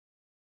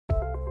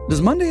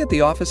Does Monday at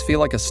the office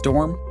feel like a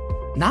storm?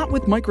 Not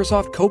with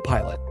Microsoft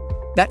Copilot.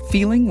 That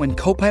feeling when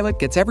Copilot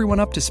gets everyone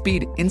up to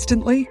speed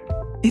instantly?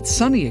 It's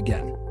sunny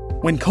again.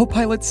 When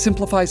Copilot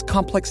simplifies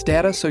complex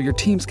data so your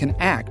teams can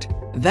act,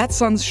 that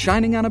sun's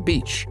shining on a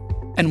beach.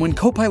 And when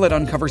Copilot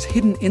uncovers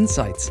hidden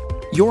insights,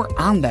 you're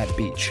on that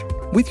beach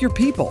with your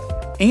people,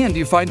 and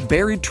you find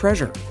buried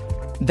treasure.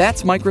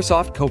 That's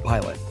Microsoft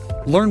Copilot.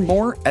 Learn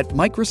more at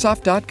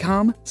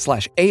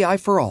Microsoft.com/AI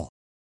for all.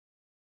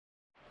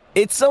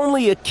 It's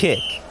only a kick,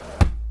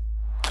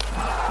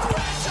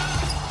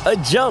 a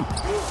jump,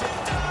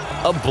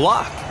 a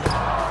block.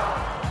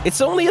 It's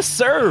only a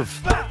serve.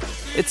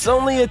 It's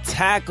only a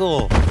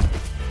tackle,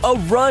 a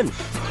run.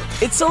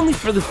 It's only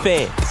for the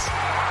fans.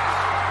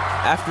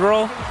 After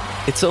all,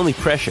 it's only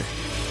pressure.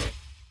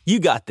 You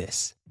got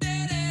this.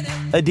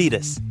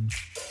 Adidas.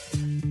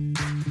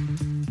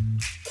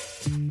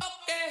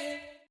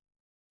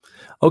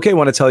 Okay, I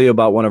want to tell you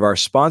about one of our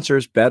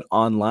sponsors, Bet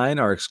Online,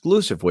 our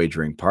exclusive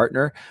wagering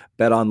partner.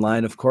 Bet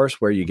Online, of course,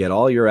 where you get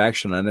all your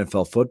action on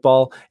NFL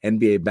football,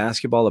 NBA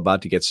basketball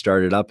about to get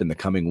started up in the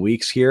coming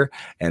weeks here.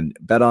 And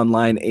Bet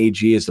Online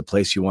AG is the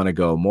place you want to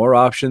go. More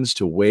options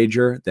to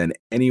wager than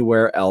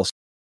anywhere else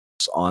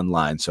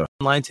online. So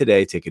online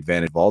today, take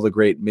advantage of all the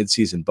great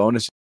midseason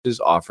bonuses,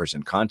 offers,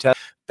 and contests.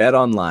 Bet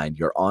Online,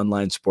 your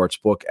online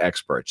sportsbook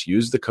experts.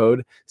 Use the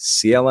code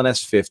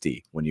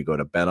CLNS50 when you go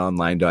to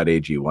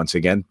betonline.ag. Once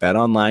again,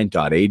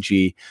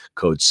 betonline.ag,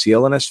 code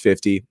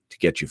CLNS50 to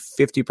get you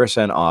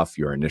 50% off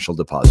your initial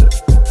deposit.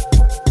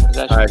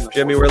 All right,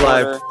 Jimmy, we're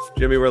live.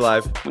 Jimmy, we're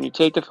live. When you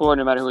take the floor,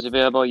 no matter who's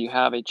available, you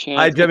have a chance.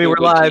 Hi, Jimmy, we're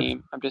live.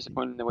 Team. I'm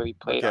disappointed in the way we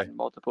played on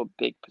multiple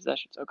big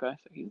possessions. Okay.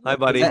 So hi,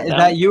 buddy. Is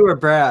that you or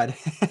Brad?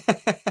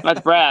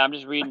 That's Brad. I'm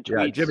just reading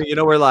tweets. Yeah, Jimmy, you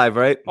know we're live,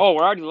 right? Oh,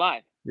 we're already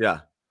live. Yeah.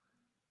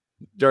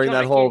 During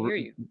John, that whole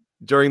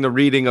during the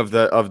reading of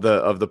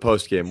the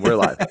post game, we're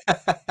live.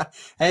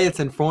 Hey,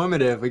 it's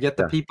informative. We get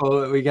the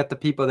people. We get the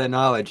people their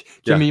knowledge.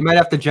 Jimmy, you might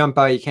have to jump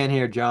out. You can't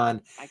hear John.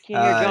 I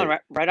can't hear John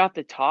right off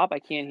the top. I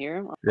can't hear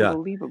him.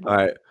 Unbelievable. All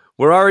right,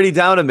 we're already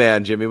down a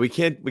man, Jimmy. We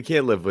can't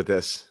live with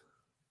this.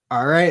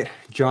 All right,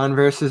 John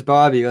versus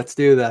Bobby. Let's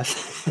do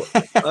this.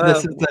 This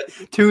is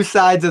the two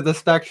sides of the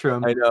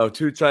spectrum. I know,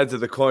 two sides of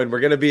the coin. We're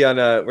gonna be on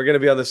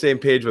the same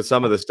page with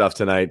some of the stuff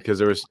tonight because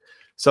there was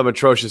some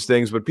atrocious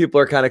things, but people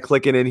are kind of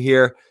clicking in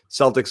here.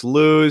 Celtics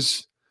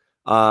lose,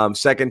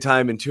 second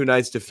time in 2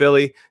 nights to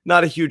Philly.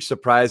 Not a huge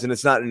surprise, and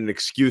it's not in an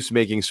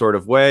excuse-making sort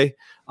of way.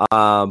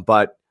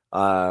 But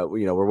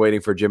we're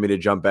waiting for Jimmy to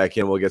jump back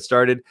in. We'll get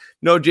started.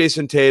 No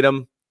Jason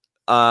Tatum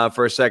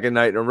for a second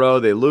night in a row.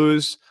 They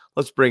lose.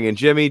 Let's bring in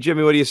Jimmy.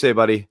 Jimmy, what do you say,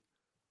 buddy?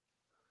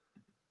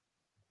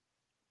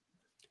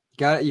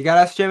 You got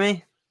us,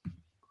 Jimmy?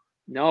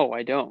 No,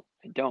 I don't.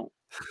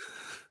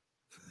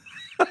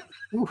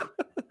 All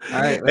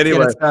right.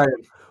 Anyway,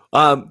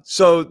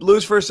 so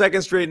lose for a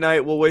second straight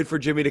night. We'll wait for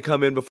Jimmy to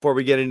come in before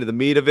we get into the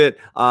meat of it.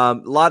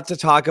 Lot to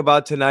talk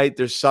about tonight.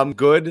 There's some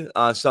good,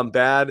 some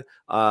bad.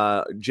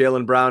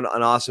 Jaylen Brown,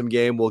 an awesome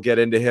game. We'll get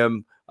into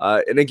him.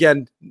 And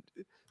again,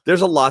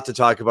 there's a lot to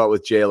talk about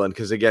with Jaylen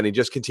because, again, he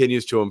just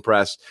continues to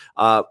impress.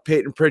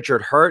 Peyton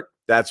Pritchard hurt.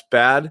 That's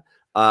bad.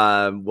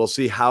 We'll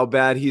see how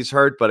bad he's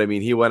hurt, but I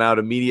mean, he went out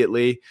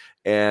immediately,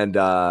 and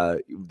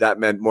that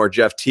meant more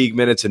Jeff Teague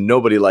minutes, and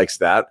nobody likes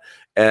that.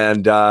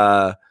 And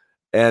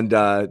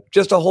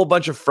just a whole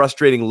bunch of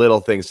frustrating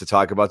little things to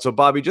talk about. So,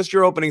 Bobby, just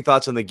your opening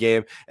thoughts on the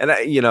game. And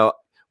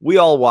we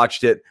all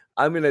watched it.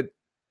 I'm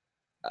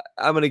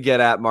gonna get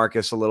at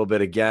Marcus a little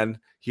bit again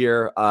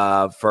here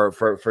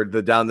for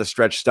the down the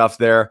stretch stuff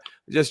there.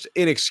 Just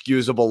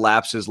inexcusable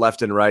lapses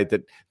left and right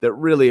that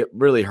really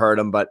really hurt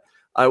him. But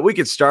we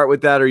could start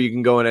with that, or you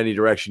can go in any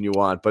direction you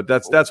want. But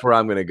that's where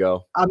I'm going to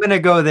go. I'm going to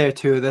go there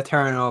too. The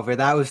turnover,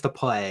 that was the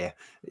play.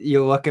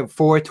 You look at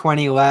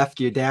 4:20 left.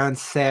 You're down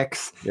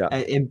 6. Yeah.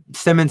 And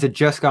Simmons had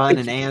just gone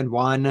an and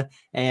 1,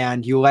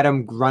 and you let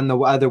him run the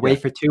other way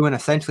for 2 and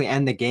essentially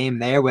end the game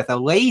there with a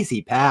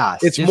lazy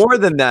pass. It's more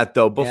than that,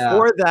 though.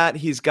 Before that,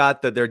 he's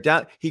got they're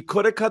down. He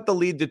could have cut the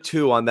lead to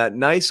 2 on that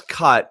nice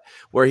cut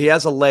where he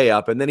has a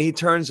layup, and then he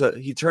turns a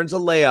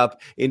layup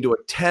into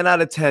a 10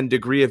 out of 10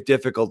 degree of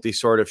difficulty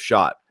sort of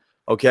shot.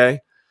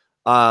 Okay.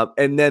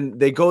 And then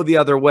they go the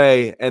other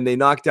way and they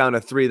knock down a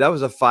 3. That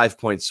was a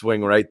 5-point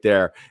swing right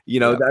there.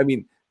 I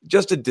mean,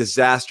 just a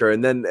disaster.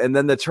 And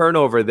then the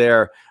turnover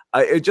there,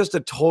 it's just a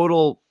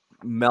total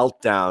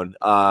meltdown,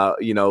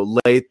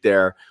 late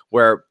there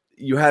where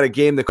you had a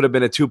game that could have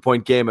been a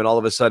 2-point game and all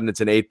of a sudden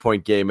it's an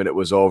 8-point game and it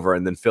was over.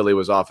 And then Philly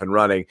was off and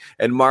running.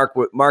 And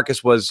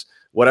Marcus was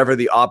whatever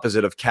the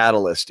opposite of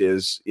catalyst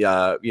is,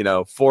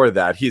 for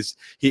that.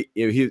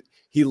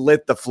 He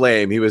lit the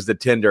flame. He was the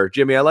tinder.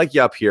 Jimmy, I like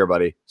you up here,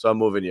 buddy. So I'm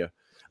moving you.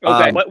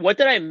 Okay. What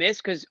did I miss?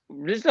 Because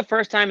this is the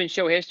first time in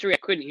show history I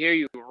couldn't hear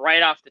you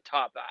right off the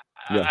top.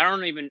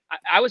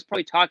 I was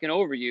probably talking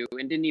over you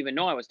and didn't even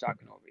know I was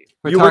talking over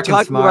you. You were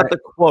talking about the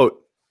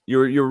quote. You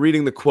were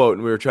reading the quote,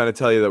 and we were trying to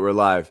tell you that we're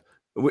live.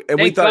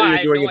 We thought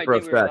you were doing it for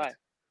effect.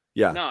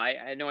 Yeah. No, I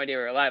had no idea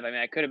we were live. I mean,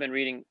 I could have been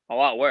reading a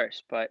lot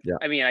worse. But,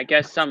 I mean, I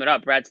guess sum it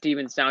up. Brad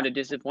Stevens sounded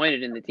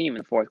disappointed in the team in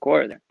the fourth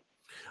quarter there.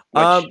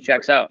 which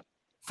checks out.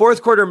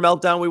 Fourth quarter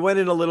meltdown. We went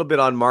in a little bit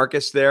on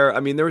Marcus there. I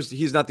mean,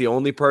 he's not the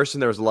only person.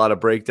 There was a lot of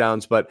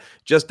breakdowns, but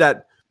just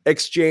that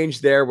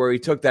exchange there where he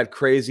took that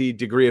crazy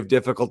degree of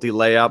difficulty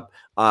layup,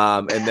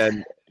 and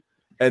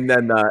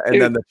then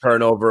the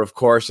turnover, of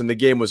course, and the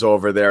game was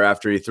over there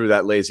after he threw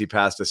that lazy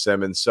pass to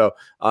Simmons. So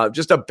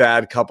just a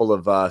bad couple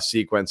of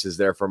sequences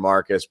there for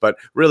Marcus, but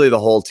really the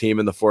whole team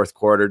in the fourth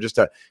quarter, just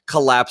a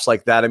collapse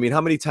like that. I mean,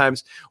 how many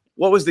times?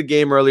 What was the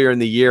game earlier in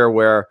the year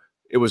where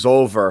it was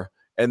over?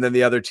 And then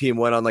the other team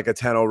went on like a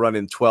 10-0 run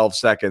in 12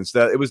 seconds.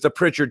 It was the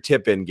Pritchard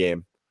tip-in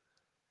game.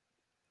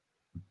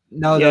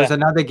 No, there was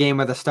another game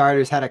where the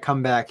starters had to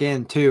come back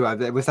in too.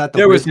 Was that the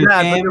there was Wizards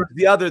that, game?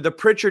 but there was the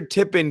Pritchard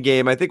tip-in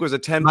game. I think it was a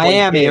 10-point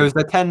Miami. game. It was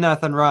the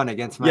 10-0 run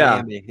against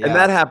Miami. Yeah, and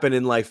that happened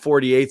in like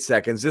 48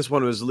 seconds. This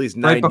one was at least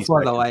 90 right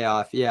before seconds. the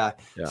layoff. Yeah.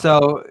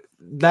 So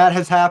that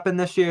has happened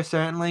this year.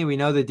 Certainly, we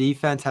know the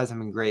defense hasn't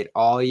been great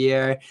all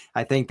year.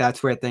 I think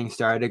that's where things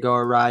started to go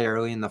awry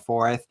early in the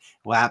fourth.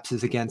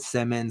 Lapses against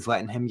Simmons,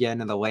 letting him get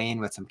into the lane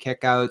with some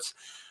kickouts.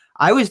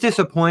 I was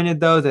disappointed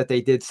though that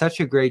they did such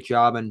a great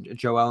job on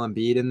Joel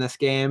Embiid in this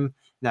game.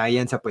 Now he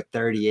ends up with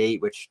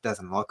 38, which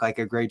doesn't look like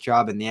a great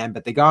job in the end,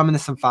 but they got him into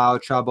some foul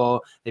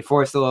trouble. They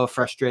forced a little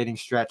frustrating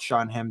stretch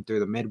on him through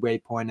the midway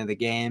point of the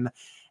game.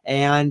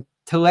 And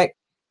to let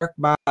Kirk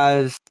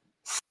Boz,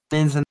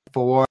 Simmons in the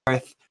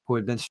fourth, who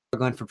had been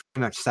struggling for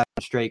pretty much 7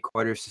 straight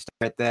quarters to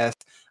start this.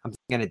 I'm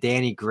thinking of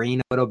Danny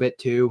Green a little bit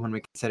too when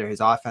we consider his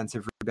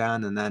offensive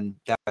rebound, and then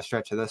down a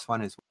stretch of this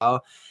one as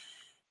well.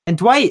 And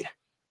Dwight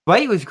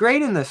was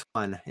great in this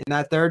one, in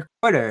that third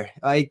quarter.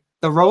 Like,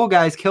 the role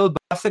guys killed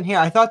Boston here.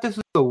 I thought this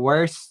was the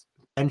worst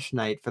bench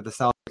night for the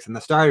Celtics, and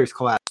the starters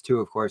collapsed too,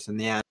 of course, in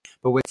the end.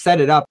 But what set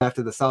it up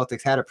after the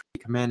Celtics had a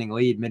pretty commanding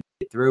lead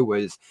midway through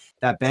was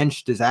that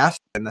bench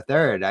disaster in the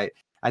third.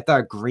 I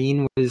thought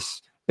Green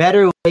was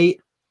better late,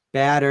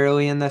 bad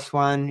early in this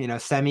one. You know,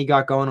 Semi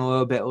got going a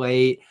little bit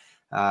late.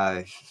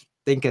 I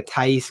think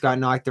Tice got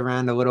knocked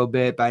around a little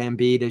bit by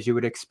Embiid, as you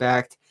would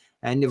expect.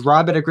 And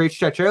Rob had a great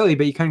stretch early,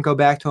 but you couldn't go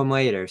back to him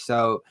later.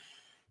 So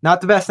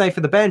not the best night for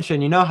the bench,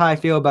 and you know how I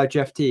feel about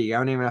Jeff Teague. I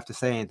don't even have to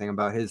say anything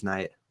about his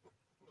night.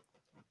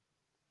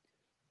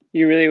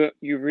 You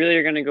really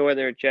are going to go with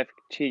there, Jeff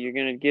Teague. You're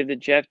going to give the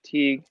Jeff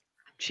Teague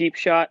cheap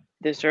shot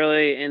this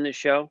early in the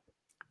show.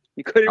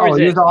 You couldn't resist.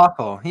 He was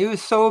awful. He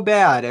was so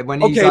bad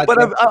when he got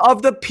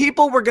of the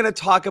people we're going to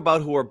talk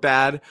about who are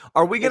bad,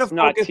 are we going to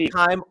focus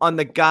time on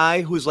the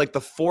guy who's like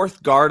the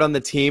fourth guard on the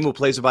team who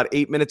plays about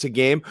 8 minutes a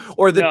game,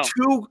 or the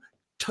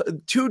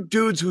two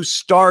dudes who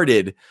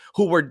started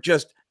who were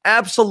just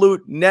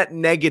absolute net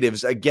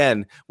negatives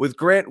again, with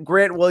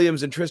Grant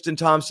Williams and Tristan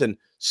Thompson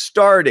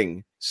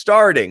starting,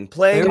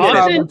 playing.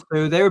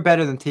 They were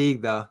better than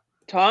Teague, though.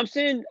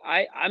 Thompson,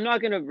 I'm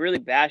not going to really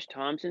bash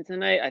Thompson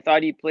tonight. I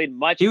thought he played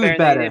much better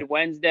than he did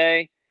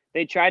Wednesday.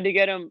 They tried to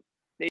get him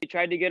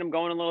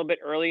going a little bit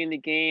early in the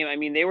game. I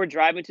mean, they were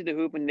driving to the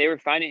hoop and they were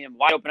finding him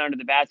wide open under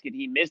the basket.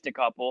 He missed a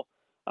couple,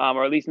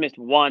 or at least missed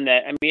one.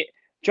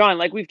 John,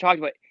 like we've talked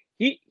about,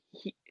 he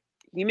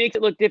makes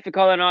it look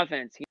difficult on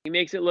offense. He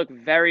makes it look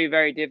very,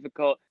 very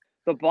difficult.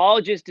 The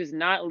ball just does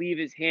not leave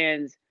his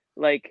hands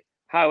like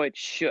how it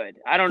should.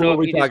 I don't know. What are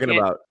we talking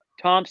about?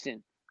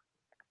 Thompson.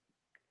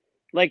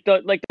 Like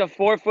the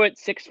 4 foot,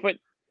 6 foot,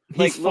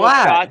 he's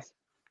flat shots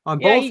on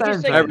both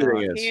ends.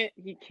 Everything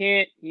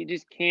is. He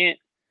just can't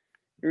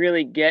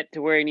really get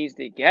to where he needs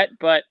to get.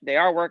 But they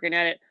are working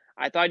at it.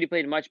 I thought he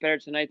played much better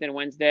tonight than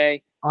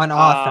Wednesday. On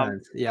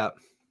offense,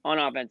 On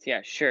offense,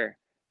 yeah, sure.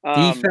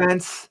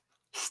 Defense,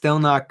 still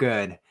not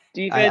good.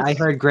 I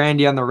heard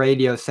Grandy on the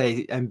radio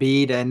say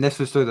Embiid, and this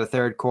was through the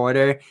third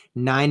quarter,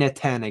 9 of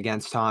 10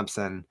 against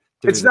Thompson.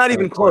 It's not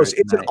even close.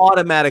 It's an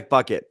automatic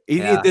bucket.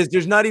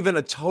 There's not even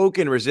a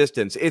token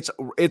resistance.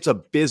 It's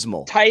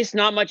abysmal. Tice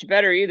not much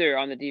better either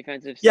on the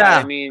defensive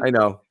side. Yeah, I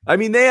know. I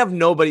mean, they have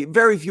nobody.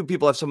 Very few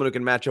people have someone who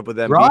can match up with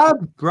them.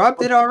 Rob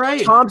did all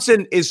right.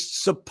 Thompson is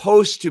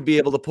supposed to be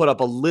able to put up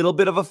a little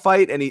bit of a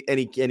fight, and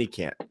he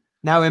can't.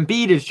 Now,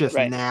 Embiid is just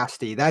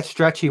nasty. That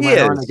stretch he went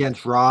on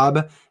against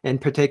Rob in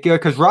particular,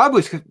 because Rob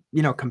was,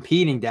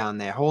 competing down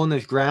there, holding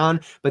his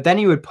ground, but then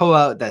he would pull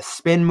out the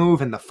spin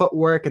move and the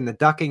footwork and the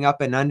ducking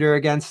up and under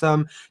against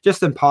them.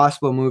 Just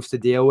impossible moves to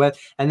deal with.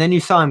 And then you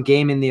saw him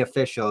gaming the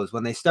officials.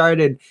 When they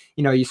started,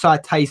 you saw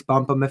Tice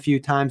bump him a few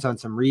times on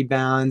some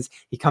rebounds.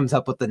 He comes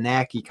up with the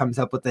neck. He comes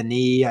up with the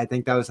knee. I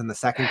think that was in the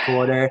second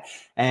quarter.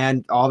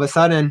 And all of a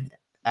sudden,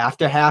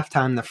 after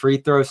halftime, the free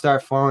throws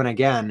start flowing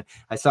again.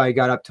 I saw he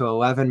got up to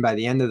 11 by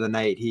the end of the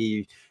night.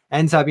 He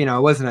ends up,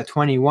 it wasn't a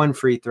 21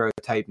 free throw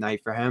type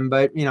night for him,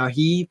 but,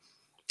 he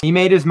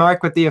made his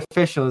mark with the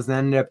officials and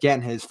ended up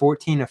getting his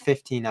 14 of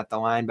 15 at the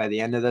line by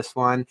the end of this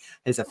one.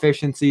 His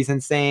efficiency's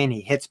insane.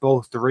 He hits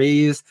both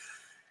threes.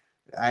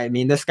 I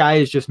mean, this guy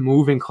is just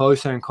moving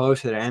closer and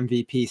closer to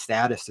MVP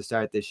status to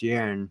start this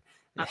year. And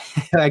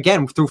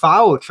again, through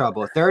foul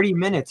trouble, 30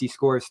 minutes, he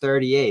scores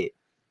 38.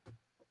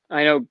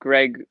 I know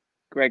Greg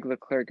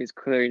Leclerc is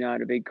clearly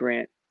not a big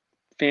Grant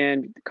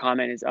fan. The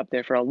comment is up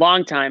there for a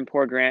long time,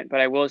 poor Grant.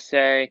 But I will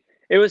say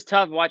it was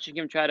tough watching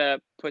him try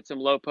to put some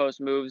low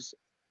post moves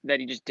that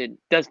he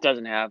just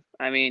doesn't have.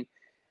 I mean,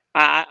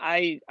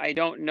 I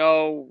don't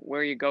know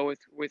where you go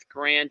with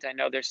Grant. I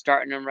know they're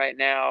starting him right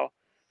now.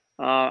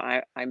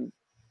 I'm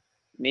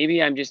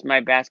just my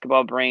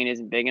basketball brain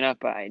isn't big enough,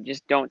 but I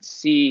just don't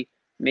see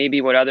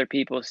maybe what other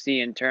people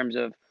see in terms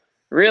of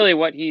really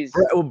what he's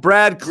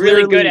Brad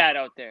really good at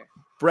out there.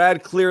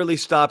 Brad clearly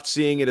stopped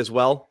seeing it as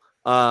well,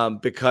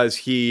 because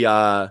he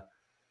pulled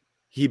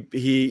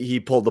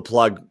the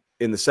plug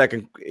in the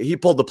second. He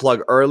pulled the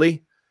plug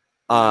early.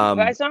 But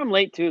I saw him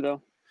late too,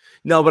 though.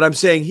 No, but I'm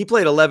saying he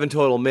played 11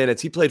 total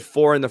minutes. He played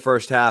 4 in the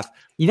first half.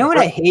 You know what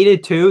I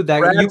hated too? That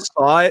Brad you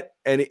saw it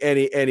and he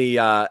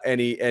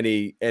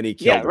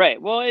killed it. Right.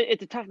 Well,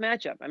 it's a tough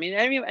matchup. I mean,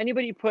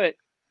 anybody you put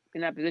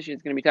in that position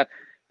is going to be tough.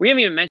 We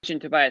haven't even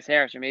mentioned Tobias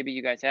Harris, or maybe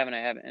you guys haven't. I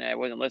haven't, and I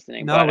wasn't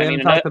listening. No, we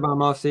haven't talked about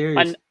most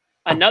series.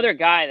 Another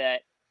guy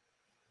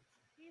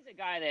he's a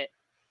guy that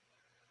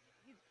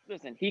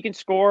listen. He can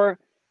score.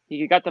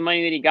 He got the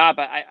money that he got,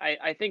 but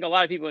I think a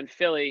lot of people in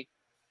Philly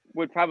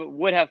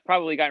would have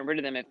probably gotten rid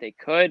of them if they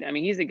could. I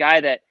mean, he's a guy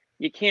that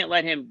you can't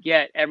let him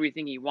get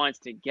everything he wants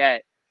to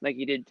get like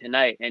he did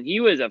tonight. And he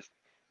was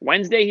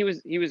Wednesday.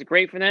 He was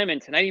great for them,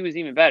 and tonight he was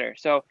even better.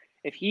 So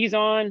if he's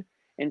on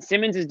and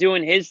Simmons is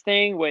doing his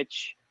thing,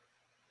 which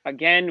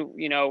again,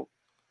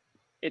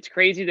 it's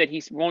crazy that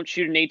he won't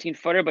shoot an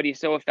 18-footer, but he's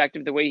so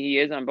effective the way he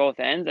is on both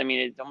ends. I mean,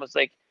 it's almost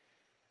like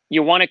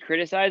you want to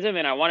criticize him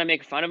and I want to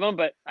make fun of him,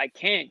 but I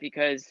can't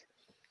because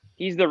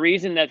he's the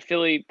reason that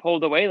Philly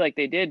pulled away like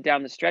they did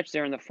down the stretch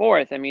there in the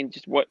fourth. I mean,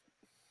 just what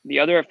the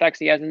other effects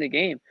he has in the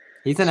game.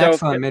 He's an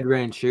excellent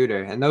mid-range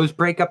shooter, and those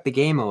break up the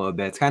game a little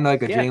bit. It's kind of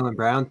like a Jaylen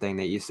Brown thing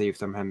that you see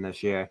from him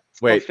this year.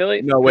 Wait,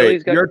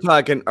 wait.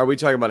 Are we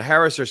talking about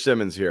Harris or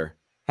Simmons here?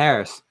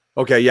 Harris.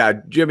 Okay, yeah,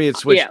 Jimmy had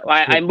switched. Yeah,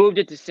 well, I moved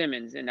it to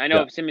Simmons, and I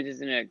know Simmons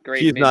isn't a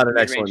great. He's not an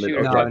excellent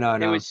shooter. No.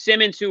 It was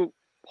Simmons who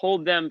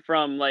pulled them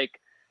from like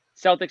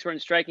Celtics were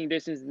in striking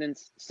distance, and then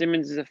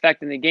Simmons'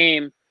 effect in the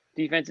game,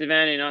 defensive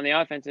end and on the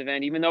offensive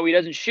end. Even though he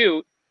doesn't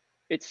shoot,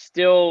 it's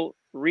still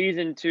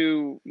reason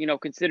to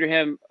consider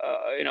him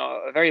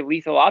a very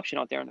lethal option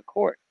out there on the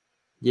court.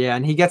 Yeah,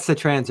 and he gets the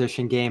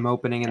transition game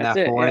opening in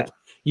that fourth.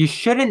 Yeah. You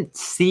shouldn't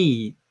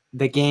see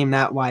the game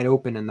that wide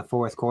open in the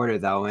fourth quarter,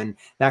 though, and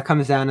that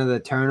comes down to the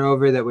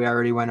turnover that we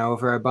already went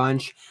over a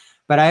bunch.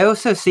 But I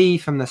also see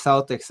from the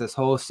Celtics this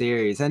whole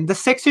series, and the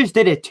Sixers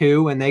did it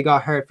too when they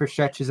got hurt for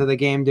stretches of the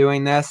game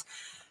doing this,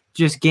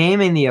 just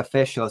gaming the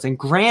officials. And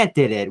Grant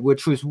did it,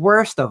 which was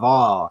worst of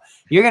all.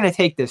 You're going to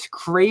take this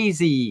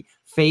crazy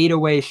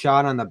fadeaway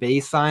shot on the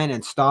baseline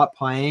and stop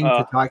playing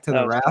to talk to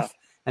the ref. Tough.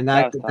 And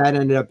that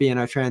ended up being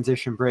a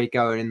transition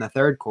breakout in the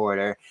third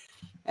quarter.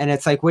 And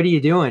it's like, what are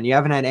you doing? You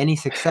haven't had any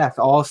success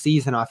all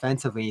season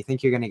offensively. You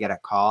think you're going to get a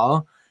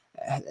call?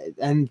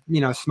 And,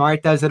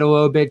 Smart does it a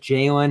little bit.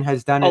 Jaylen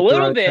has done it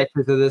throughout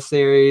sectors of this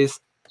series.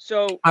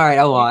 So, all right,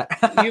 a lot.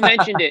 You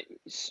mentioned it.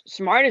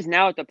 Smart is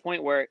now at the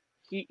point where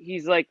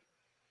he's like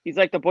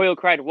the boy who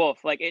cried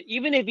wolf. Like,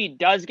 even if he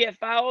does get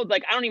fouled,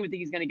 like, I don't even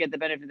think he's going to get the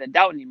benefit of the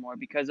doubt anymore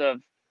because of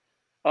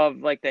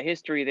like the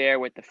history there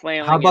with the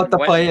flailing. How about the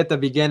play at the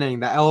beginning?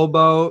 The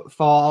elbow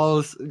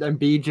falls, and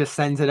Embiid just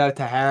sends it out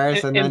to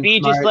Harris, and then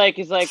Embiid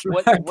is like,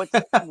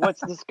 what's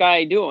this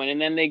guy doing?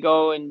 And then they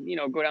go and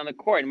go down the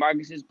court, and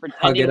Marcus is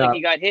pretending like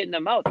he got hit in the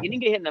mouth. He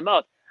didn't get hit in the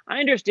mouth. I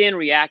understand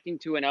reacting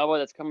to an elbow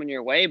that's coming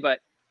your way, but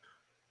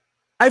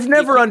I've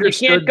never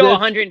understood. You can't go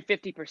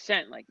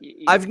 150%. Like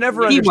I've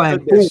never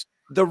understood this.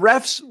 The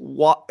refs,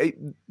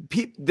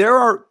 there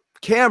are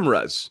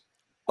cameras.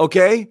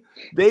 Okay,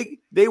 they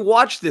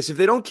watch this. If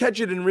they don't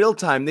catch it in real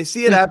time, they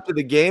see it after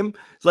the game.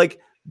 Like,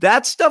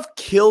 that stuff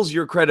kills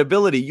your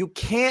credibility. You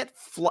can't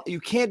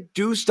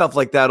do stuff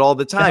like that all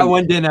the time. That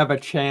one didn't have a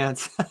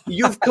chance.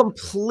 You've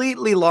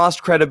completely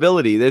lost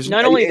credibility. There's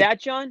not only that,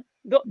 John.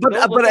 But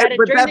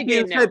that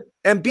being said,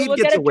 Embiid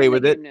gets away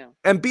with it.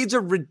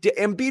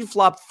 Embiid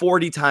flopped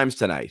 40 times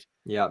tonight.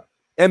 Yeah.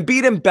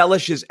 Embiid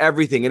embellishes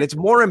everything, and it's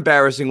more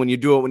embarrassing when you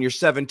do it when you're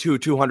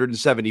 7'2",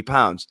 270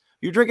 pounds.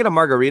 You drinking a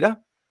margarita?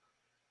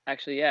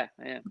 Actually, yeah,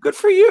 I am. Good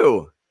for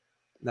you.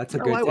 That's a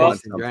good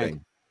tasting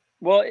drink.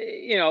 Well,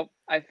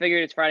 I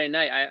figured it's Friday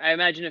night. I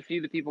imagine a few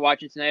of the people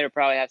watching tonight will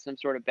probably have some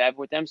sort of bev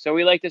with them. So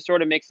we like to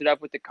sort of mix it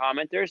up with the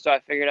commenters. So I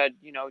figured I'd,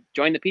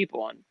 join the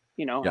people and,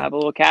 have a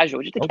little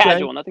casual, just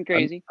casual, nothing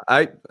crazy.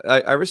 I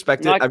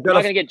respect it. I'm not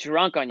going to get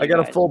drunk on you. I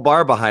got a full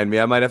bar behind me.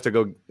 I might have to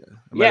go.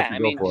 I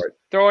mean,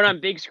 throw it on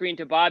big screen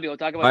to Bobby. We'll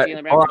talk about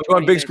Jaylen Brown. I'm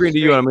going big screen to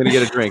you, and I'm going to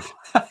get a drink.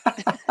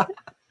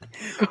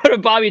 Go to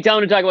Bobby, tell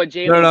him to talk about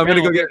Jaylen. No, I'm going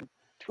to go get.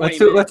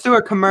 Let's do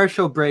a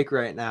commercial break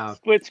right now.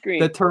 Split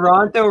screen. The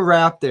Toronto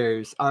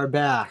Raptors are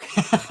back.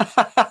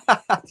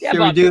 Should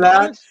we do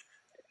that?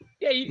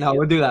 Yeah.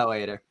 We'll do that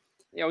later.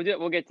 Yeah,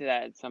 we'll get to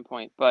that at some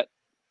point. But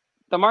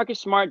the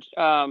Marcus Smart,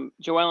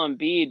 Joel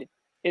Embiid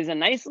is a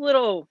nice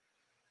little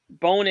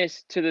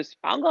bonus to this.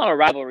 I'll call it a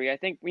rivalry. I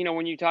think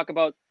when you talk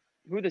about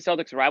who the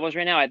Celtics rivals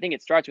right now, I think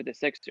it starts with the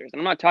Sixers.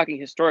 And I'm not talking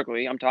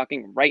historically. I'm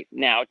talking right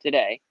now,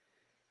 today.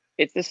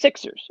 it's the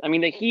Sixers. I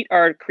mean, the Heat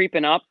are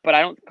creeping up, but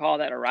I don't call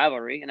that a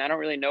rivalry, and I don't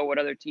really know what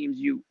other teams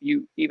you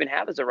even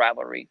have as a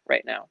rivalry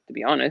right now, to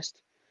be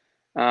honest.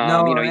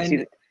 No, you and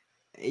see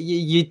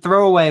you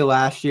throw away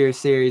last year's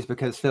series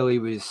because Philly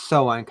was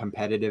so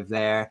uncompetitive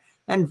there.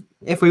 And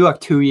if we look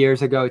 2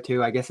 years ago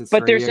too, I guess it's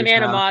but 3 there's years some now.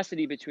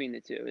 animosity between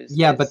the two.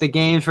 But the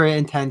games were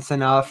intense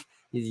enough.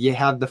 You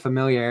have the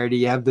familiarity.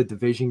 You have the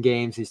division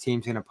games. These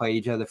teams going to play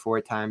each other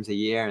 4 times a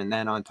year, and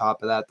then on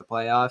top of that, the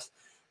playoffs.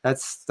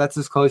 That's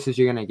as close as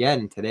you're going to get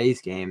in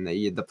today's game.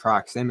 The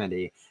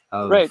proximity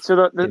of right. So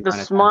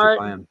the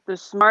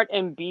smart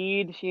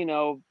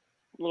Embiid,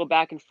 a little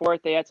back and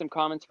forth. They had some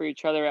comments for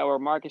each other, or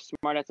Marcus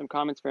Smart had some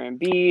comments for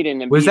Embiid,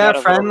 and Embiid was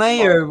that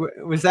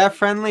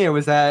friendly, or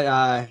was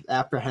that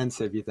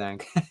apprehensive? You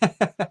think?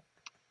 It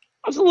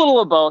was a little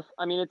of both.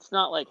 I mean, it's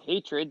not like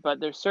hatred, but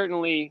there's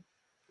certainly,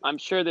 I'm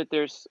sure that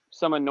there's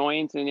some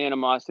annoyance and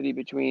animosity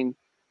between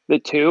the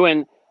two.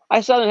 And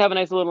I saw them have a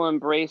nice little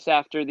embrace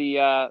after the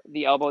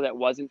elbow that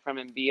wasn't from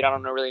Embiid. I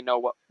don't really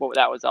know what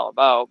that was all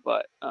about,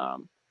 but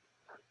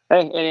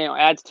hey, it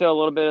adds to a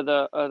little bit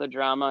of the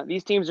drama.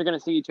 These teams are going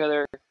to see each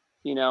other,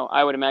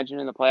 I would imagine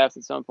in the playoffs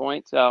at some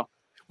point. So,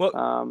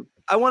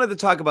 I wanted to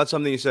talk about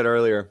something you said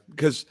earlier,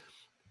 because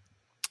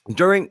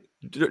during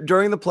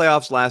the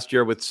playoffs last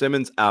year with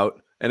Simmons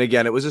out, and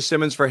again, it was a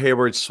Simmons for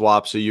Hayward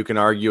swap, so you can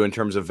argue in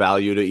terms of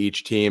value to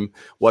each team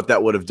what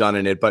that would have done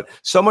in it. But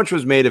so much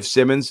was made of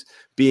Simmons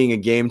being a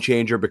game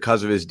changer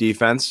because of his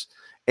defense.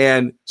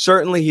 And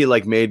certainly he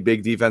made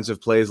big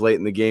defensive plays late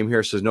in the game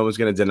here, so no one's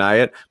going to deny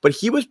it. But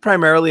he was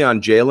primarily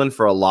on Jaylen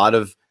for a lot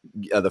of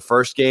the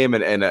first game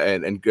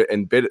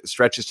and bit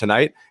stretches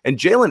tonight. And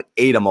Jaylen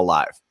ate him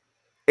alive.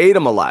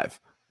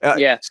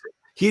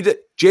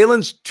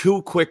 Jaylen's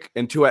too quick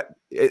and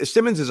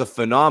Simmons is a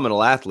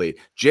phenomenal athlete.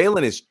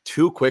 Jaylen is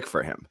too quick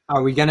for him.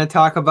 Are we going to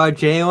talk about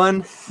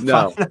Jaylen?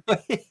 No.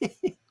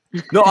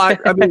 No, I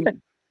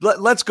mean,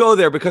 let's go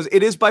there, because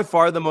it is by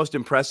far the most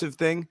impressive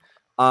thing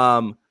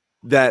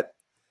that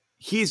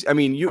he's, I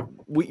mean,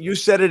 you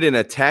said it in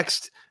a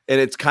text and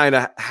it's kind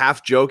of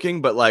half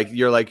joking, but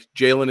you're like,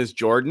 Jaylen is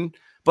Jordan,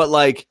 but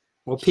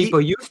well,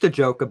 people used to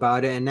joke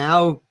about it, and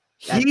now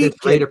at this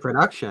rate of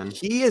production,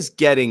 he is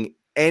getting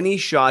any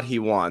shot he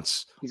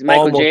wants. He's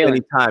Michael almost Jaylen.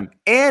 Any time.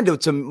 And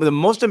the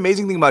most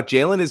amazing thing about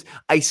Jaylen is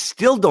I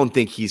still don't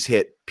think he's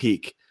hit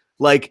peak.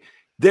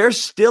 There's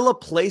still a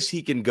place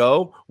he can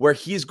go where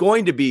he's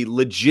going to be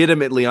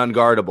legitimately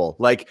unguardable.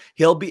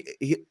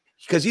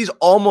 Because he's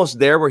almost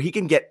there where he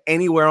can get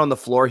anywhere on the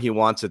floor he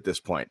wants at this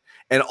point.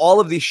 And all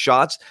of these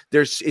shots,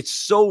 it's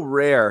so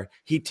rare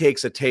he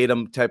takes a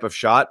Tatum type of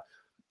shot,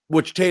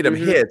 which Tatum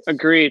hits.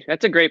 Agreed.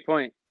 That's a great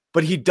point.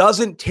 But he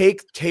doesn't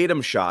take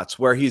Tatum shots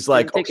where he's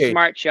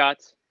smart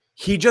shots.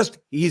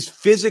 He's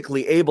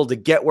physically able to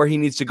get where he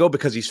needs to go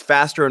because he's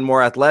faster and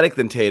more athletic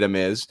than Tatum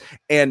is,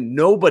 and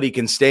nobody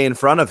can stay in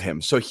front of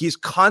him. So he's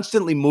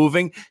constantly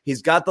moving.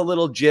 He's got the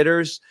little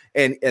jitters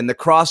and the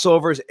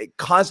crossovers.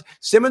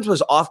 Simmons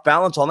was off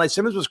balance all night.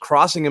 Simmons was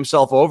crossing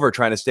himself over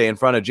trying to stay in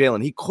front of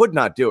Jaylen. He could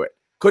not do it.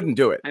 Couldn't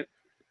do it.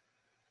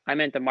 I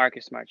meant the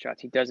Marcus Smart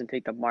shots. He doesn't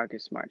take the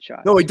Marcus Smart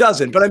shots. No, he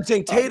doesn't. But I'm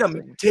saying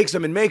Tatum takes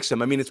them and makes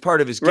them. I mean, it's part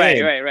of his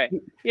game. Right.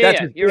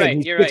 Yeah, you're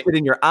right. He puts it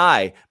in your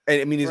eye.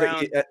 And I mean, he's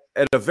at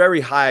a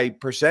very high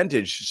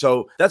percentage.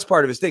 So that's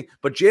part of his thing.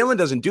 But Jaylen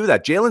doesn't do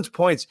that. Jaylen's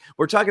points,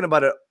 we're talking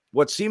about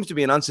what seems to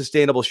be an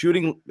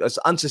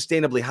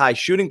unsustainably high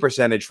shooting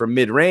percentage from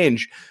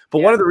mid-range. But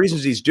one of the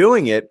reasons he's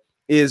doing it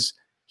is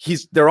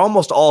they're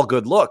almost all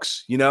good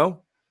looks,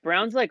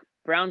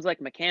 Brown's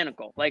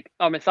mechanical,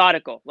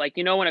 methodical.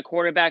 When a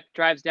quarterback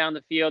drives down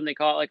the field and they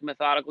call it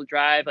methodical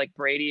drive, like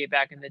Brady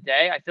back in the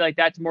day. I feel like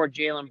that's more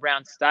Jaylen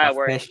Brown style,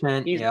 where he's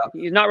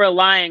not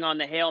relying on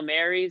the Hail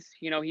Marys.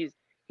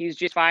 He's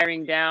just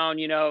firing down,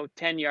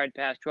 10-yard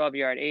pass,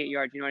 12-yard,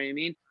 8-yard. You know what I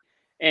mean?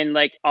 And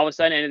all of a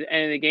sudden, at the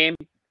end of the game,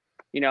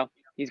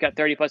 he's got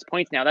 30+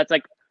 points now. That's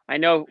I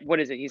know, what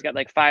is it? He's got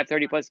 5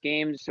 30+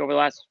 games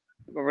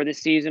over this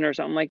season or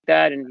something like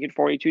that, and he had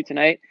 42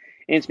 tonight.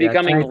 And it's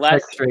becoming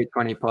less straight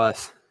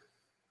 20+.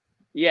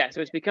 Yeah,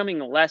 so it's becoming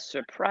less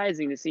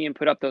surprising to see him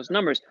put up those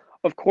numbers.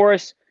 Of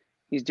course,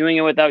 he's doing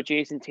it without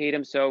Jason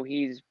Tatum, so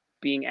he's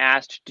being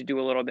asked to do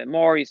a little bit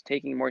more. He's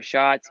taking more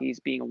shots. He's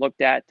being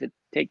looked at to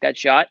take that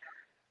shot.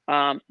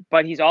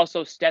 But he's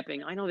also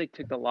stepping. I know they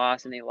took the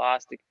loss and they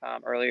lost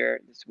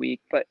earlier this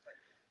week, but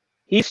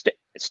he's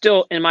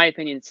still, in my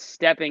opinion,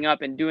 stepping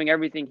up and doing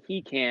everything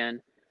he can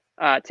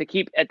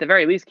to at the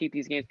very least, keep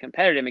these games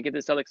competitive and give the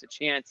Celtics a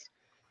chance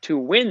to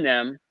win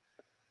them.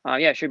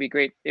 It should be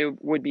great. It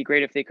would be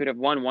great if they could have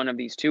won one of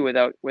these two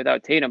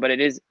without Tatum, but it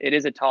is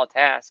a tall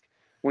task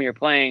when you're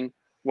playing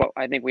what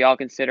I think we all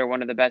consider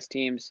one of the best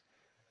teams,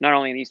 not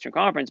only in the Eastern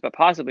Conference, but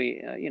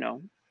possibly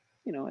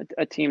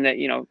a team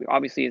that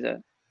obviously is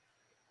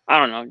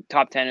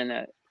top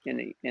 10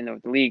 in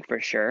the league for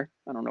sure.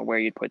 I don't know where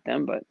you'd put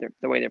them, but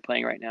the way they're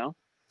playing right now.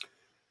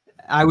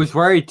 I was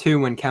worried too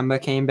when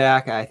Kemba came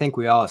back. I think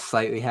we all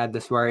slightly had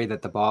this worry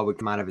that the ball would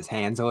come out of his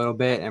hands a little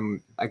bit.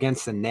 And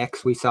against the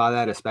Knicks, we saw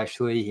that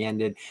especially. He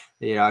ended,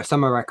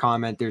 some of our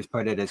commenters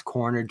put it as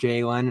corner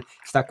Jaylen,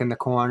 stuck in the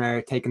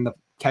corner, taking the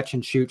catch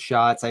and shoot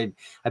shots. I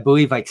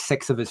believe like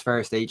 6 of his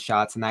first 8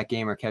 shots in that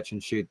game are catch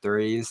and shoot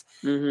threes.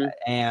 Mm-hmm.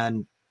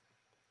 And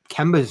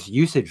Kemba's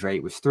usage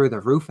rate was through the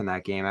roof in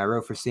that game. I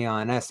wrote for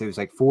CLNS. It was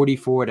like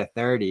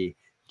 44-30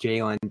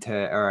 Kemba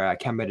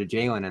to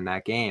Jaylen in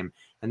that game.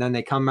 And then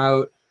they come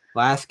out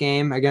last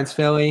game against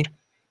Philly.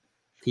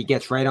 He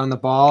gets right on the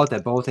ball.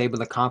 They're both able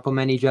to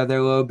complement each other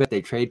a little bit.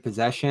 They trade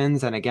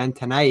possessions. And again,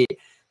 tonight,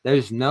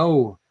 there's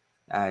no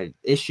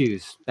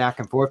issues back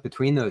and forth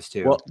between those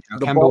two. Well,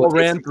 the Kemba ball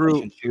ran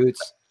through.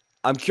 Shoots.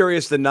 I'm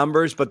curious the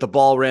numbers, but the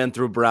ball ran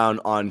through Brown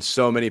on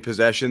so many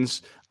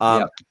possessions.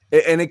 And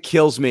it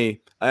kills me.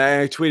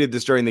 I tweeted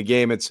this during the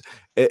game.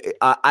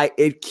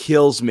 It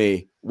kills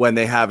me when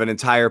they have an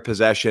entire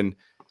possession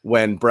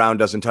when Brown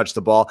doesn't touch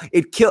the ball.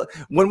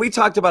 When we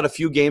talked about a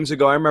few games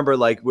ago, I remember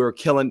like we were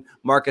killing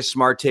Marcus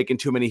Smart taking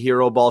too many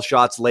hero ball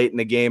shots late in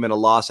the game and a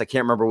loss. I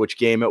can't remember which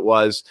game it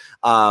was.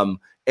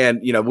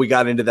 And, we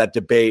got into that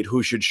debate,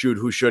 who should shoot,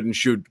 who shouldn't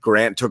shoot.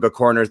 Grant took a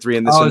corner 3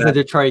 in this. Oh, it was the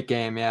Detroit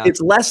game, yeah.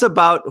 It's less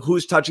about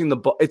who's touching the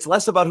ball. It's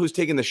less about who's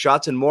taking the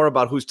shots and more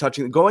about who's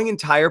going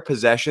entire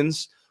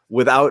possessions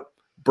without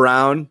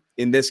Brown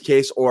in this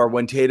case, or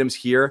when Tatum's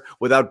here,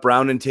 without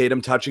Brown and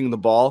Tatum touching the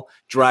ball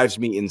drives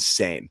me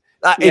insane.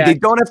 They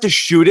don't have to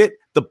shoot it.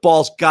 The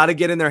ball's got to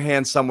get in their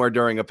hands somewhere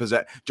during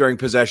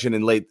possession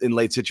in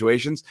late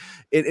situations.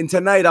 And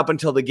tonight, up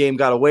until the game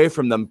got away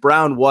from them,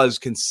 Brown was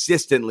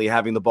consistently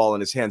having the ball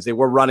in his hands. They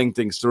were running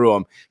things through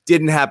him.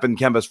 Didn't happen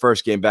Kemba's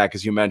first game back,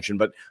 as you mentioned,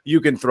 but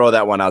you can throw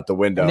that one out the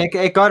window. And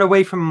it got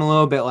away from him a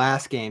little bit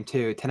last game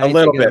too. Tonight, a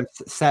little bit.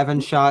 7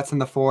 shots in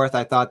the fourth.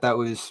 I thought that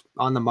was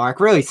on the mark.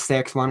 Really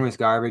 6. One was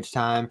garbage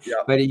time. Yeah.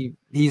 But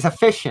he's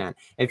efficient.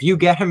 If you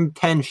get him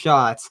 10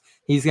 shots,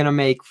 he's going to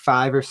make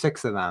 5 or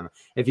 6 of them.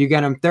 If you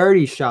get him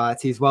 30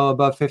 shots, he's well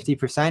above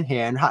 50%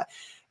 here. And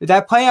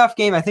that playoff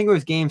game, I think it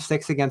was game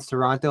 6 against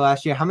Toronto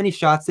last year. How many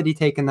shots did he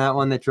take in that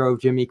one that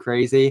drove Jimmy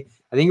crazy?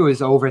 I think it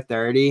was over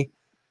 30.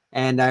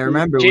 And I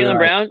remember Jaylen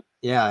Brown.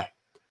 Yeah.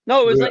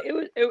 No,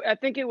 I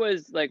think it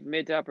was like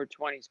mid to upper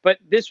 20s. But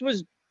this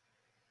was.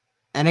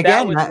 And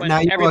again,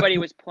 now everybody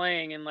was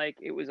playing, and like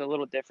it was a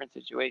little different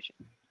situation.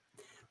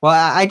 Well,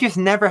 I just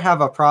never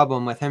have a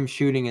problem with him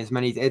shooting as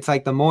many. It's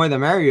like the more the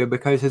merrier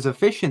because his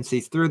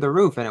efficiency's through the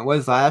roof, and it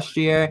was last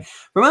year.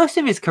 For most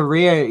of his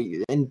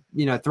career, and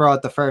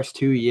throughout the first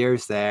 2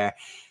 years there,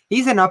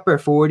 he's an upper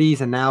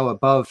 40s and now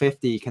above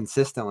 50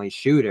 consistently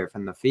shooter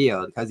from the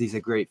field because he's a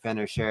great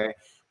finisher.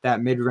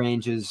 That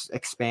mid-range is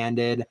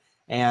expanded.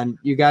 And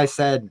you guys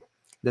said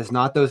there's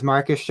not those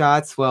Marcus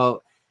shots.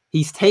 Well,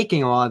 he's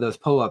taking a lot of those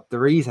pull-up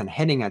threes and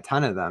hitting a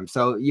ton of them.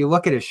 So you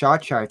look at his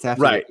shot charts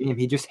after the game,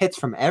 he just hits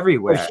from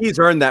everywhere. Well, he's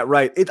earned that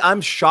right.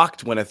 I'm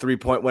shocked when a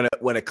 3-point,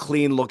 when a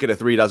clean look at a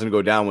 3 doesn't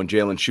go down when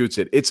Jaylen shoots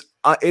it.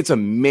 It's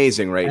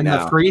amazing now. And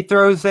the free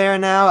throws there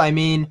now. I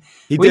mean,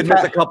 he did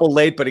miss a couple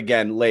late, but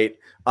again, late.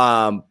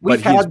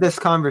 We've had this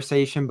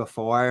conversation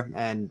before,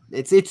 and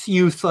it's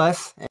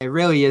useless. It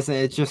really isn't.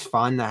 It's just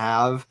fun to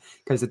have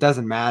because it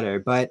doesn't matter.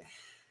 But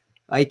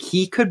like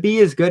he could be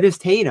as good as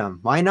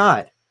Tatum. Why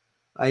not?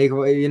 Like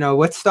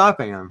what's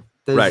stopping him?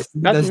 There's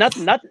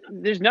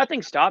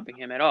nothing stopping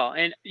him at all.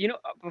 And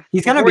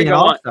he's going to be an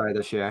all-star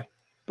this year.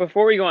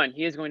 Before we go on,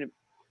 he is going to.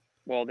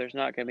 Well, there's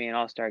not going to be an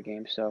all-star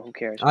game, so who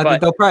cares?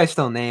 But they'll probably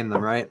still name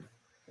them, right?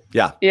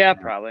 Yeah. Yeah,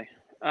 probably.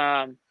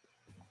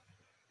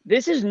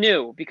 This is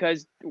new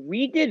because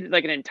we did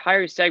like an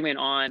entire segment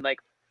on like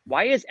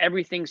why is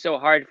everything so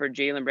hard for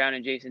Jaylen Brown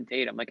and Jason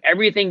Tatum? Like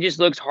everything just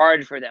looks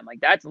hard for them. Like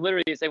that's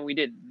literally the segment we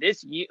did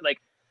this year. Like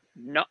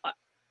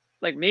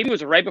maybe it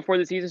was right before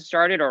the season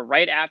started or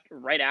right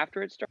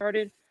after it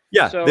started.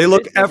 Yeah, so they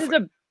look.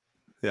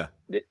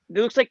 It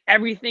looks like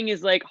everything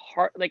is like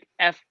hard, like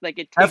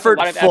it takes a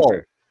lot of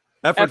effort.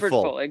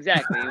 Effortful,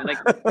 exactly. Like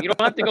you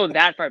don't have to go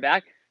that far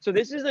back. So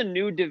this is a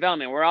new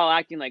development. We're all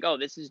acting like, oh,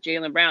 this is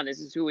Jaylen Brown. This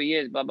is who he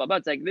is. Blah blah blah.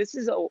 It's like this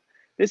is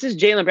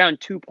Jaylen Brown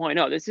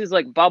 2.0. This is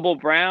like Bubble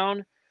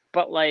Brown,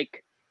 but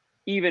like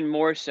even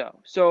more so.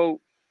 So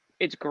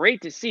it's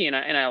great to see, and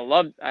I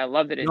love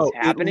that it's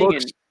happening.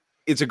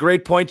 It's a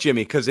great point,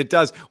 Jimmy, because it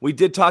does. We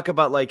did talk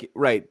about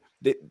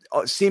they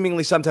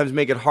seemingly sometimes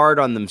make it hard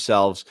on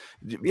themselves.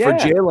 Yeah. For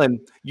Jaylen,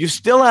 you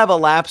still have a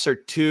lapse or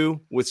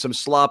two with some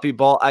sloppy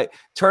ball.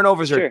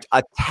 Turnovers are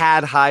a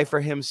tad high for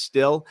him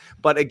still.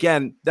 But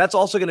again, that's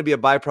also going to be a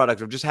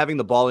byproduct of just having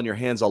the ball in your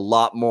hands a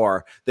lot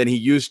more than he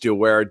used to,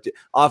 where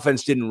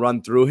offense didn't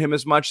run through him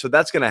as much. So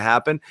that's going to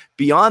happen.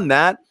 Beyond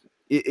that,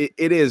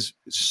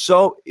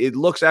 it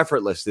looks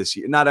effortless this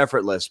year. Not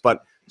effortless,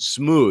 but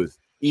smooth.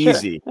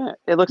 Easy. Sure.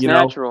 Yeah, it looks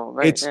natural,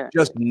 right? It's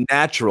just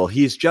natural.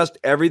 He's just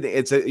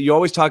everything. You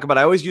always talk about.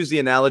 I always use the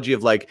analogy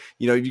of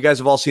you guys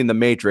have all seen The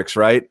Matrix,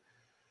 right?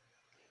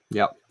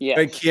 Yep. Yeah.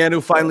 And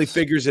Keanu finally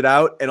figures it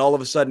out, and all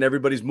of a sudden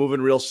everybody's moving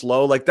real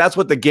slow. Like that's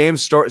what the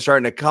game's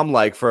starting to come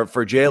like for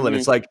Jaylen. Mm-hmm.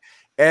 It's like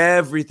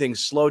everything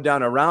slowed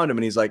down around him.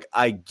 And he's like,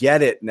 I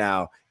get it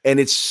now. And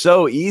it's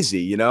so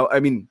easy, I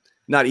mean,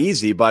 not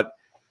easy, but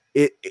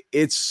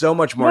it's so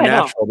much more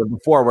natural than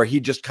before, where he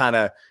just kind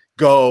of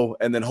go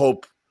and then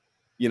hope,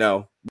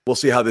 we'll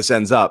see how this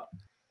ends up.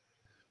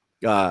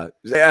 I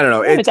don't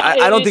know.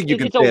 I don't think you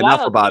can say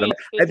enough about him.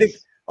 I think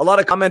a lot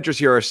of commenters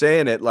here are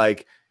saying it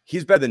like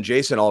he's better than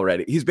Jason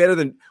already. He's better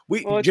than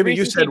Jimmy,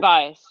 you said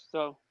bias,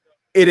 so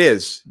it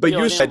is, but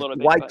you said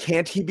why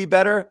can't he be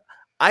better?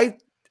 I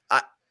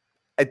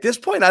at this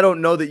point, I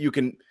don't know that you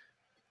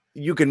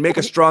can make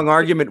a strong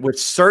argument with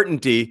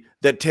certainty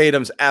that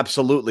Tatum's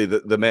absolutely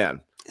the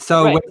man.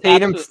 So what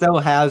Tatum still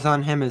has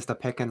on him is the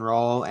pick and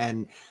roll,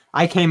 and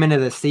I came into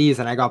the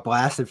season, I got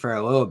blasted for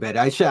a little bit.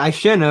 I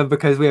shouldn't have,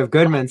 because we have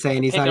Goodman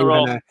saying he's not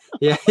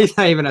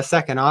even a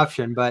second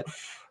option. But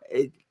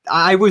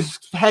I was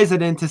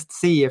hesitant to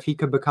see if he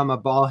could become a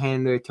ball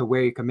handler to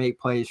where he could make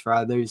plays for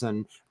others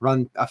and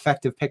run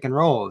effective pick and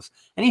rolls.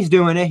 And he's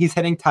doing it. He's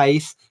hitting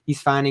Tice.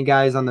 He's finding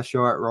guys on the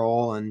short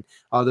roll and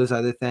all those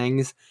other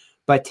things.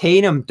 But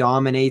Tatum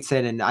dominates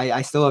it, and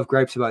I still have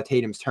gripes about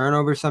Tatum's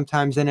turnovers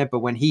sometimes in it, but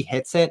when he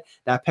hits it,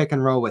 that pick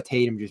and roll with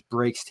Tatum just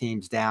breaks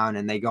teams down,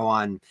 and they go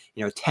on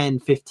 10,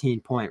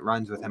 15-point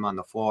runs with him on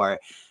the floor.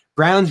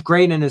 Brown's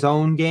great in his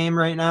own game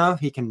right now.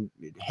 He can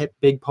hit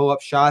big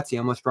pull-up shots. He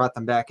almost brought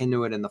them back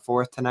into it in the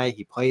fourth tonight.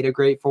 He played a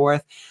great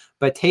fourth.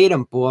 But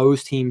Tatum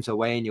blows teams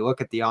away, and you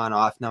look at the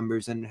on-off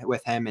numbers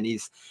with him, and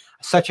he's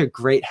such a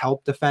great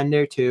help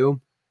defender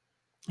too.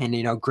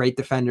 And, great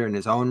defender in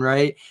his own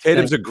right.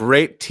 Tatum's a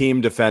great team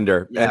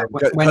defender. Yeah,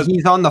 when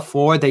he's on the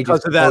floor, they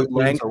just blow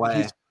teams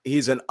away.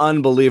 He's an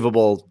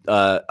unbelievable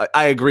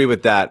I agree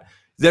with that.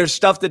 There's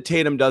stuff that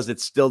Tatum does that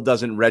still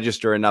doesn't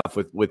register enough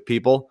with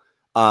people.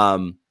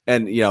 And,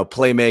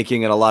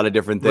 playmaking and a lot of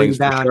different things.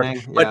 For sure.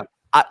 But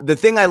the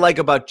thing I like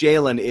about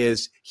Jaylen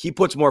is he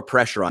puts more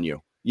pressure on you,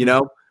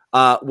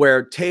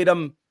 where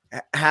Tatum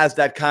has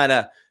that kind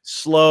of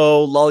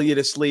slow, lull you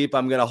to sleep.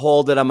 I'm going to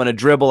hold it. I'm going to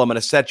dribble. I'm going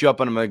to set you up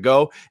and I'm going to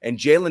go. And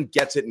Jaylen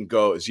gets it and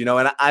goes,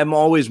 and I'm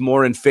always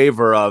more in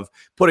favor of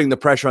putting the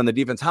pressure on the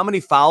defense. How many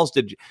fouls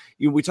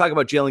we talk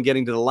about Jaylen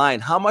getting to the line?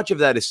 How much of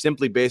that is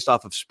simply based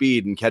off of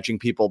speed and catching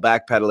people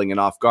backpedaling and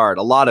off guard?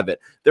 A lot of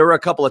it. There were a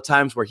couple of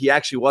times where he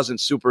actually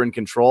wasn't super in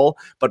control,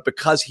 but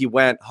because he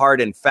went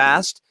hard and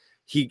fast,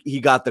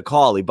 he got the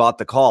call. He bought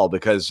the call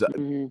because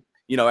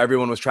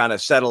everyone was trying to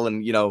settle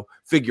and,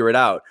 figure it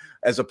out,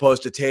 as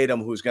opposed to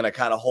Tatum, who's going to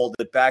kind of hold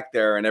it back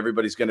there and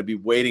everybody's going to be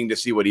waiting to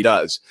see what he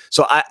does.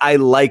 So I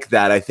like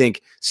that. I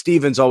think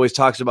Stevens always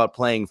talks about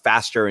playing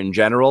faster in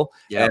general.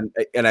 Yeah.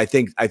 And I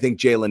think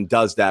Jaylen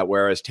does that,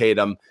 whereas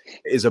Tatum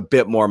is a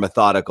bit more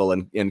methodical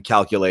and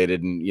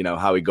calculated and,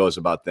 how he goes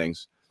about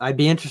things. I'd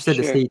be interested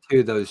to see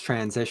too, those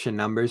transition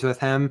numbers with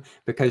him,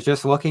 because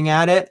just looking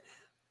at it,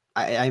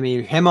 I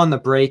mean, him on the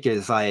break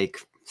is like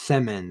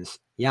Simmons,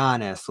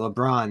 Giannis,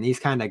 LeBron, these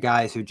kind of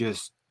guys who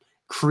just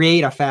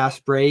create a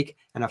fast break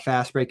and a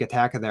fast break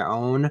attack of their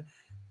own.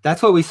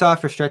 That's what we saw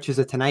for stretches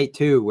of tonight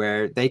too,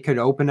 where they could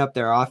open up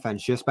their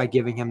offense just by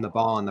giving him the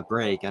ball on the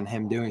break and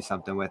him doing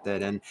something with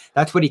it. And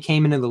that's what he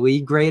came into the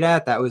league great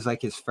at. That was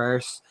like his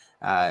first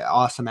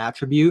awesome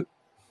attribute.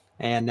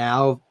 And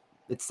now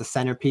it's the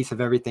centerpiece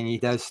of everything he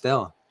does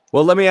still.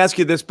 Well, let me ask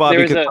you this,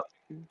 Bobby.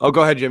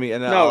 Go ahead, Jimmy.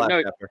 And then I'll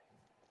ask after.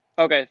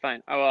 Okay,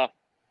 fine.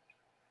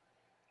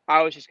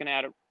 I was just going to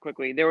add it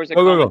quickly. There was a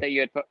comment that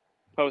you had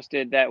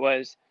posted that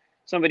was,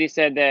 somebody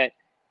said that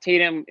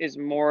Tatum is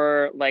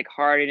more like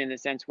Harden in the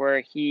sense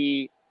where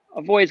he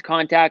avoids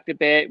contact a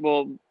bit,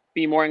 will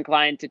be more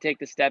inclined to take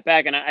the step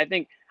back. And I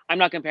think, I'm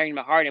not comparing him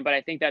to Harden, but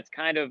I think that's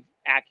kind of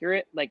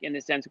accurate, like in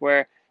the sense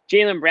where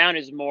Jaylen Brown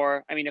is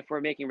more, I mean, if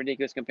we're making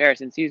ridiculous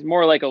comparisons, he's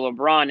more like a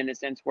LeBron in the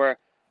sense where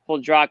he'll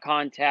draw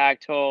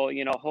contact,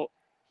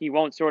 he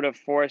won't sort of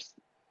force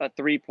a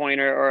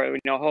three-pointer, or,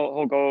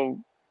 he'll go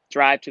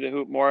drive to the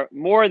hoop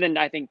more than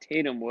I think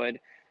Tatum would.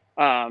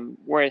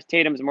 Whereas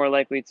Tatum's more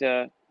likely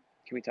to,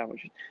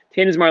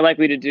 Tatum's more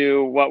likely to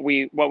do what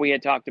we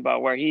had talked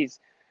about, where he's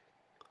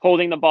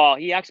holding the ball.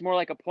 He acts more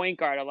like a point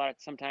guard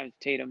sometimes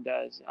Tatum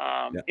does.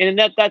 And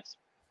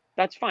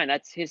that's fine.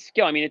 That's his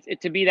skill. I mean,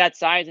 it's to be that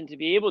size and to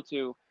be able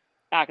to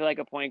act like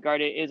a point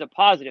guard is a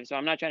positive. So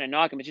I'm not trying to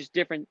knock him. It's just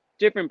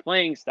different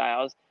playing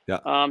styles.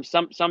 Yeah.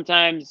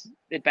 Sometimes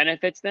it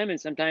benefits them and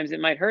sometimes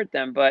it might hurt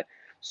them, but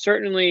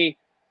certainly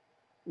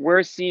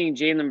we're seeing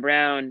Jaylen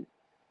Brown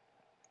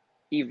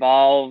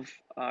evolve,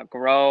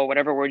 grow,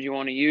 whatever word you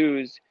want to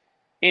use,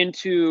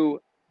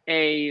 into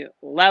a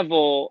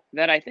level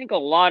that I think a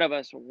lot of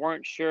us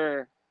weren't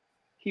sure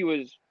he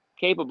was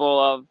capable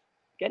of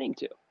getting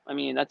to. I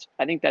mean,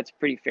 I think that's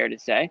pretty fair to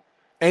say.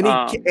 And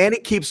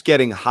it keeps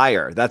getting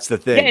higher. That's the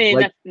thing.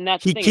 Yeah, and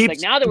that's the thing. Keeps, like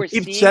now that we're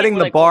keeps setting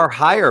the bar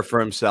higher for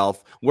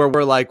himself, where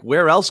we're like,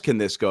 where else can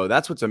this go?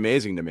 That's what's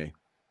amazing to me.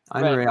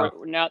 Right.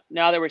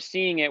 Now that we're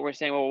seeing it, we're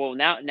saying, well,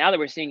 now that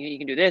we're seeing he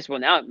can do this, well,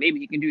 now maybe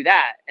he can do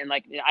that, and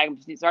like I'm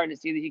starting to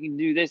see that he can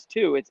do this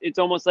too. It's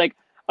almost like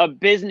a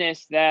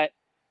business that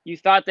you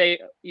thought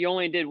you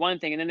only did one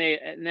thing, and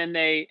then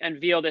they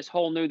unveil this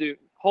whole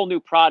new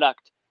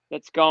product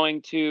that's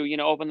going to,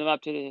 open them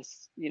up to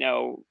this,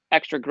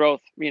 extra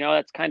growth.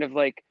 That's kind of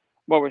like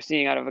what we're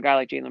seeing out of a guy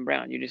like Jaylen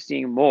Brown. You're just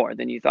seeing more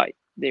than you thought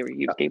he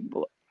was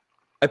capable of.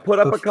 I put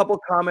up a couple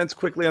comments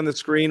quickly on the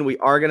screen. We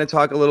are going to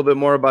talk a little bit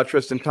more about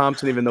Tristan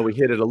Thompson, even though we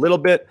hit it a little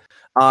bit.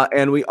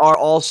 And we are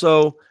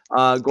also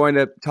going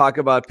to talk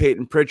about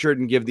Peyton Pritchard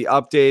and give the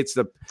updates.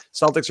 The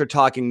Celtics are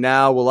talking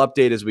now. We'll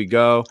update as we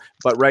go.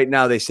 But right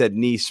now they said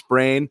knee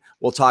sprain.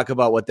 We'll talk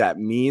about what that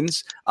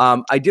means.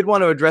 I did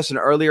want to address an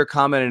earlier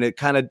comment, and it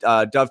kind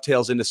of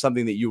dovetails into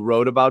something that you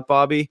wrote about,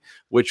 Bobby,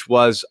 which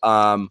was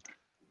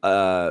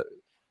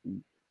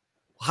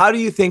how do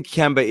you think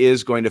Kemba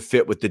is going to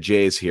fit with the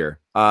Jays here?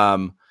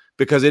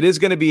 Because it is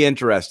going to be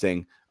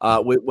interesting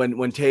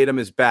when Tatum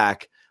is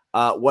back,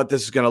 what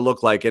this is going to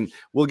look like. And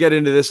we'll get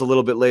into this a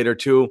little bit later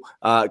too.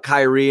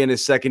 Kyrie in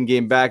his second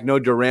game back, no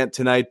Durant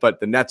tonight,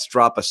 but the Nets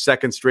drop a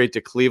second straight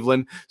to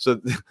Cleveland.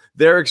 So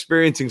they're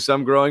experiencing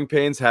some growing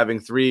pains, having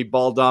three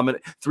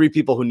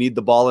people who need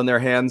the ball in their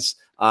hands,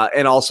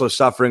 and also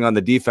suffering on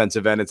the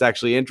defensive end. It's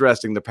actually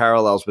interesting, the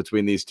parallels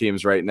between these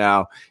teams right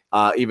now,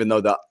 even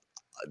though the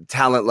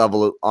talent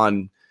level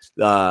on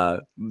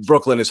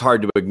Brooklyn is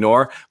hard to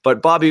ignore.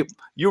 But Bobby,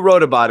 you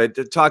wrote about it.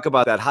 To talk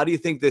about that, how do you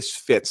think this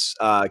fits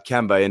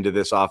Kemba into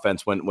this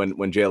offense when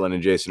Jaylen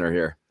and Jason are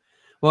here?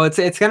 Well, it's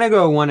going to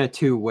go one of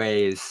two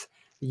ways.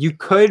 You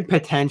could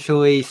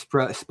potentially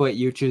split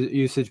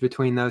usage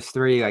between those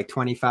three, like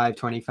 25,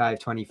 25,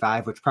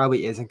 25, which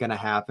probably isn't going to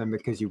happen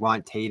because you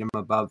want Tatum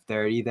above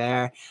 30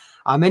 there.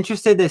 I'm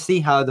interested to see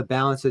how the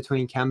balance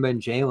between Kemba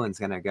and Jaylen's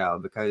going to go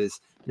because,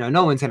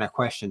 no one's going to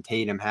question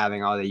Tatum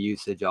having all the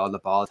usage, all the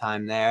ball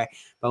time there.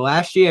 But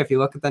last year, if you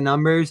look at the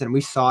numbers, and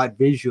we saw it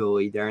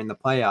visually during the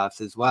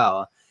playoffs as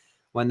well,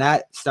 when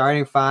that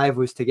starting five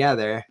was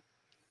together,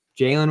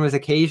 Jaylen was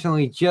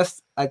occasionally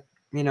just a,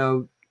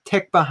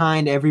 tick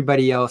behind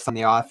everybody else on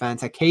the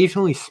offense,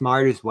 occasionally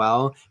smart as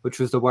well, which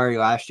was the worry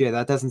last year.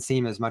 That doesn't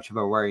seem as much of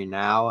a worry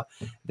now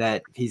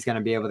that he's going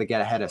to be able to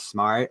get ahead of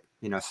Smart.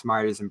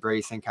 Smart is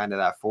embracing kind of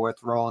that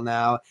fourth role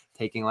now,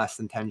 taking less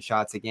than 10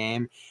 shots a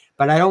game.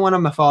 But I don't want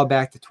him to fall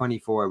back to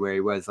 24 where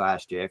he was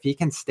last year. If he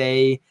can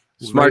stay...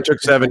 Smart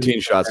took 17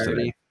 shots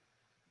today.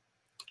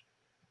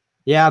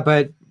 Yeah,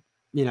 but,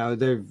 they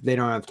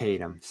don't have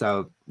Tatum.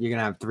 So you're going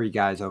to have three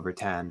guys over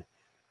 10.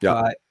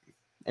 Yeah. But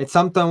it's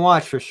something to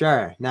watch for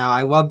sure. Now,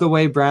 I love the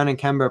way Brown and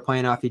Kemba are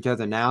playing off each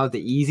other now.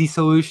 The easy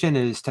solution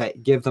is to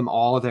give them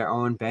all their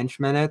own bench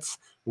minutes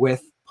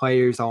with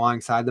players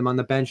alongside them on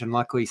the bench. And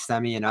luckily,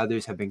 Semi and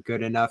others have been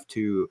good enough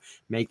to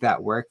make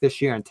that work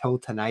this year until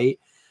tonight.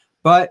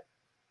 But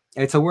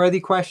it's a worthy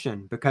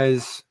question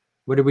because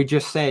what did we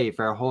just say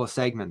for a whole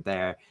segment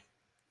there?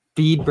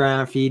 Feed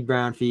Brown, feed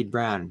Brown, feed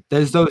Brown.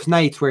 There's those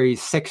nights where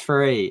he's 6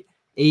 for 8,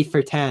 8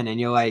 for 10. And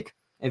you're like,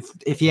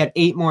 if he had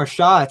 8 more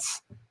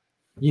shots,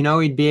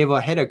 he'd be able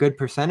to hit a good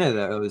percent of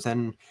those.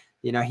 And,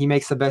 he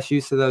makes the best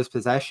use of those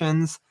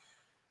possessions.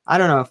 I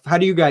don't know. How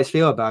do you guys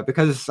feel about it?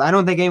 Because I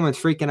don't think anyone's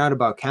freaking out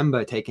about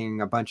Kemba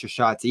taking a bunch of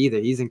shots either.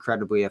 He's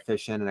incredibly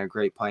efficient and a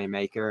great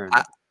playmaker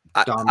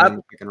and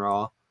dominant pick and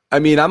roll. I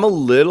mean, I'm a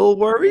little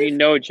worried. We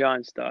know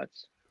John's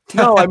thoughts.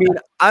 No, I mean,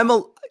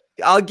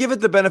 I'll give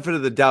it the benefit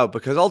of the doubt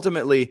because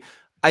ultimately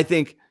I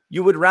think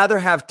you would rather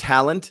have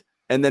talent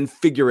and then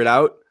figure it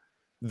out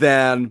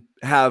than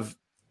have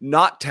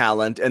not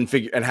talent and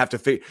have to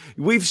figure.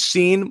 We've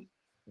seen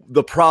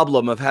the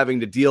problem of having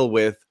to deal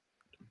with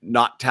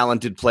not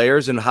talented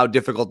players and how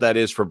difficult that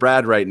is for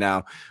Brad right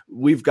now.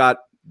 We've got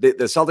the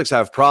Celtics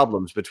have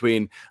problems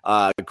between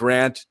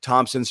Grant,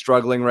 Thompson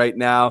struggling right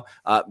now.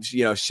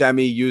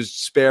 Semi used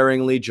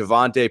sparingly.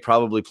 Javonte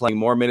probably playing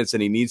more minutes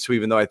than he needs to,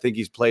 even though I think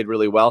he's played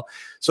really well.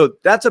 So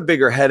that's a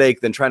bigger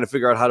headache than trying to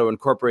figure out how to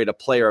incorporate a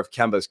player of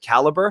Kemba's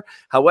caliber.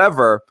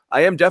 However,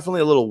 I am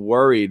definitely a little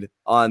worried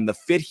on the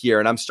fit here,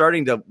 and I'm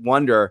starting to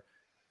wonder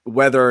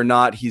whether or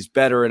not he's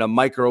better in a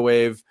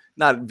microwave,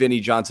 not Vinnie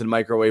Johnson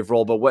microwave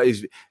role, but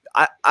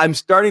I'm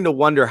starting to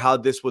wonder how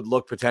this would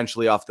look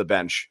potentially off the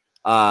bench.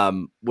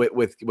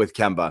 With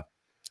Kemba,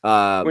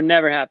 would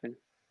never happen.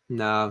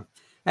 No,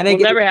 and it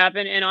will never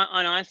happen. And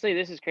honestly,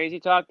 this is crazy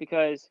talk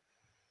because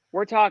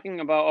we're talking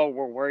about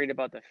we're worried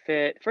about the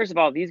fit. First of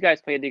all, these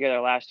guys played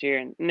together last year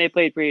and they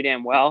played pretty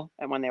damn well,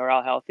 and when they were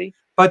all healthy.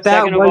 But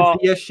that was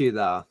the issue,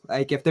 though.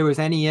 Like, if there was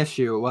any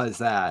issue, it was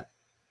that.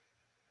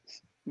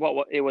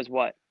 What it was?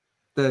 What?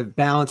 The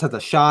balance of the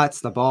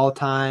shots, the ball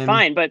time.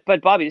 Fine, but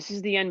Bobby, this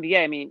is the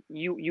NBA. I mean,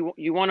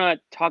 you want to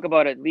talk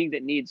about a league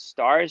that needs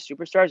stars,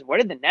 superstars. What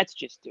did the Nets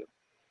just do?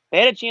 They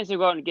had a chance to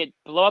go out and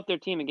blow up their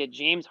team and get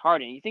James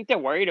Harden. You think they're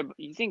worried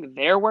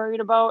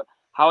about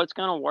how it's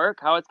going to work,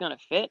 how it's going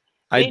to fit?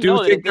 I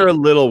do think they're a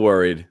little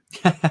worried.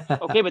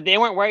 Okay, but they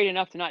weren't worried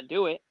enough to not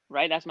do it,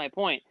 right? That's my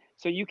point.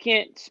 So you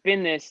can't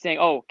spin this saying,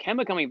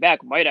 Kemba coming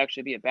back might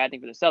actually be a bad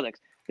thing for the Celtics.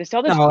 The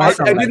Celtics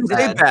I didn't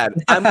say bad.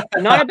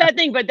 Not a bad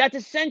thing, but that's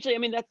essentially.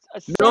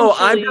 No,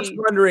 I'm just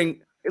wondering.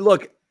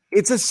 Look,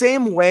 it's the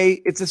same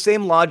way. It's the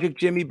same logic,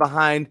 Jimmy.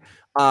 Behind.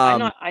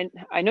 I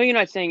know you're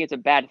not saying it's a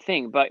bad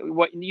thing, but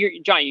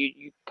John,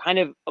 you kind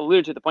of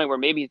alluded to the point where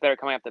maybe he's better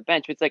coming off the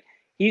bench. But it's like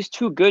he's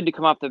too good to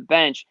come off the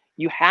bench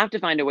You have to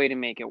find a way to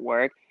make it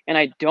work. And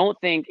I don't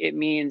think it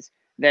means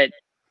that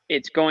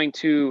it's going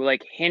to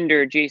like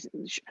hinder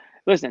Jason.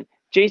 Listen,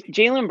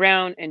 Jaylen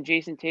Brown and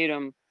Jason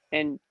Tatum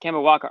and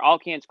Kemba Walker all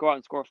can't go out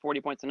and score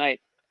 40 points a night.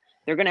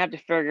 They're going to have to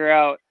figure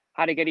out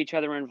how to get each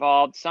other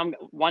involved.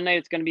 One night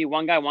it's going to be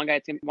one guy, one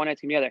night it's going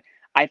to be the other.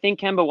 I think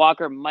Kemba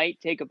Walker might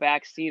take a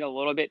back seat a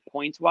little bit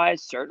points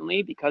wise,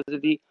 certainly because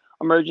of the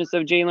emergence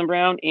of Jaylen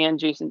Brown and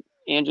Jason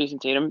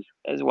Tatum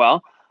as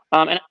well.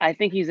 And I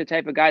think he's the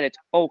type of guy that's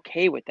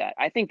okay with that.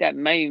 I think that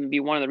may even be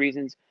one of the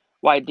reasons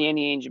why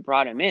Danny Ainge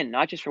brought him in,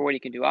 not just for what he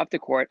can do off the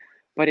court,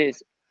 but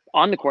his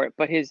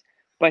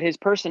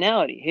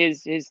personality,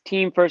 his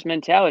team first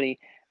mentality,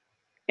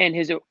 and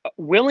his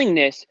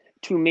willingness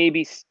to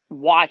maybe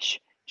watch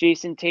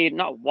Jason Tatum,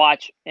 not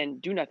watch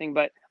and do nothing,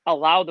 but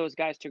allow those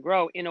guys to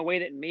grow in a way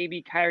that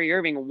maybe Kyrie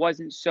Irving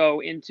wasn't so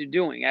into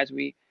doing, as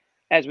we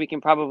can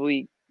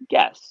probably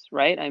guess,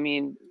 right? I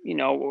mean,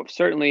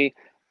 certainly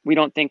we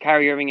don't think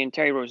Kyrie Irving and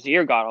Terry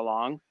Rozier got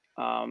along.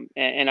 And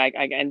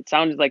it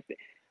sounded like,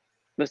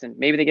 listen,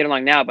 maybe they get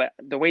along now, but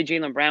the way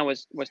Jaylen Brown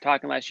was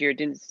talking last year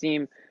didn't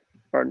seem,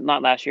 or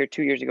not last year,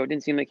 2 years ago,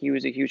 didn't seem like he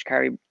was a huge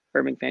Kyrie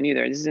Irving fan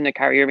either. This isn't a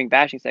Kyrie Irving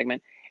bashing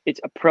segment.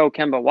 It's a pro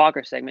Kemba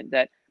Walker segment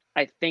that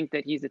I think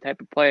that he's the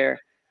type of player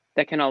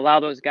that can allow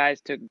those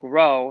guys to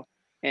grow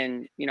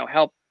and,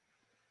 help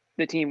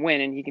the team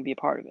win, and he can be a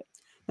part of it.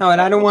 No, and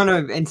I don't want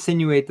to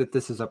insinuate that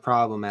this is a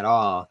problem at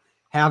all.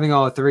 Having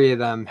all three of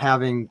them,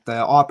 having the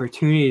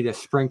opportunity to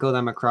sprinkle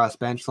them across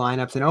bench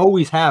lineups and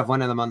always have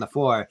one of them on the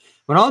floor.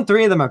 When all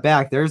three of them are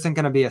back, there isn't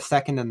going to be a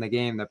second in the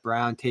game that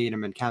Brown,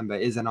 Tatum, and Kemba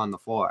isn't on the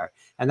floor.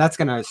 And that's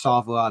going to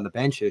solve a lot of the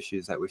bench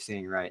issues that we're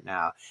seeing right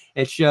now.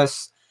 It's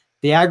just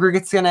the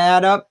aggregate's going to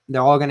add up.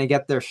 They're all going to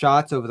get their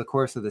shots over the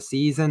course of the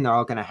season. They're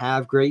all going to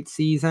have great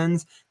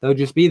seasons. There'll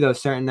just be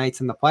those certain nights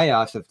in the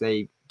playoffs, if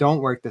they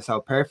don't work this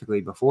out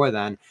perfectly before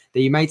then,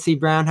 that you might see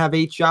Brown have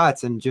 8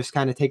 shots and just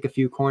kind of take a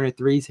few corner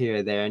threes here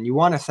or there. And you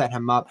want to set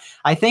him up.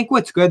 I think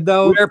what's good,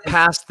 though, we're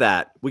past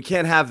that. We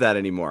can't have that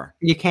anymore.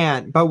 You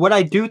can't. But what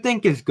I do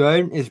think is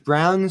good is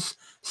Brown's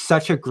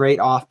such a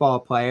great off-ball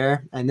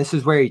player. And this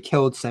is where he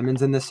killed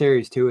Simmons in the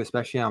series, too,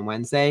 especially on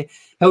Wednesday.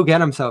 He'll get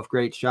himself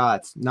great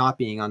shots, not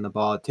being on the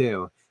ball,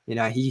 too.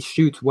 He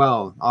shoots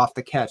well off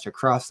the catch,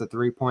 across the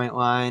three-point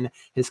line.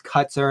 His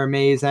cuts are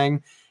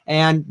amazing.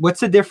 And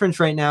what's the difference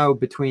right now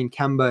between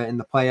Kemba in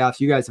the playoffs?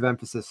 You guys have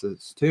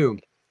emphasis too.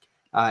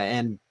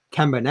 And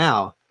Kemba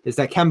now is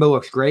that Kemba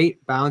looks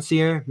great,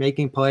 bouncier,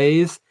 making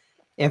plays.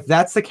 If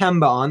that's the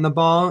Kemba on the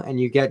ball and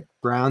you get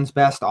Brown's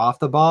best off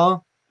the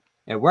ball,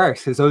 it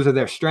works because those are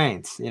their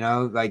strengths.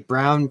 Like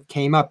Brown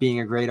came up being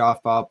a great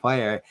off-ball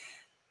player.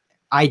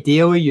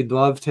 Ideally, you'd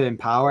love to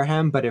empower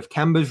him, but if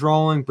Kemba's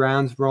rolling,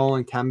 Brown's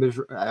rolling,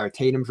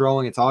 Tatum's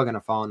rolling, it's all going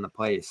to fall into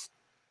place.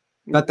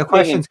 But the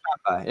question's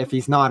Kemba, if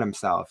he's not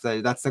himself.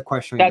 That's the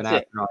question we've been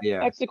asking all year.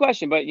 That's the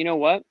question. But you know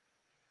what?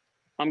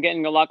 I'm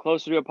getting a lot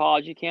closer to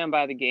apology cam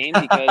by the game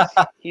because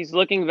he's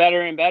looking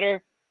better and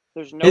better.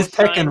 There's no his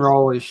pick and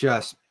roll is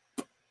just.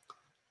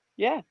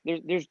 Yeah,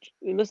 there's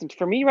listen,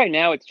 for me right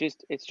now, it's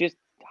just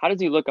how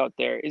does he look out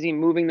there? Is he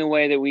moving the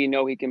way that we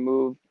know he can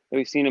move, that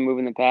we've seen him move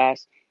in the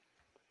past?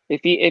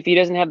 If he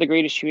doesn't have the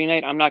greatest shooting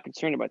night, I'm not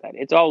concerned about that.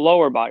 It's all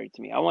lower body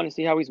to me. I want to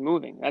see how he's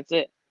moving. That's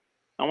it.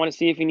 I want to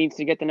see if he needs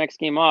to get the next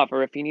game off,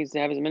 or if he needs to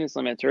have his minutes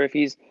limits, or if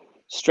he's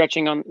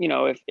stretching on,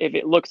 if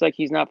it looks like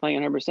he's not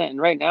playing 100%.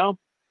 And right now,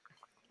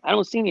 I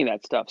don't see any of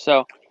that stuff.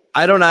 So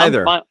I don't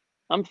either.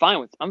 I'm fine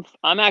with.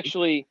 I'm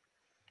actually.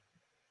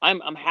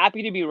 I'm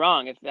happy to be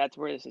wrong if that's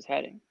where this is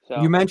heading.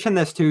 So you mentioned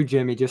this too,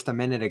 Jimmy, just a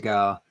minute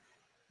ago.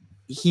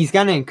 He's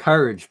going to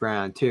encourage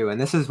Brown too, and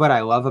this is what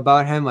I love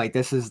about him. Like,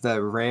 this is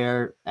the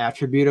rare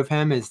attribute of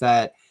him, is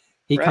that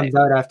he comes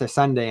out after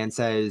Sunday and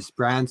says,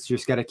 Brown's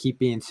just got to keep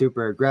being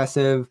super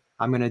aggressive.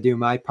 I'm going to do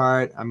my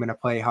part. I'm going to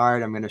play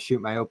hard. I'm going to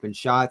shoot my open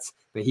shots,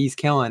 but he's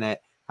killing it.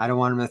 I don't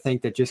want him to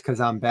think that just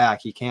because I'm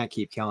back, he can't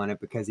keep killing it,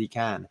 because he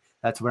can.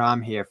 That's what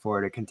I'm here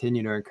for, to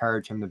continue to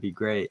encourage him to be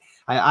great.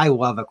 I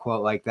love a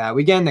quote like that.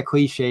 We get into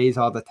cliches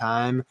all the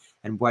time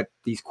and what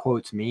these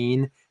quotes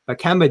mean, but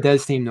Kemba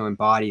does seem to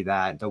embody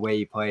that, the way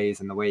he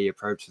plays and the way he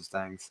approaches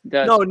things.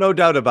 No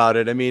doubt about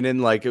it. I mean,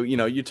 and like, we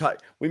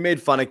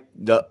made fun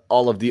of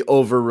all of the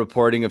over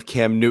reporting of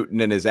Cam Newton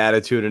and his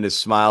attitude and his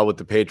smile with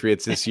the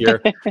Patriots this year,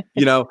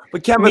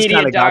 but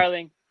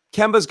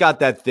Kemba's got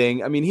that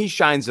thing. I mean, he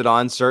shines it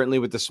on, certainly,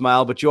 with the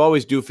smile, but you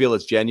always do feel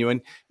it's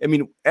genuine. I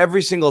mean,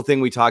 every single thing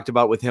we talked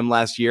about with him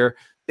last year,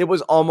 it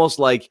was almost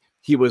like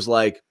he was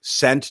like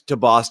sent to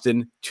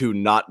Boston to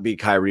not be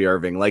Kyrie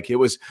Irving. Like, it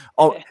was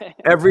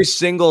every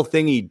single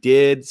thing he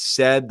did,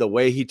 said, the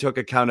way he took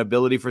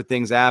accountability for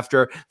things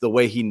after, the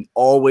way he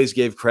always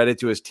gave credit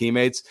to his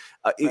teammates.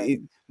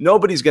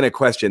 Nobody's going to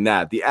question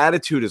that. The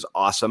attitude is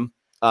awesome.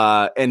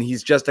 And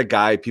he's just a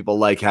guy people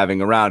like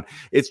having around.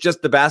 It's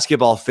just the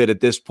basketball fit at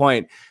this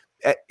point.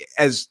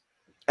 As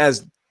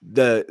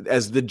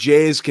the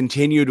Jays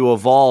continue to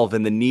evolve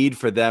and the need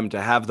for them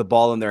to have the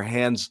ball in their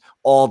hands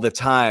all the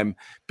time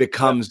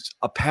becomes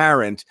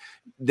apparent,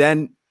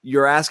 then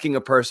you're asking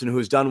a person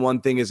who's done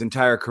one thing his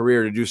entire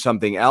career to do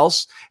something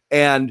else.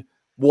 And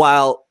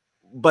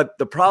but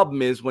the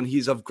problem is when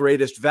he's of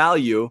greatest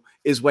value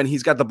is when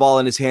he's got the ball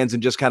in his hands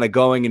and just kind of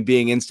going and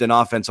being instant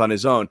offense on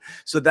his own.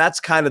 So that's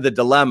kind of the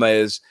dilemma,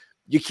 is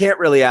you can't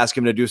really ask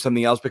him to do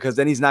something else because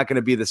then he's not going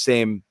to be the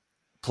same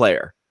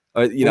player.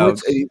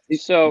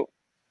 So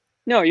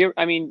no, you're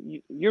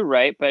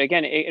right. But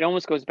again, it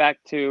almost goes back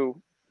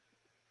to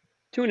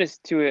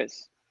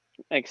his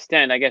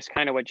extent, I guess,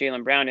 kind of what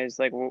Jaylen Brown is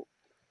like.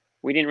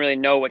 We didn't really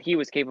know what he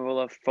was capable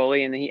of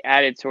fully, and then he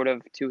added sort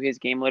of to his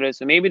game later.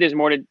 So maybe there's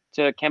more to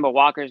Kemba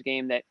Walker's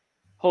game that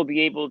he'll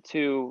be able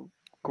to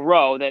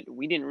grow that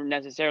we didn't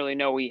necessarily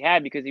know he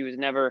had because he was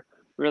never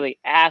really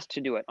asked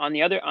to do it. On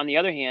the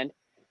other hand,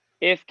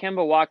 if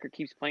Kemba Walker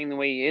keeps playing the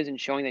way he is and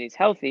showing that he's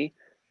healthy,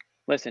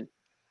 listen,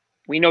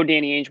 we know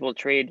Danny Ainge will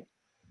trade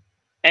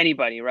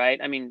anybody, right?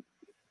 I mean,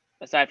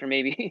 aside from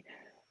maybe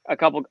a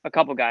couple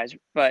guys,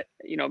 but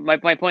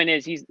my point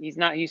is he's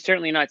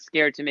certainly not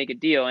scared to make a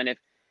deal, and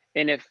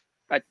if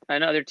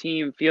another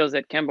team feels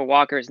that Kemba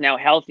Walker is now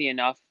healthy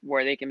enough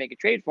where they can make a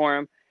trade for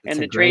him, and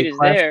the trade is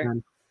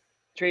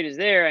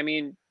there, I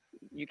mean,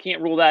 you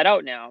can't rule that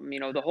out now.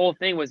 The whole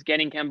thing was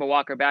getting Kemba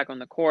Walker back on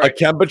the court. A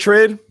Kemba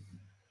trade?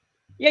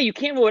 Yeah, you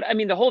can't rule it. I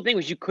mean, the whole thing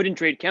was you couldn't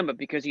trade Kemba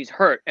because he's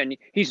hurt and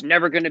he's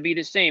never going to be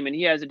the same, and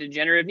he has a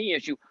degenerative knee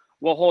issue.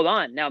 Well, hold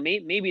on. Now,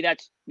 maybe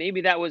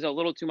that was a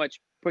little too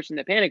much pushing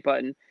the panic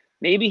button.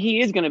 Maybe he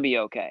is going to be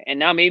okay, and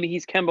now maybe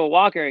he's Kemba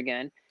Walker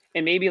again,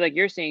 and maybe, like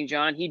you're saying,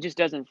 John, he just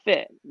doesn't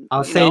fit.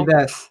 I'll say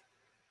this.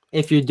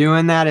 If you're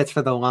doing that, it's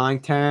for the long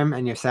term,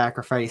 and you're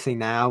sacrificing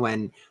now,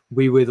 and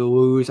we would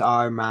lose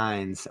our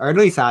minds, or at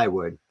least I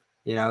would,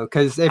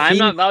 because I'm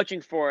not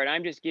vouching for it.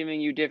 I'm just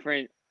giving you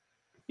different,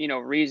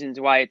 reasons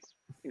why it's,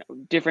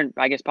 different,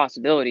 I guess,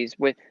 possibilities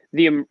with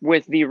the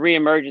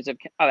reemergence of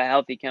a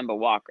healthy Kemba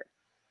Walker.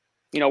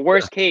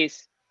 Worst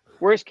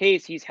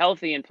case, he's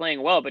healthy and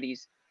playing well,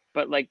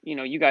 but like,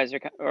 you guys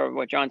are, or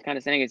what John's kind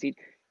of saying is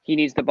he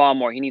needs the ball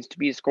more. He needs to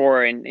be a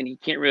scorer, and he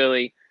can't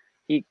really,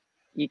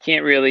 he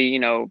can't really,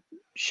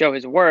 show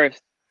his worth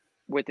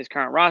with his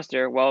current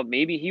roster. Well,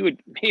 maybe he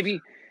would want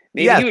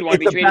to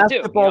be traded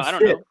too. I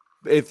don't know.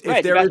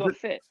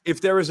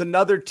 If there was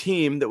another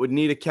team that would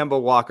need a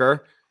Kemba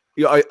Walker,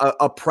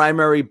 a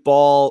primary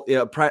ball,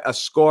 a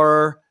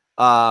scorer,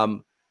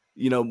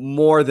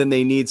 more than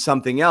they need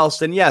something else,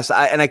 then yes.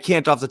 I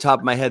can't off the top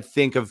of my head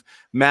think of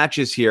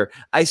matches here.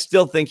 I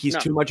still think he's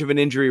too much of an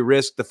injury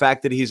risk. The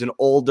fact that he's an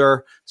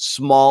older,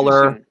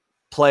 smaller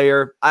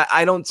player,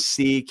 I don't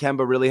see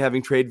Kemba really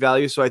having trade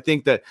value. So I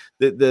think that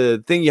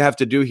the thing you have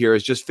to do here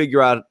is just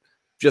figure out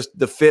just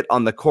the fit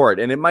on the court.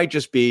 And it might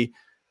just be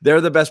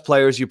they're the best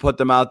players. You put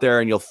them out there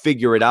and you'll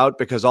figure it out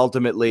because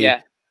ultimately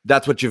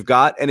that's what you've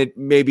got. And it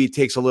maybe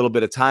takes a little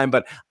bit of time,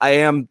 but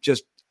I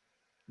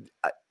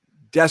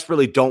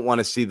desperately don't want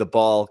to see the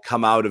ball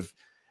come out of,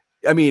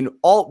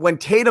 when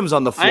Tatum's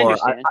on the floor,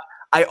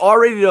 I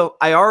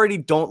already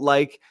don't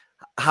like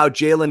how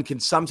Jaylen can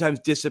sometimes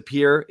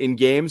disappear in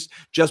games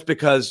just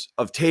because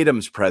of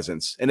Tatum's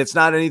presence. And it's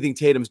not anything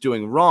Tatum's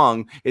doing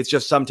wrong. It's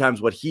just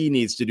sometimes what he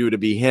needs to do to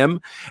be him.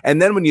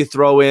 And then when you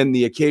throw in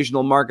the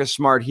occasional Marcus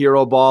Smart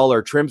hero ball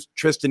or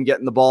Tristan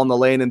getting the ball in the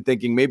lane and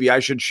thinking maybe I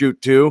should shoot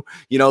too,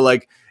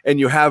 and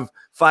you have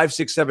 5,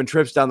 6, 7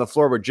 trips down the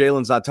floor where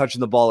Jaylen's not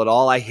touching the ball at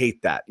all. I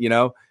hate that,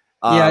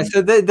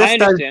 So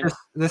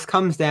this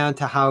comes down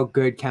to how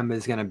good Kemba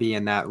is going to be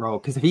in that role.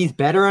 Because if he's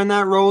better in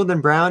that role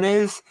than Brown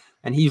is,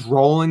 and he's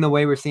rolling the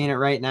way we're seeing it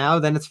right now,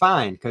 then it's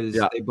fine because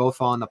they both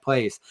fall into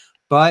place.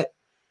 But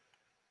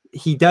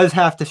he does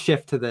have to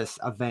shift to this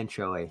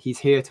eventually. He's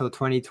here till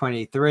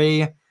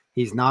 2023.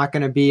 He's not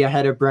going to be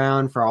ahead of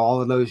Brown for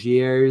all of those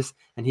years,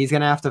 and he's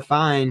going to have to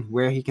find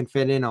where he can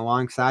fit in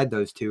alongside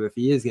those two if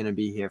he is going to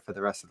be here for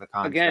the rest of the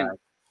contract. Again,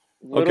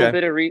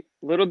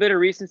 little bit of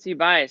recency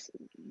bias.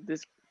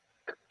 This,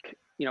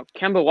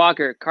 Kemba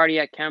Walker,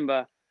 cardiac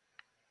Kemba,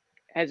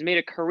 has made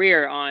a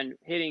career on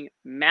hitting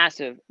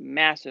massive,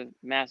 massive,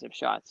 massive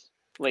shots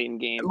late in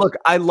games. Look,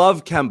 I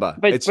love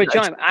Kemba. But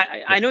John,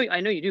 I know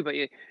you do, but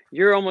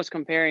you're almost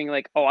comparing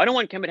like, I don't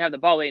want Kemba to have the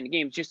ball late in the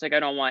games, just like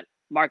I don't want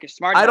Marcus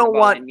Smart to have the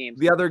ball late in games.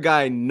 The other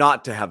guy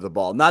not to have the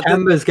ball.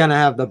 Kemba's going to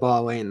have the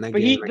ball late in the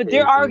game. But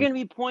there are going to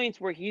be points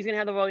where he's going to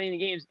have the ball late in the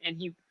games, and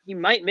he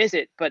might miss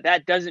it, but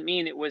that doesn't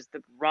mean it was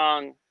the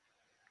wrong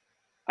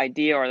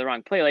idea or the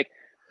wrong play. Like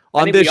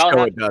on this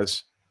show, it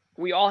does.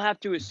 We all have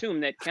to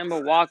assume that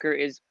Kemba Walker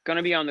is going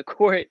to be on the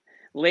court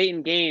late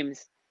in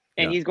games,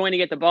 and he's going to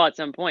get the ball at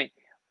some point.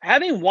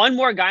 Having one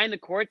more guy in the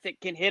court that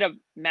can hit a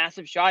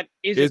massive shot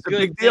is a good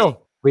big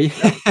deal.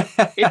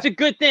 It's a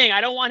good thing.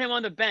 I don't want him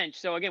on the bench.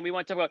 So again, we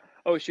want to talk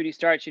about, should he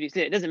start? Should he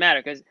sit? It doesn't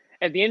matter because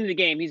at the end of the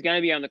game, he's going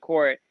to be on the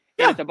court.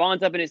 And if the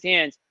ball's up in his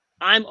hands,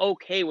 I'm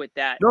okay with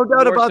that. No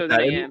doubt about that.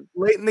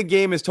 Late in the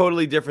game is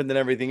totally different than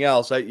everything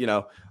else. Right.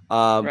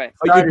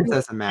 It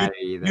doesn't matter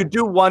either. You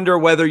do wonder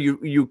whether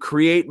you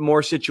create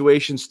more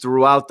situations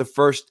throughout the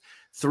first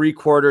 3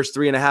 quarters,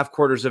 3.5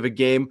 quarters of a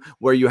game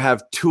where you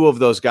have 2 of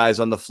those guys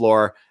on the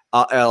floor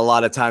a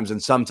lot of times,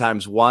 and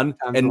sometimes one,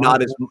 and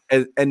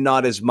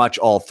not as much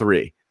all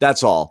three.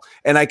 That's all.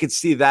 And I could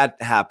see that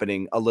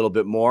happening a little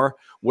bit more,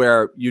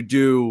 where you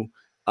do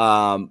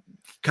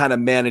kind of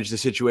manage the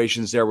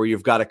situations there where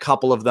you've got a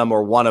couple of them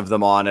or one of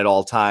them on at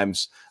all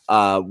times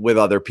with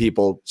other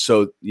people.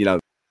 So,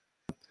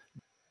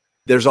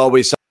 there's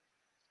always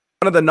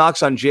one of the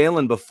knocks on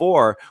Jaylen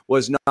before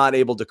was not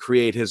able to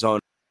create his own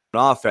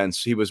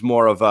offense. He was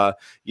more of a,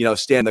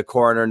 stand in the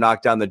corner,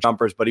 knock down the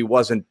jumpers, but he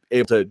wasn't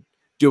able to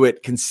do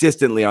it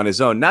consistently on his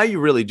own. Now you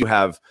really do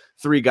have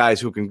three guys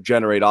who can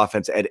generate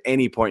offense at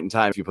any point in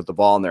time if you put the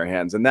ball in their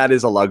hands, and that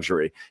is a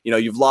luxury.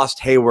 You've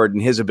lost Hayward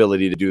and his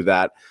ability to do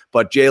that,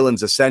 but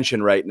Jaylen's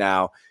ascension right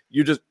now,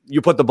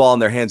 you put the ball in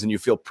their hands and you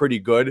feel pretty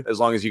good as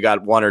long as you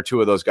got one or two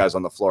of those guys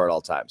on the floor at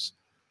all times.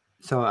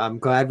 So I'm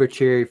glad we're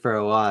cheering for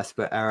a loss,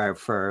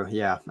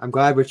 I'm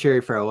glad we're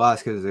cheering for a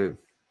loss because there are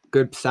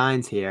good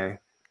signs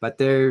here, but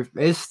there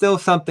is still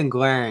something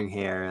glaring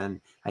here, and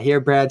I hear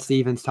Brad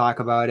Stevens talk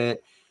about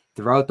it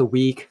throughout the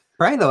week,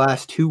 probably the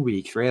last 2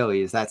 weeks,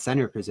 really, is that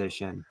center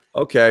position.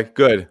 Okay,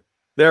 good.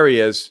 There he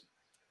is.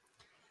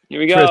 Here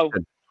we go.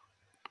 Tristan.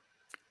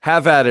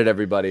 Have at it,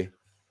 everybody.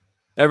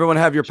 Everyone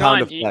have your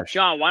pound of flesh.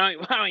 John, why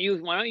don't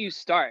you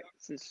start?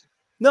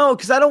 No,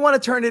 because I don't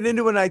want to turn it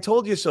into an "I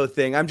told you so"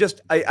 thing.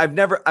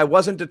 I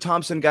wasn't a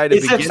Thompson guy to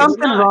begin. Is there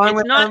something wrong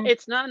with him?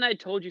 It's not an "I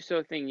told you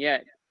so" thing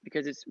yet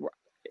because it's.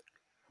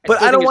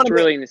 But I don't want to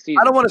early in the season.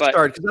 I don't want to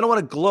start because I don't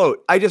want to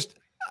gloat.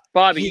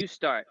 Bobby, you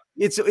start.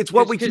 It's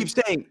what we keep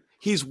saying.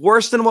 He's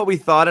worse than what we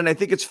thought, and I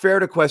think it's fair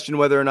to question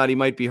whether or not he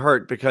might be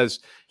hurt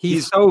because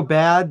he's so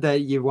bad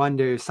that you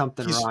wonder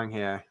something wrong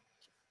here.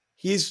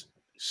 He's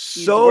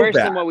worse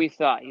than what we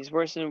thought. He's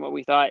worse than what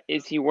we thought.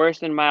 Is he worse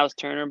than Miles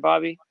Turner,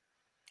 Bobby?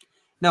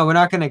 No, we're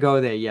not going to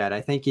go there yet. I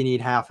think you need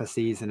half a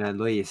season at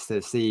least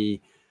to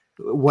see,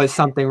 was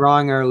something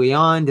wrong early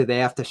on? Did they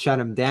have to shut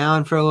him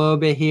down for a little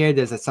bit here?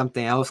 Does it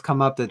something else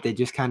come up that they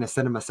just kind of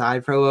set him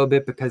aside for a little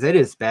bit? Because it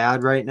is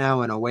bad right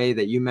now in a way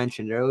that you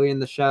mentioned early in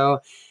the show.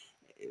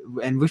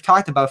 And we've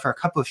talked about for a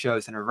couple of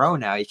shows in a row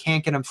now. He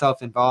can't get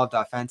himself involved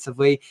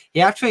offensively.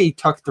 He actually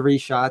took 3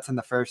 shots in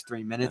the first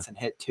 3 minutes and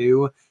hit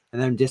 2 and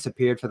then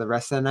disappeared for the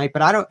rest of the night.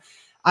 But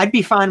I'd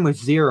be fine with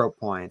 0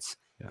 points.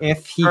 Yeah.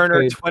 If he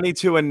Turner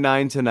 22 and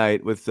 9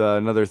 tonight with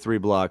another 3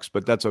 blocks,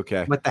 but that's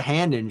okay. With the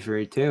hand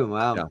injury too.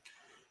 Wow. Yeah.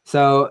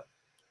 So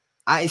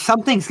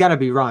something's got to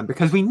be wrong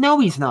because we know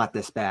he's not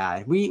this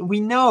bad. We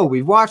know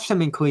we've watched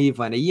him in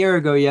Cleveland. A year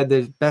ago, he had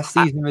the best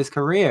season of his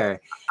career.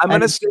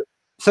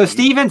 So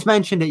Stevens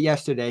mentioned it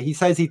yesterday. He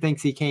says he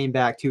thinks he came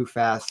back too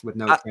fast with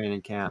no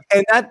training camp.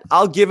 And that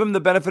I'll give him the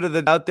benefit of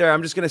the doubt there.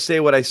 I'm just going to say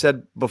what I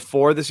said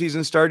before the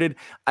season started.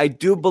 I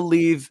do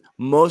believe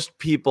most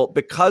people,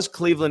 because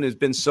Cleveland has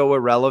been so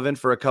irrelevant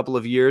for a couple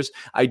of years,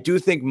 I do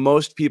think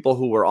most people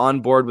who were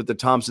on board with the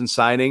Thompson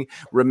signing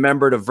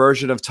remembered a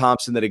version of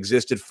Thompson that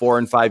existed 4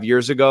 and 5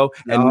 years ago.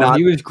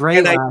 He was great.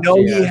 And I know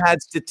he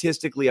had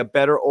statistically a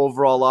better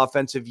overall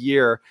offensive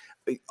year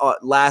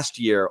last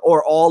year,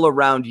 or all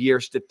around year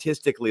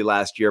statistically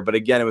last year. But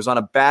again, it was on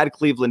a bad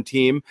Cleveland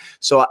team.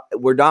 So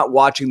we're not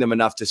watching them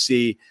enough to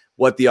see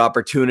what the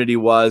opportunity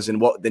was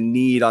and what the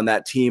need on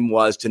that team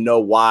was to know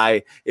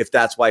why, if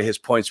that's why his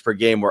points per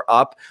game were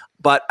up.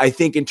 But I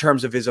think in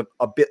terms of his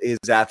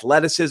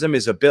athleticism,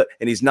 and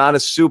he's not a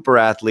super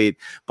athlete,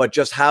 but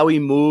just how he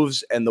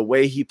moves and the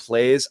way he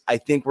plays, I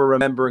think we're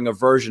remembering a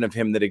version of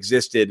him that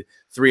existed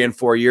 3 and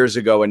 4 years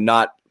ago and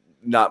not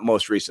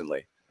most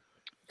recently.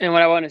 And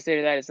what I want to say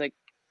to that is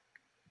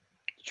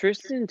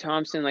Tristan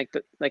Thompson, like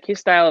his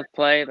style of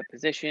play, the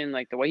position,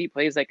 like the way he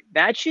plays, like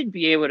that should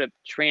be able to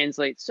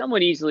translate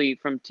somewhat easily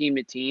from team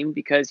to team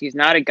because he's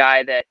not a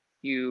guy that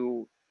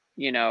you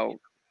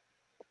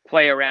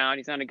play around.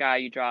 He's not a guy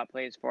you draw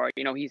plays for.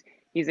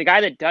 He's a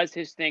guy that does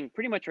his thing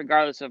pretty much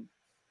regardless of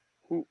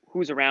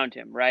who's around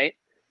him, right?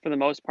 For the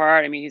most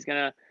part. I mean, he's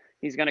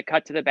gonna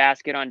cut to the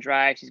basket on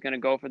drives. He's gonna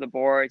go for the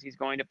boards. He's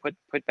going to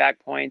put back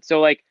points.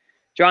 So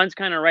John's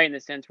kind of right in the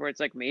sense where it's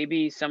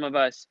maybe some of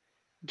us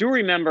do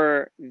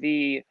remember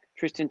the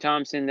Tristan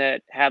Thompson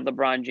that had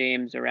LeBron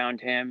James around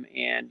him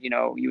and,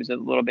 he was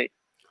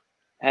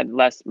had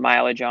less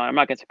mileage on. I'm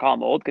not going to call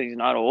him old because he's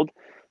not old,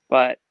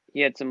 but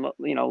he had some,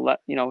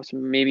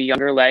 some maybe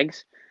younger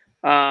legs.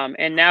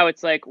 And now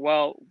it's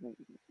well,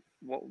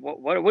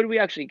 what do we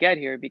actually get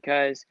here?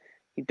 Because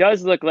he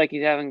does look like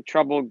he's having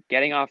trouble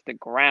getting off the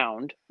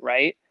ground,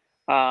 right?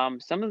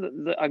 Some of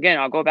again,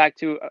 I'll go back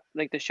to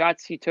the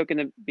shots he took in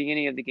the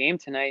beginning of the game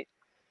tonight.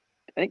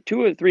 I think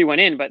 2 or 3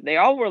 went in, but they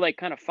all were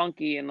kind of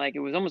funky and it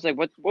was almost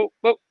what's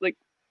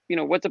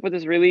up with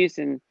this release?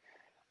 And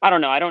I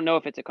don't know. I don't know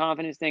if it's a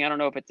confidence thing. I don't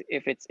know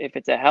if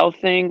it's a health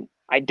thing.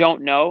 I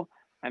don't know.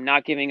 I'm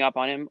not giving up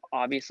on him.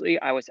 Obviously,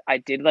 I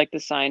did like the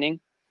signing.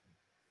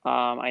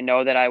 I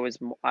know that I was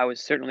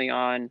certainly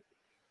on.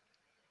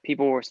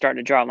 People were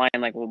starting to draw a line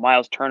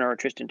Miles Turner or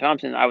Tristan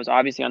Thompson. I was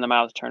obviously on the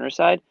Miles Turner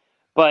side.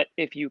 But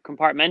if you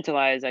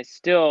compartmentalize, I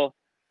still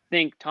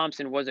think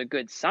Thompson was a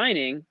good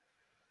signing,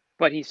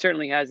 but he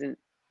certainly hasn't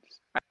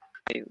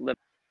lived.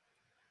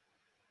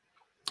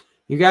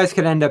 You guys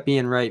could end up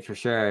being right for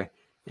sure.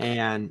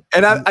 And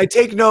I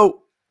take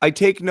no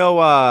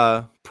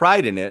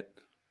pride in it.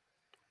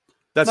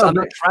 I'm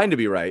not trying to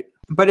be right.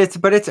 But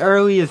it's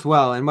early as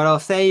well. And what I'll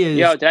say is,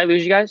 yo, did I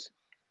lose you guys?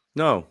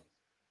 No.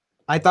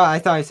 I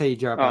thought I said you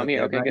dropped. Oh, I'm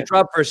here. Okay, good. You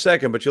dropped for a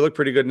second, but you look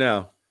pretty good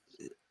now.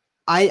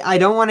 I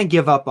don't want to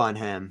give up on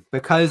him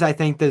because I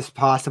think there's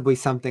possibly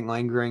something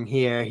lingering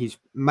here. He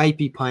might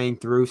be playing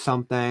through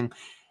something.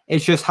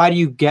 It's just, how do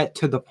you get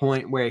to the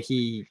point where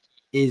he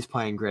is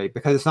playing great?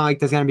 Because it's not like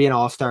there's going to be an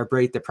all-star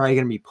break. They're probably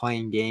going to be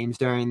playing games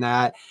during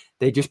that.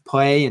 They just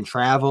play and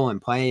travel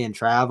and play and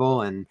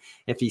travel. And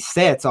if he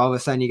sits, all of a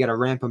sudden you got to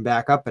ramp him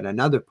back up at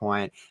another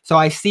point. So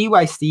I see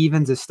why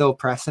Stevens is still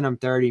pressing him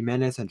 30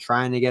 minutes and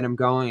trying to get him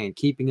going and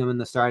keeping him in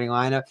the starting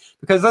lineup.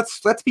 Because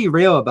let's be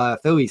real about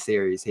a Philly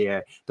series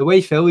here. The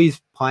way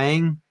Philly's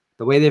playing,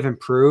 the way they've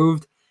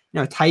improved,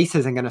 Tice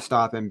isn't going to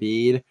stop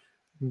Embiid.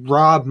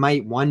 Rob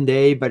might one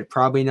day, but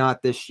probably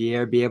not this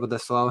year, be able to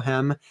slow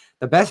him.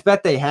 The best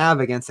bet they have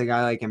against a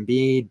guy like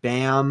Embiid,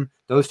 Bam,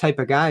 those type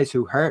of guys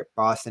who hurt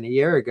Boston a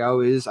year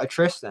ago is a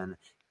Tristan,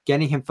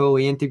 getting him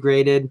fully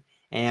integrated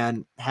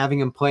and having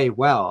him play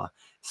well.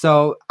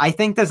 So I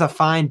think there's a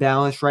fine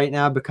balance right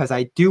now, because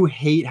I do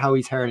hate how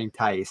he's hurting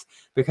Tice,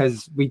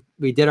 because we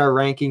did our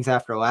rankings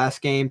after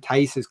last game.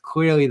 Tice is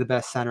clearly the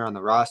best center on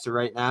the roster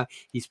right now.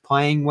 He's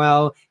playing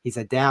well. He's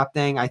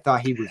adapting. I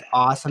thought he was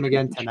awesome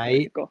again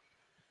tonight.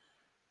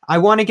 I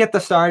want to get the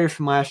starters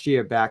from last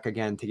year back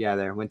again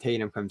together when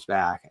Tatum comes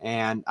back.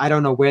 And I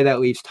don't know where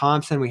that leaves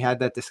Thompson. We had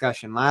that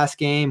discussion last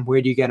game.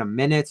 Where do you get him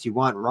minutes? You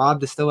want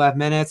Rob to still have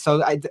minutes.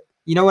 So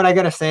you know what I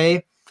got to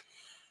say?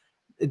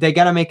 They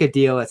got to make a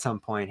deal at some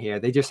point here.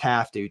 They just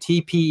have to.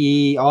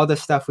 TPE, all the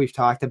stuff we've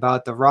talked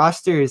about. The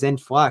roster is in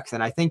flux.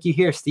 And I think you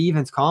hear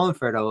Stevens calling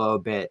for it a little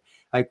bit.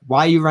 Like,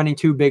 why are you running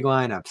two big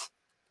lineups?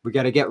 We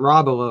got to get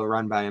Rob a little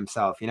run by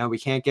himself. We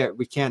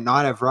can't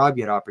not have Rob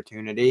get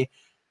opportunity.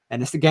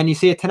 And this, again, you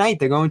see it tonight.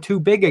 They're going too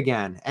big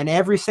again. And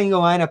every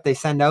single lineup they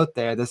send out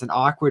there's an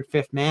awkward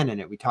fifth man in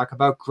it. We talk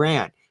about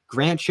Grant.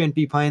 Grant shouldn't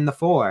be playing the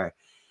 4.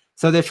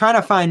 So they're trying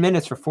to find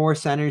minutes for 4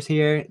 centers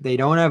here. They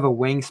don't have a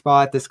wing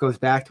spot. This goes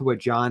back to what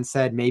John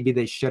said. Maybe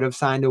they should have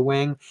signed a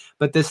wing.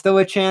 But there's still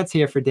a chance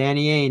here for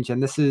Danny Ainge.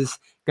 And this is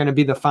going to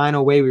be the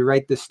final way we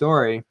write this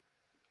story.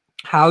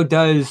 How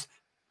does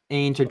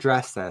Ainge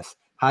address this?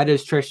 How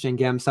does Tristan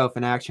get himself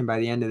in action by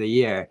the end of the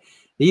year?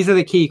 These are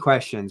the key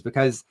questions,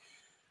 because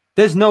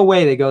there's no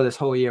way they go this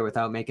whole year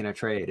without making a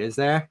trade, is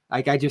there?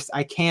 Like,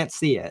 I can't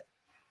see it.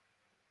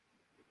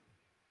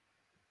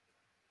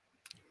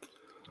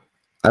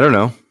 I don't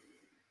know.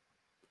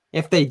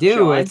 If they do,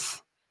 John?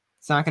 it's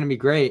not going to be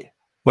great.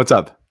 What's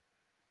up?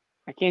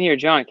 I can't hear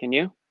John. Can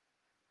you?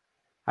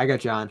 I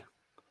got John.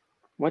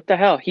 What the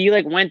hell? He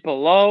went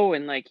below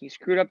and he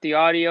screwed up the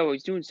audio.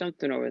 He's doing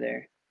something over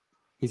there.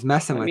 He's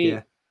messing with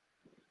you.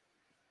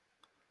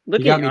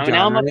 Look at me, John,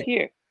 now I'm right? Up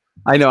here.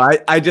 I know.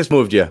 I just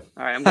moved you. All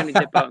right, I'm going to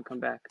dip out and come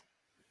back.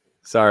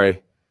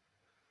 Sorry.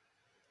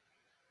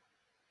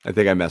 I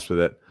think I messed with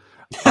it.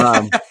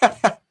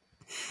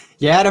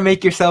 You had to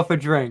make yourself a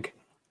drink.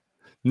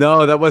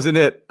 No, that wasn't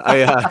it.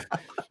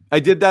 I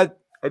did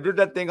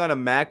that thing on a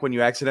Mac when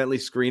you accidentally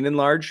screen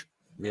enlarge.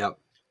 Yep.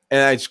 And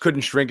I just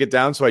couldn't shrink it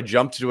down, so I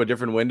jumped to a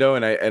different window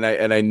and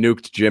I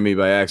nuked Jimmy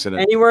by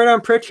accident. Any word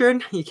on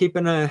Pritchard? You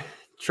keeping a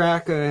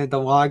track of the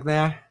log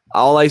there?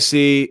 All I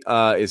see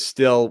is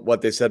still what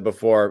they said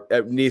before: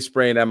 knee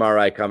sprain,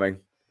 MRI coming.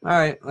 All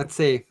right, let's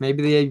see.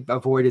 Maybe they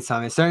avoided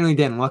something. It certainly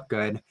didn't look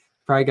good.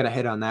 Probably got to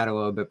hit on that a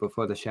little bit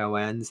before the show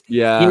ends.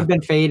 Yeah, he's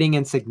been fading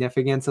in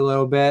significance a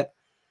little bit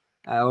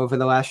over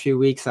the last few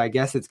weeks. So I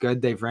guess it's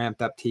good they've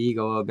ramped up Teague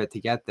a little bit to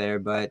get there,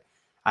 but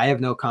I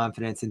have no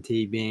confidence in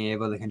Teague being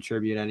able to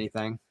contribute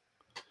anything.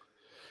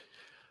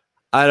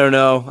 I don't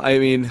know. I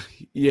mean,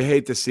 you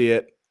hate to see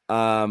it.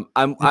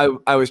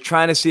 I was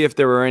trying to see if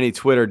there were any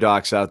Twitter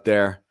docs out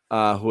there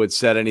who had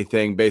said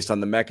anything based on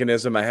the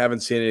mechanism. I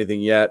haven't seen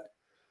anything yet.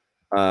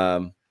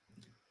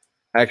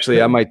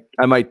 Actually, I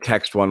might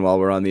text one while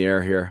we're on the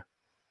air here.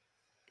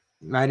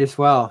 Might as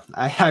well.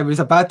 I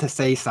was about to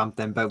say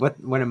something, but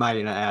what am I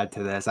going to add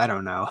to this? I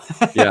don't know.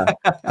 Yeah.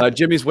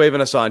 Jimmy's waving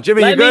us on.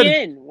 Jimmy, you good? Let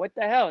me in. What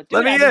the hell? Dude,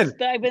 Let me in.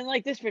 I've been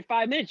like this for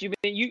 5 minutes.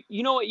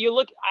 You know what you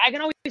look. I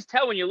can always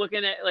tell when you're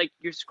looking at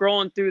you're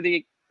scrolling through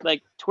the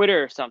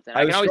Twitter or something.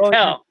 I can always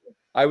tell.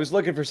 I was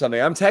looking for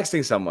something. I'm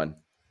texting someone.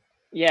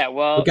 Yeah,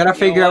 well, we got to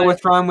figure out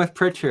what's wrong with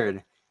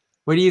Pritchard.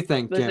 What do you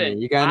think, Listen,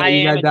 Jimmy? You got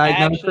a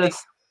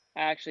diagnosis?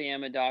 I actually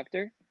am a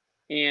doctor,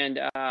 and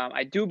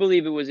I do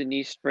believe it was a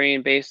knee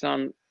sprain based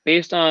on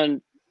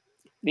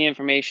the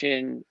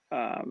information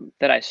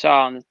that I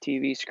saw on the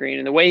TV screen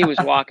and the way he was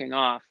walking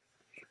off.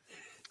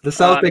 The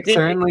Celtics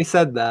certainly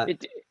said that.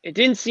 It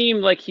didn't seem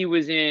like he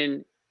was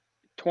in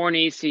torn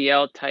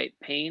ACL type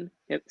pain.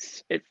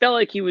 It felt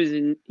like he was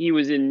in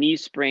knee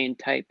sprain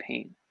type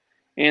pain,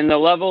 and the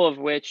level of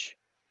which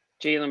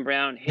Jaylen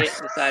Brown hit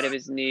the side of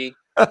his knee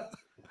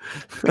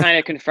kind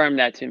of confirmed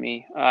that to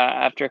me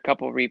after a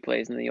couple of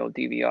replays in the old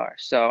DVR.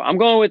 So I'm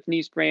going with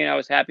knee sprain. I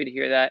was happy to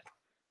hear that.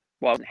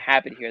 Well, I wasn't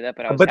happy to hear that,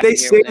 but I was. But happy they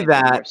to hear say it was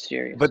anything more that,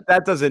 serious. but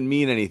that doesn't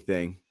mean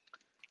anything.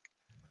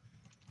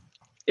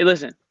 Hey,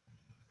 listen.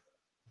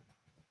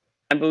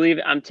 I believe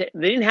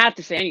they didn't have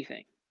to say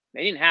anything.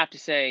 They didn't have to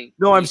say.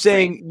 No, I'm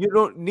saying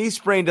knee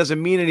sprain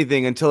doesn't mean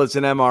anything until it's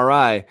an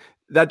MRI.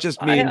 That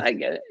just means. I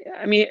get it.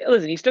 I mean,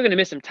 listen, he's still going to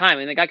miss some time. I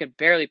mean, the guy could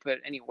barely put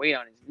any weight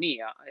on his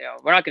knee.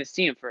 We're not going to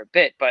see him for a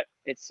bit, but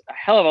it's a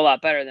hell of a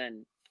lot better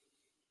than,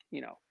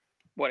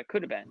 what it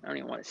could have been. I don't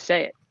even want to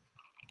say it.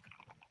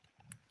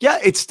 Yeah,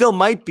 it still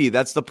might be.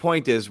 That's the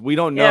point. Is we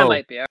don't know it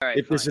might be. All right,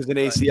 if this is an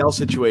ACL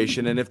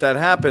situation, and if that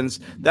happens,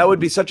 that would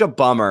be such a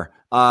bummer.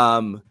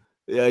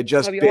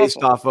 Just based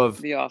awful. off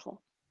of be awful.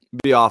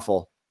 Be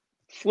awful.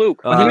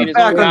 Fluke.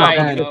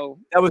 That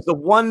was the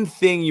one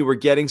thing you were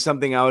getting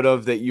something out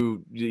of that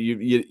you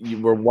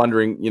were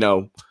wondering.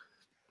 You're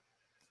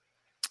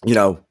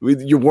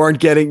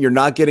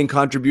not getting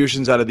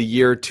contributions out of the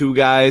year 2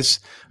 guys,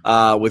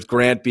 with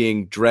Grant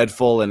being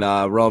dreadful and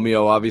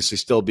Romeo obviously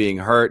still being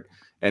hurt,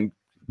 and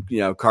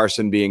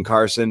Carson being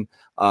Carson,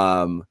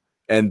 and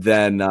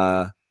then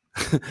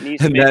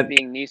Neesmith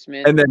being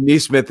Neesmith. And then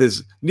Neesmith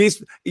is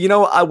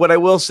Neesmith. What I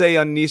will say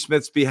on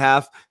Neesmith's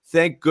behalf,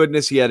 thank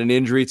goodness he had an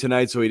injury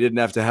tonight, so he didn't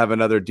have to have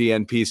another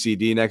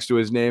DNPCD next to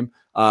his name,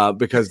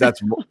 because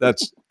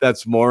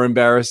that's more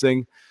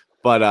embarrassing.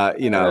 But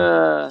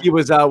he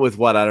was out with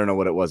what, I don't know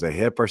what it was, a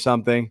hip or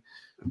something.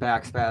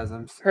 Back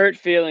spasms. Hurt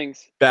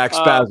feelings. Back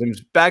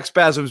spasms. Back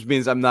spasms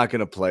means I'm not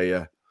going to play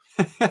you.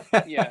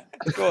 Yeah,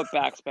 let's go with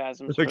back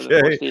spasms for the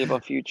foreseeable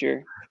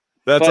future.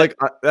 That's like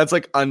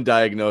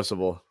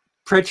undiagnosable.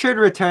 Pritchard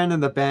returned to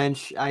the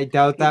bench. I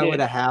doubt that would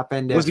have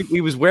happened.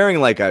 He was wearing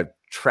like a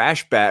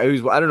trash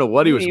bag. I don't know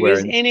what he was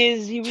wearing.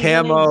 He was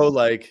camo,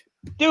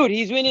 dude.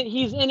 He's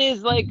in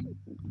his like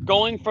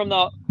going from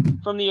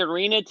the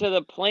arena to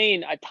the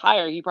plane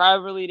attire. He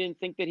probably didn't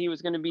think that he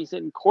was going to be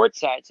sitting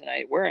courtside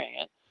tonight wearing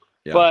it.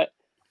 Yeah. But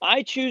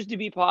I choose to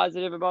be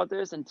positive about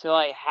this until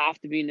I have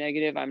to be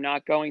negative. I'm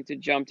not going to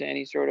jump to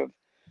any sort of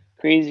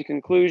crazy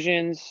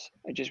conclusions.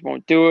 I just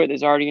won't do it.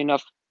 There's already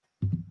enough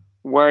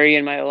worry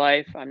in my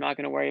life. I'm not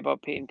going to worry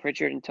about Peyton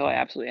Pritchard until I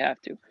absolutely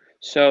have to.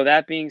 So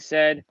that being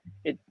said,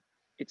 it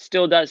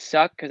still does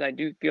suck because I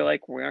do feel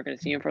like we aren't going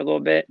to see him for a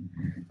little bit.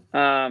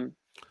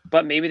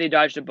 But maybe they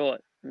dodged a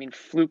bullet. I mean,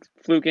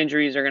 fluke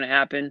injuries are going to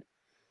happen.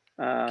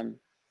 And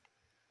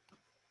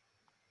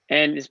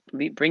this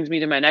brings me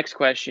to my next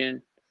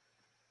question.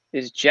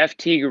 Is Jeff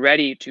Teague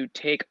ready to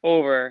take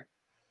over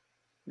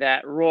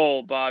that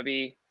role,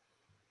 Bobby?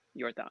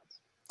 Your thoughts?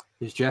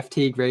 Is Jeff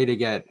Teague ready to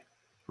get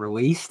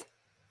released?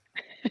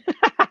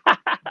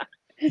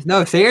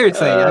 No,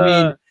 seriously. I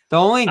mean, the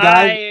only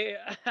guy.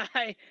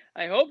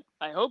 I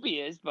hope he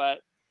is,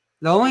 but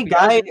the only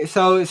guy.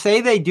 So,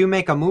 say they do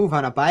make a move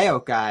on a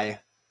buyout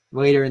guy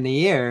later in the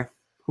year.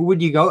 Who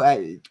would you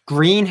go?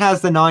 Green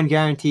has the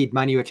non-guaranteed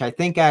money, which I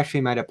think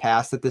actually might have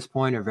passed at this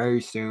point or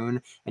very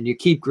soon. And you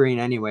keep Green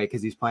anyway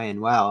because he's playing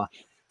well.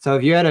 So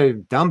if you had to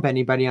dump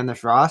anybody on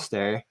this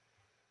roster,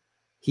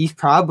 he's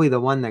probably the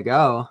one to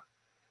go.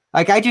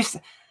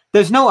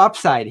 There's no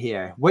upside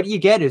here. What you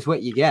get is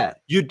what you get.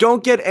 You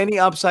don't get any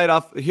upside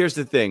off. Here's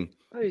the thing.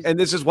 And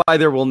this is why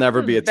there will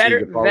never be a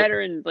Teague apology.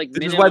 Veteran,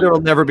 this is why there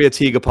will never be a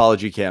Teague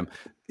apology, Cam.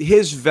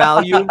 His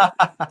value,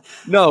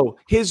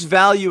 his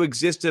value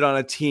existed on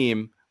a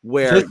team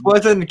where this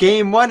wasn't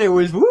game 1. It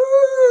was woo.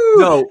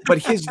 No, but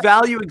his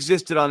value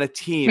existed on a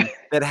team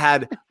that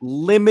had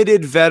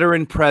limited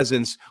veteran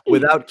presence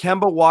without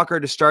Kemba Walker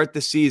to start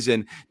the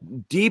season,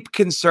 deep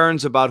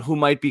concerns about who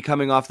might be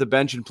coming off the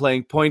bench and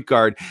playing point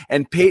guard,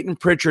 and Peyton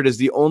Pritchard is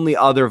the only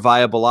other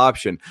viable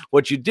option.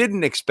 What you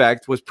didn't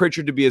expect was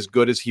Pritchard to be as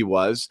good as he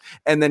was,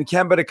 and then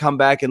Kemba to come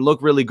back and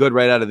look really good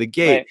right out of the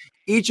gate. Right.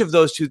 Each of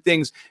those two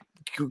things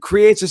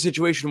creates a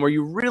situation where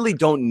you really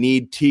don't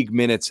need Teague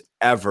minutes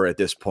ever at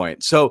this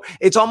point. So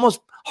it's almost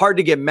hard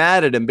to get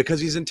mad at him because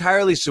he's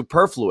entirely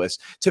superfluous.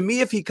 To me,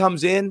 if he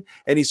comes in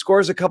and he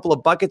scores a couple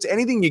of buckets,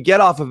 anything you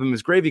get off of him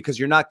is gravy because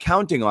you're not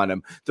counting on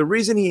him. The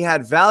reason he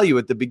had value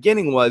at the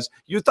beginning was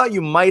you thought you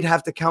might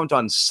have to count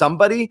on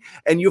somebody,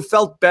 and you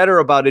felt better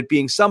about it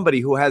being somebody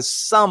who has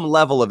some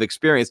level of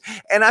experience.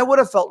 And I would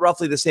have felt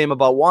roughly the same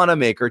about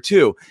Wanamaker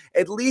too.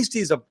 At least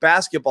he's a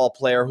basketball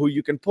player who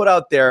you can put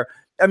out there.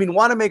 I mean,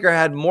 Wanamaker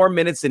had more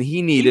minutes than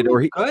he needed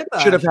or he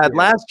should have had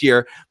last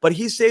year, but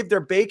he saved their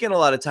bacon a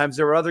lot of times.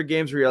 There were other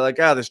games where you're like,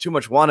 there's too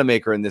much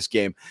Wanamaker in this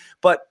game.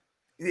 But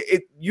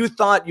you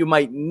thought you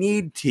might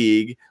need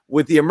Teague.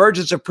 With the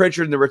emergence of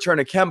Pritchard and the return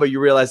of Kemba,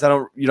 you realize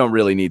you don't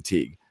really need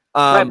Teague.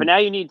 Right, but now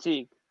you need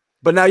Teague.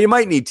 But now you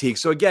might need Teague.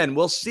 So again,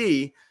 we'll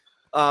see.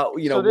 What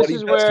he does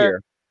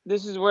here.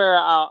 This is where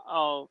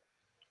I'll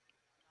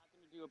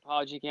not do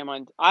apology cam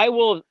on. I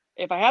will.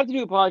 If I have to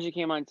do apology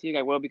cam on Teague,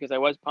 I will, because I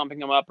was pumping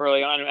him up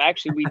early on. And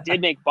actually, we did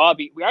make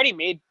Bobby. We already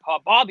made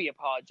Bobby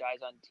apologize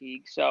on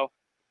Teague, so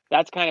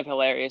that's kind of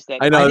hilarious. That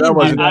I know that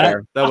wasn't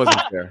fair. That wasn't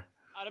fair.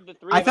 Out of the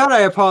three, I thought I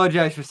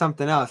apologized for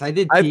something else. I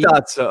did. I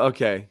thought so.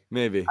 Okay,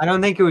 maybe. I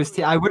don't think it was.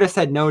 I would have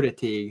said no to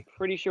Teague.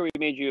 Pretty sure we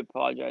made you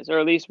apologize, or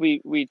at least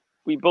we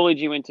bullied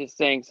you into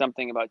saying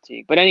something about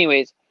Teague. But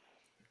anyways,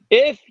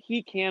 if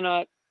he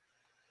cannot,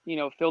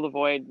 fill the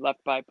void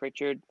left by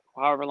Pritchard,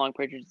 however long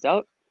Pritchard's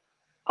out,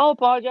 I'll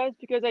apologize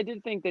because I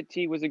did think that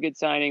T was a good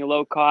signing,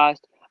 low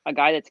cost, a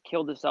guy that's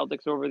killed the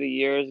Celtics over the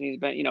years. And he's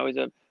been, he's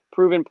a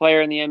proven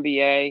player in the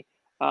NBA.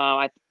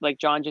 Like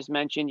John just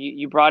mentioned,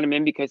 you brought him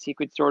in because he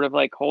could sort of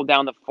like hold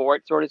down the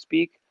fort, so to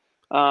speak,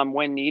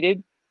 when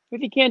needed.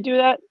 If he can't do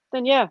that,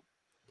 then yeah,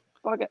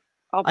 fuck it.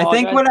 I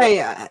think what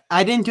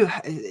I didn't do,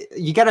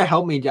 you got to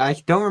help me. I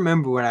don't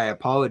remember what I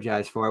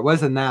apologized for. It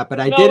wasn't that,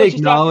 but I did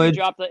acknowledge.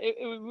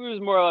 It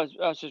was more or less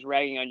us just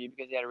ragging on you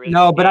because you had a really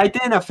No, but I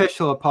did an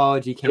official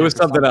apology. It was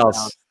something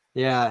else.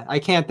 Yeah, I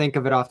can't think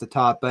of it off the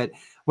top. But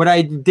what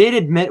I did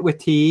admit with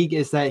Teague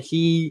is that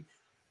he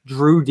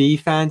drew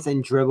defense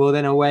and dribbled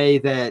in a way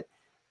that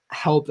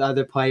helped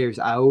other players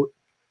out,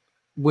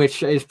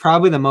 which is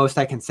probably the most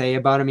I can say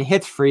about him. He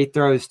hits free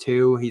throws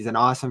too. He's an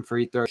awesome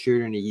free throw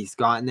shooter, and he's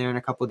gotten there in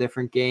a couple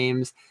different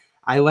games.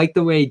 I like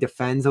the way he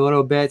defends a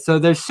little bit. So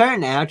there's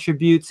certain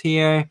attributes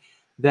here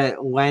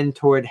that lend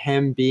toward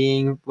him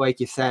being, like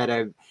you said,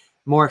 a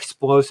more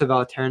explosive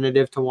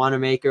alternative to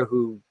Wanamaker,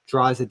 who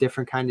draws a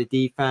different kind of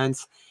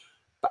defense.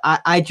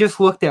 But I just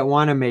looked at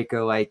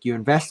Wanamaker like you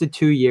invested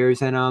 2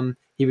 years in him.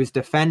 He was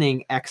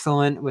defending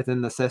excellent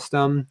within the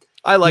system.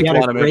 I like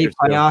Wanamaker. Great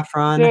playoff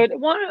run. Dude,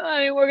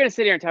 we're gonna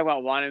sit here and talk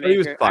about Wanamaker. He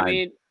was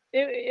fine.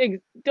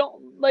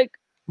 Don't like.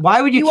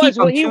 Why would you keep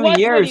him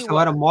 2 years to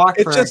let him walk?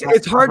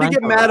 It's hard to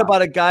get mad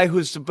about a guy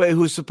who's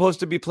supposed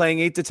to be playing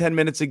 8 to 10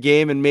 minutes a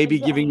game and maybe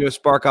giving you a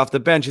spark off the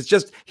bench.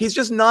 He's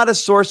just not a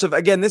source of.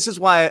 Again, this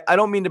is why I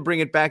don't mean to bring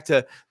it back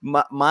to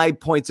my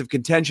points of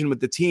contention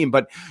with the team,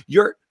 but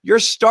you're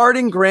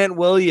starting Grant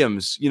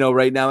Williams,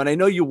 right now, and I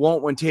know you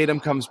won't when Tatum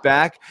comes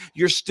back.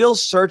 You're still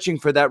searching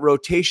for that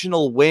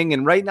rotational wing,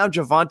 and right now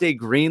Javonte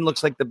Green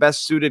looks like the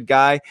best suited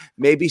guy,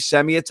 maybe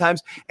Semi at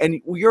times,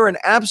 and you're an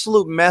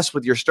absolute mess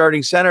with your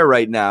starting center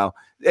right now.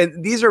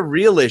 And these are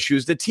real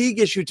issues. The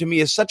Teague issue to me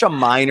is such a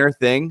minor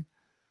thing.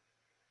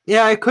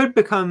 Yeah, it could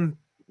become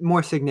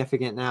more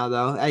significant now,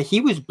 though.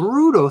 He was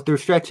brutal through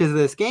stretches of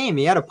this game.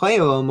 He had to play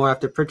a little more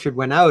after Pritchard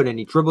went out, and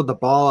he dribbled the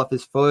ball off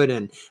his foot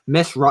and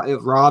missed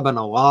Rob on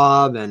a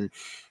lob. And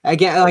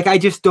again, I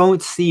just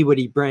don't see what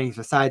he brings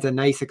besides a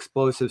nice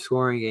explosive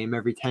scoring game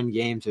every 10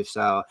 games or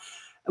so.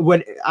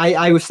 What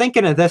I was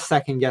thinking of this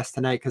second guess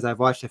tonight because I've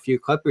watched a few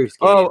Clippers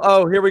games.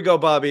 Oh, here we go,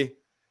 Bobby.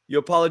 You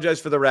apologize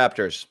for the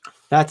Raptors.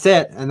 That's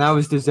it, and that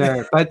was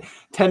deserved. But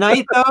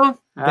tonight, though,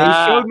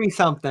 they showed me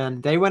something.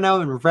 They went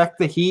out and wrecked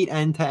the Heat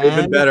end to end.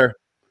 Even better.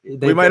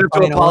 We might have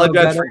to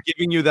apologize for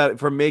giving you that,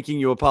 for making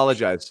you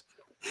apologize.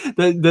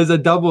 There's a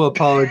double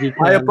apology cam.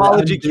 My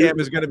apology cam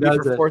is going to be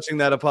for forcing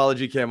that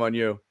apology cam on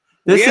you.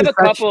 We have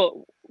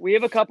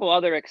a couple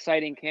other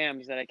exciting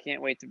cams that I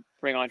can't wait to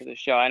bring onto the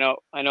show. I know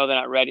they're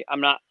not ready.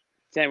 I'm not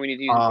saying we need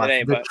to use them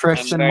today, the but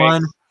Tristan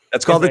one.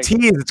 That's called the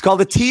tease. It's called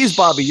the tease,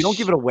 Bobby. You don't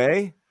give it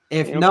away.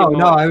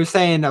 I was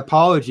saying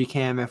apology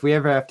cam. If we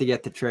ever have to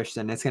get to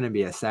Tristan, it's going to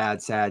be a sad,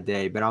 sad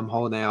day. But I'm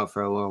holding out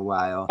for a little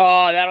while.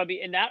 Oh, that'll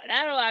be.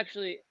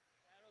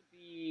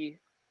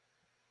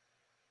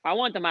 I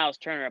want the Miles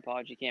Turner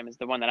apology cam is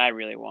the one that I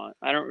really want.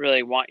 I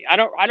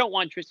don't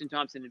want Tristan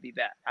Thompson to be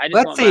bad. I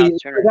just want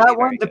Miles Turner.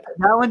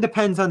 That one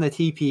depends on the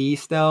TPE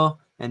still,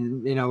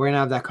 and we're gonna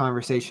have that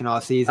conversation all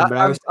season. But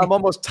I'm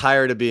almost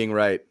tired of being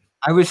right.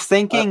 I was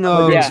thinking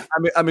of. Yeah.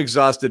 I'm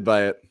exhausted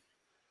by it.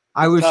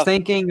 I was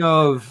thinking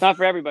of. It's not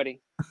for everybody.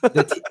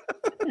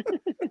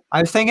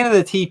 I was thinking of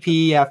the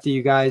TP after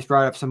you guys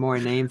brought up some more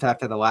names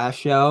after the last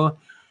show.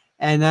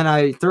 And then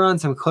I threw on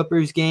some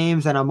Clippers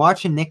games, and I'm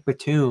watching Nick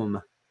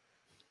Batum.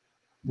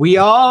 We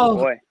all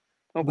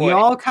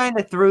kind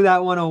of threw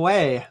that one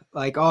away.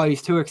 Like, oh,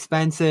 he's too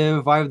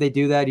expensive. Why would they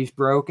do that? He's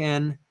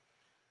broken.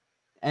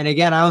 And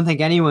again, I don't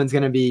think anyone's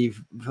going to be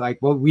like,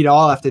 well, we'd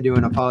all have to do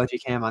an apology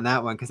cam on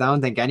that one because I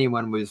don't think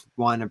anyone was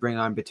wanting to bring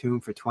on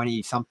Batum for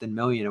 20-something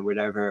million or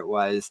whatever it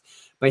was.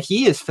 But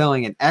he is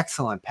filling an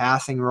excellent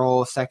passing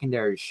role,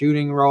 secondary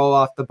shooting role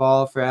off the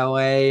ball for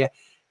LA.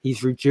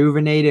 He's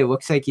rejuvenated.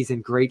 Looks like he's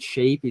in great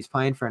shape. He's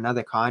playing for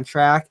another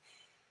contract.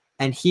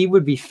 And he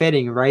would be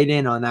fitting right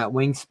in on that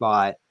wing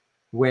spot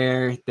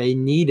where they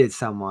needed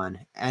someone.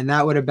 And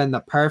that would have been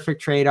the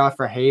perfect trade-off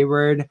for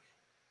Hayward.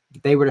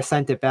 They would have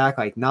sent it back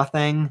like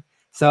nothing.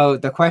 So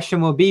the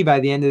question will be by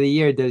the end of the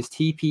year, does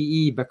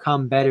TPE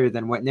become better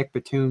than what Nick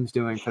Batum's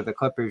doing for the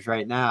Clippers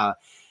right now?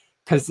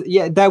 Because,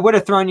 yeah, that would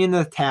have thrown you into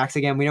the tax.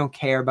 Again, we don't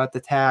care about the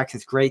tax.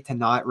 It's great to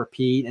not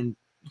repeat and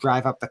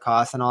drive up the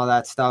cost and all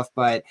that stuff.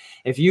 But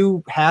if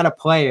you had a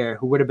player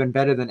who would have been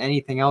better than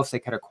anything else they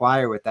could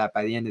acquire with that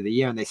by the end of the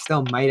year, and they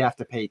still might have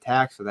to pay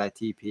tax for that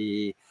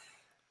TPE,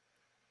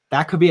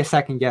 that could be a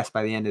second guess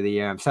by the end of the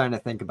year. I'm starting to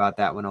think about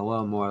that one a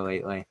little more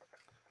lately.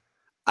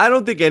 I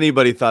don't think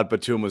anybody thought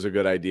Batum was a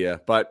good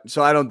idea,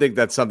 so I don't think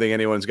that's something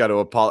anyone's got to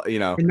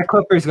apologize. And the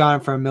Clippers got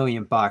him for $1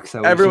 million,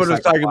 so everyone was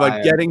talking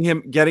about getting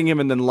him,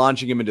 and then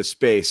launching him into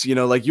space.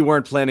 Like you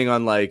weren't planning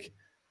on Let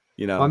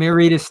me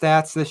read his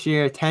stats this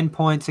year: 10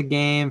 points a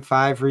game,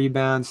 5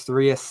 rebounds,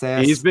 3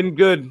 assists. He's been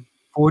good.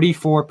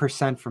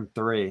 44% from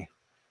 3.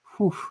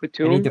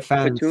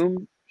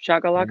 Batum,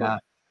 shakalaka.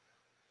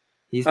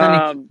 He's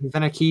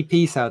been a key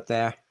piece out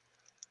there.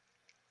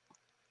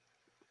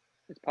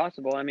 It's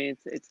possible. I mean,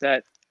 it's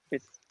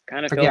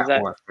kind of fills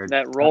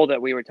that role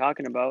that we were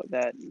talking about.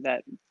 That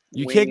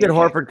you can't get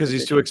Horford because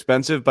he's too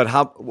expensive. But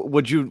how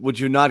would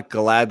you not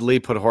gladly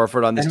put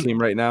Horford on this team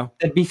right now?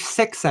 It'd be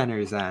 6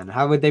 centers then.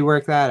 How would they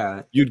work that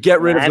out? You'd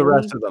get rid of the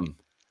rest of them.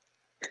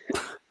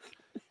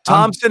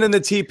 Thompson and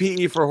the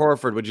TPE for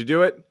Horford. Would you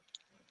do it?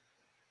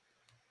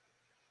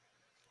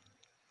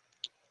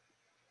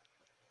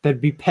 There'd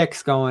be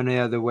picks going the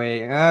other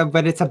way,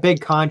 but it's a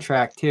big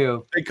contract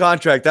too. Big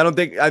contract. I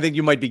think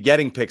you might be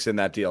getting picks in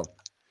that deal.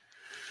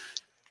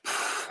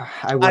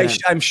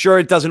 I'm sure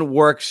it doesn't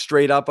work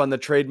straight up on the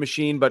trade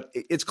machine, but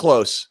it's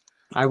close.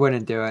 I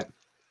wouldn't do it.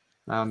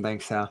 I don't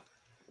think so.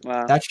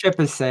 Wow. That ship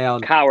has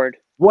sailed. Coward.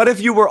 What if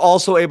you were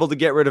also able to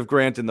get rid of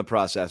Grant in the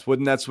process?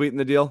 Wouldn't that sweeten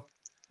the deal?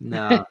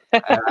 No,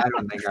 I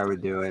don't think I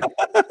would do it.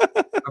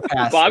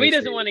 Bobby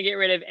doesn't want to get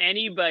rid of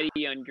anybody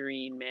on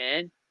Green,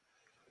 man.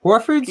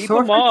 Horford's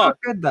so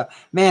good though.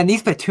 Man,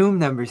 these Batum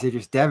numbers are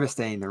just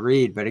devastating to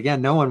read. But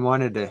again, no one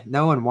wanted to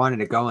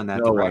go in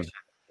that direction.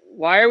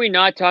 Why are we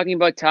not talking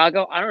about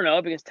Taco? I don't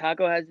know, because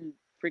Taco hasn't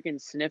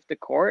freaking sniffed the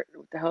court.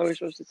 What the hell are we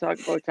supposed to talk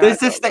about Taco? There's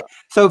this thing.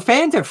 So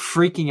fans are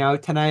freaking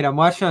out tonight. I'm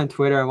watching on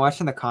Twitter. I'm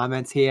watching the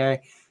comments here.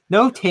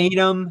 No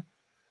Tatum.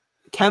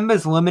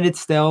 Kemba's limited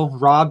still.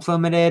 Rob's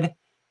limited.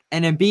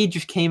 And Embiid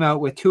just came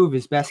out with 2 of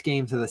his best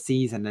games of the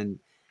season. And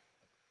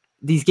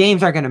these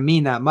games aren't going to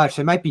mean that much.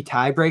 They might be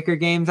tiebreaker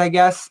games, I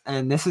guess.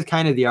 And this is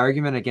kind of the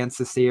argument against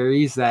the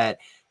series, that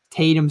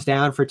Tatum's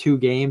down for 2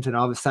 games and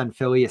all of a sudden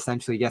Philly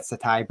essentially gets the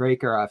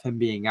tiebreaker of him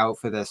being out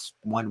for this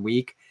 1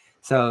 week.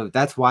 So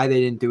that's why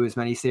they didn't do as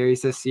many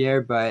series this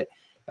year. But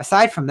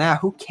aside from that,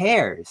 who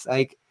cares?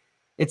 Like,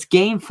 it's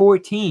game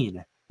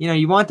 14. You know,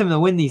 you want them to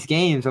win these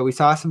games, but we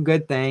saw some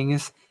good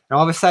things. And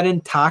all of a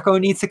sudden, Taco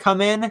needs to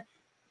come in.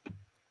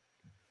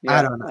 Yeah,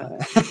 I don't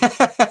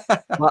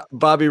know.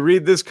 Bobby,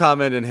 read this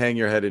comment and hang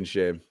your head in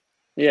shame.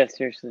 Yeah,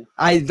 seriously.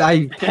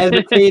 I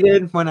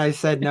hesitated when I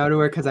said no to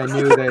her because I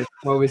knew that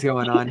what was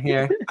going on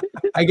here.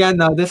 Again,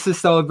 though, this is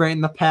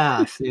celebrating the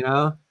past, you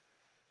know?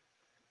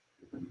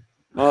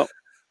 Well,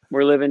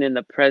 we're living in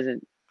the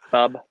present,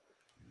 bub.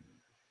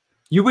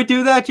 You would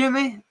do that,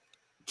 Jimmy?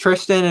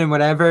 Tristan and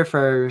whatever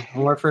for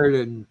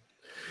Horford and...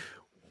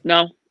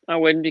 No, I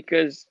wouldn't,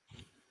 because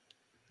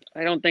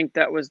I don't think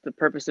that was the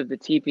purpose of the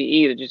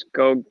TPE, to just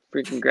go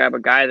freaking grab a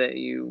guy that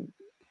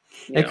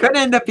it could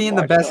end up being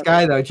the best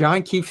guy, though.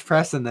 John keeps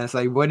pressing this.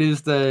 Like, what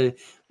is the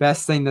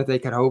best thing that they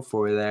could hope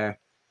for there?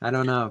 I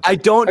don't know. I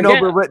don't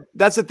know, but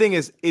that's the thing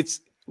is,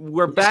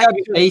 we're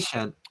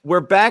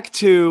back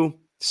to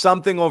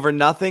something over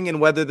nothing,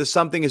 and whether the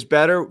something is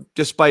better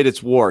despite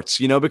its warts,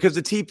 you know, because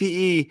the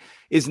TPE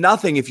is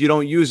nothing if you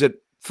don't use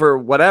it for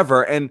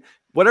whatever, and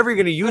whatever you're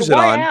going to use it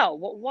on. Al?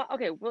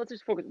 Okay, well, let's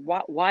just focus.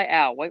 Why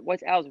Al?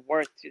 What's Al's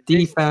worth to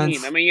defense?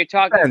 This team? I mean, you're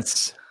talking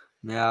defense.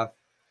 Yeah.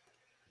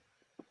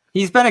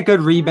 He's been a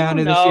good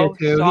rebounder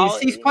this year, too.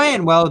 He's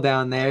playing well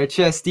down there. It's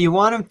just, do you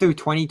want him through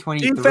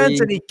 2023? Defense,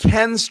 and he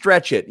can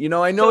stretch it. You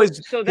know, I know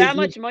So that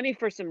much money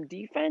for some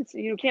defense?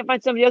 You can't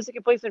find somebody else that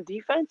can play some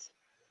defense?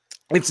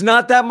 It's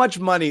not that much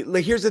money.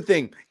 Like, here's the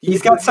thing.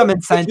 He's got some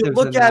incentives. If you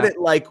look at it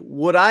like,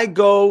 would I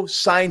go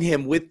sign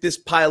him with this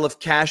pile of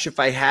cash if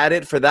I had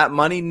it for that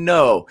money?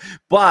 No.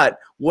 But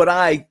would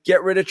I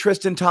get rid of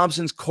Tristan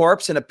Thompson's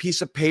corpse and a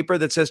piece of paper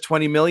that says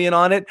 $20 million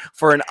on it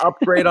for an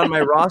upgrade on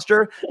my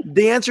roster?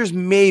 The answer is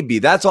maybe.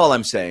 That's all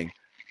I'm saying.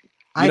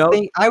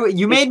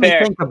 You made me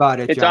think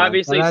about it, It's John,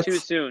 obviously too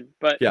soon,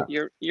 but yeah.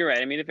 You're right.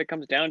 I mean, if it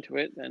comes down to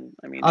it, then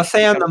I'll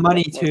say on the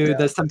money too.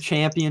 There's some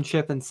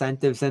championship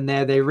incentives in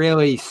there. They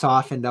really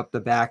softened up the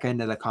back end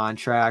of the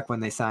contract when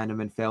they signed him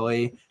in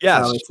Philly.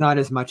 Yes. So it's not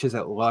as much as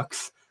it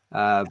looks,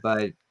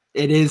 but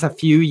it is a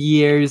few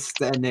years,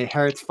 and it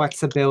hurts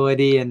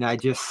flexibility. And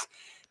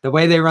the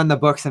way they run the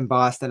books in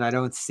Boston, I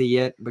don't see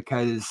it,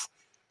 because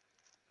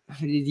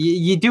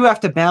you do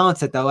have to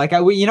balance it, though. Like,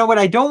 what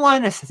I don't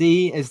want to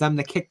see is them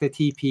to kick the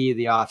TP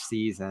the off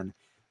season,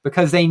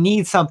 because they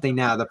need something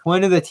now. The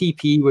point of the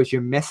TP was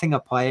you're missing a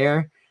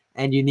player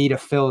and you need to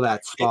fill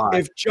that spot.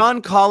 If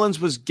John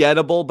Collins was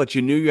gettable, but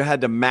you knew you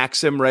had to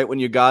max him right when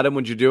you got him,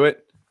 would you do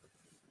it?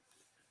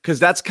 Because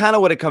that's kind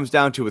of what it comes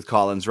down to with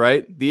Collins,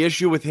 right? The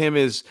issue with him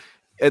is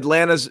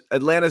Atlanta's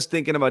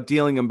thinking about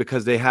dealing him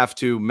because they have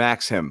to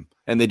max him,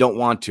 and they don't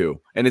want to.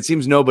 And it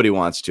seems nobody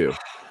wants to.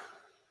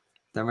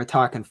 Then we're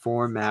talking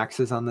 4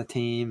 maxes on the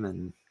team,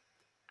 and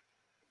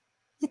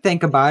you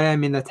think about it. I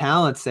mean, the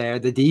talent's there.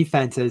 The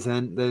defense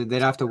isn't.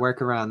 They'd have to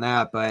work around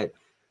that, but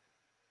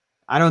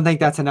I don't think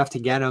that's enough to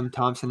get them.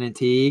 Thompson and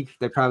Teague.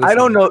 They probably. I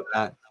don't know.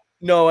 That.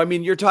 No, I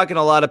mean, you're talking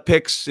a lot of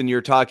picks, and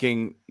you're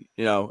talking.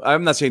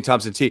 I'm not saying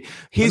Thompson Teague.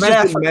 He's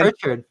just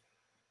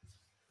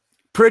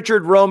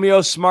Pritchard,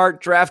 Romeo,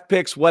 Smart, draft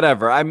picks,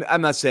 whatever.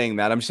 I'm not saying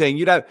that. I'm saying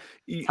you'd have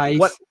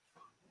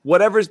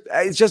whatever's.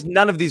 It's just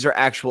none of these are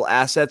actual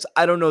assets.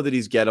 I don't know that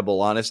he's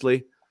gettable,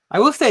 honestly. I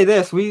will say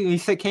this: we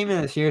came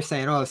in this year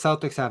saying, "Oh, the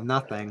Celtics have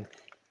nothing."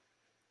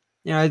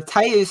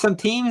 Some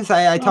teams.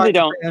 I talked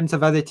to friends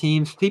of other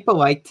teams. People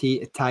like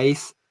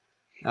Tice.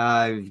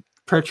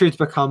 Pritchard's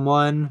become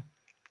one.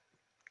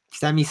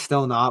 Semi's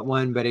still not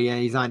one, but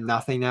again, he's on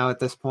nothing now at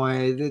this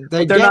point.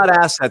 They're not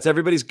assets.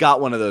 Everybody's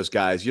got one of those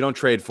guys. You don't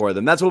trade for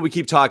them. That's what we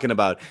keep talking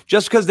about.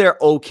 Just because they're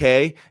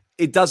okay,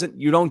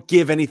 you don't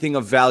give anything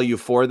of value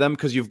for them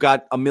because you've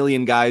got a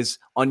million guys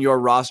on your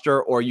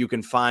roster, or you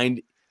can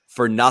find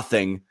for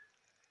nothing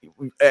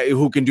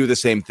who can do the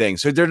same thing.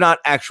 So they're not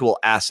actual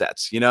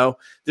assets. There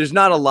are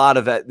not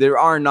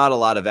a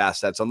lot of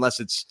assets unless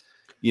it's,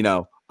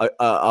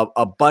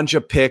 a bunch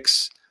of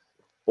picks,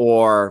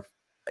 or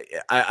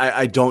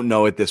I don't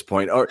know at this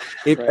point. Or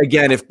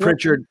if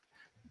Pritchard,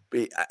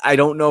 I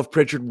don't know if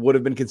Pritchard would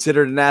have been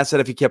considered an asset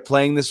if he kept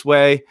playing this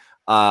way.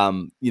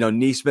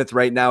 Neesmith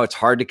right now, it's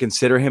hard to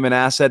consider him an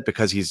asset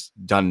because he's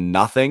done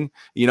nothing.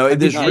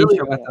 There's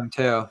really with them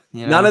too.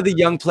 None of the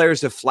young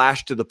players have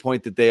flashed to the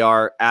point that they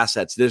are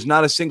assets. There's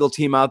not a single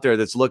team out there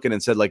that's looking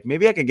and said, like,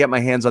 maybe I can get my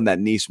hands on that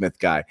Neesmith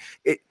guy.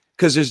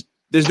 Because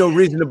there's no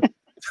reason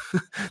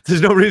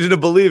to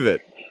believe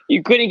it.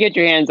 You couldn't get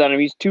your hands on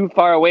him. He's too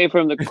far away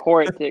from the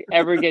court to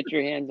ever get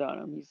your hands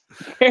on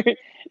him.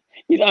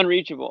 He's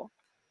unreachable.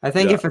 I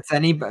think if it's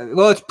anybody,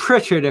 well, it's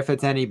Pritchard if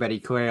it's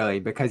anybody, clearly,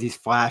 because he's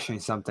flashing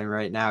something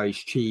right now. He's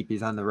cheap.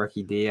 He's on the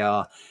rookie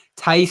deal.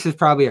 Tice is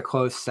probably a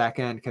close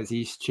second because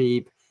he's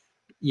cheap.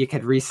 You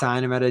could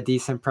re-sign him at a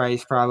decent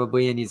price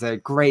probably, and he's a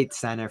great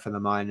center for the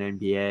modern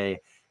NBA.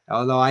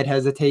 Although I'd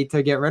hesitate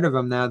to get rid of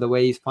him now the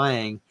way he's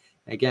playing.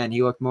 Again,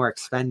 he looked more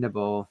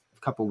expendable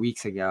a couple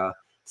weeks ago.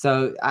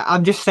 So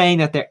I'm just saying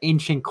that they're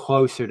inching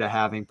closer to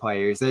having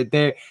players.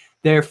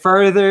 They're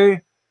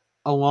further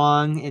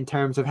along in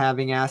terms of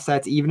having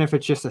assets, even if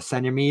it's just a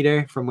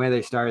centimeter from where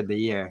they started the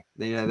year.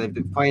 They've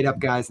played up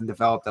guys and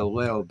developed a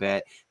little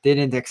bit. They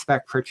didn't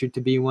expect Pritchard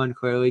to be one,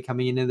 clearly,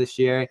 coming into this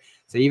year.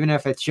 So even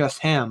if it's just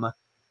him,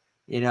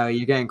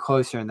 you're getting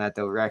closer in that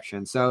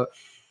direction. So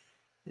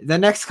the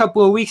next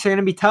couple of weeks are going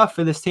to be tough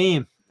for this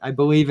team. I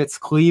believe it's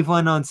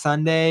Cleveland on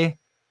Sunday,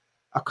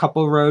 a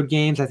couple road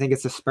games. I think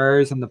it's the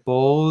Spurs and the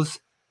Bulls.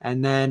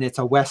 And then it's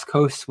a West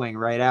Coast swing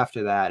right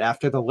after that,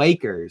 after the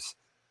Lakers,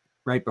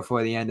 right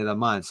before the end of the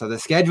month. So the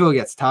schedule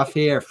gets tough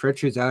here. If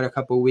Pritchard's out a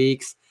couple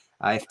weeks,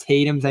 if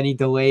Tatum's any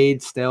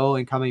delayed still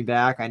in coming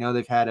back, I know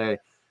they've had to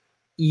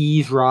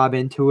ease Rob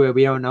into it.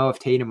 We don't know if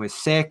Tatum was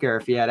sick or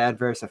if he had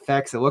adverse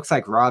effects. It looks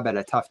like Rob had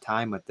a tough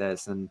time with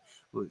this, and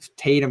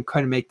Tatum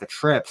couldn't make the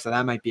trip. So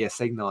that might be a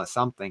signal of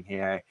something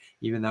here,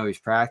 even though he's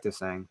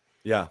practicing.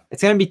 Yeah.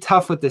 It's going to be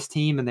tough with this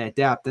team and their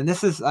depth. And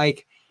this is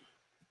like,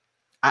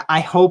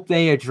 I hope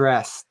they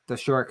address the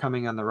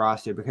shortcoming on the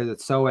roster because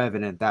it's so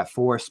evident, that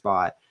 4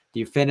 spot. Do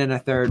you fit in a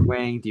third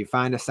wing? Do you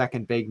find a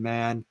second big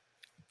man?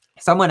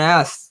 Someone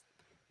asked,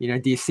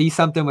 do you see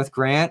something with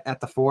Grant at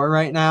the 4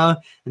 right now?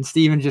 And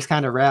Steven just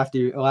kind of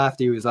laughed.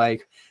 He was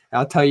like,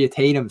 I'll tell you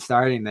Tatum's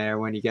starting there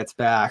when he gets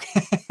back.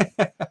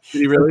 Did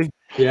he really?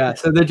 Yeah.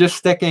 So they're just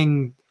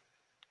sticking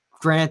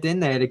Grant in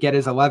there to get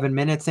his 11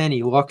 minutes in.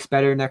 He looks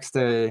better next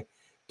to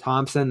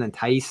Thompson than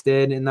Tice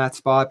did in that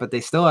spot, but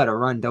they still had to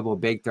run double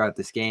big throughout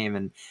this game.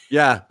 And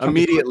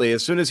immediately,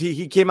 as soon as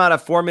he came out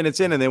at 4 minutes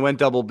in, and they went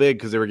double big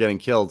because they were getting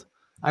killed.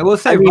 I will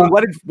say,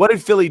 what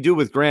did Philly do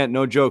with Grant?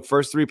 No joke.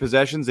 First 3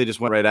 possessions, they just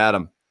went right at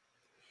him.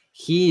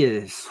 He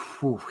is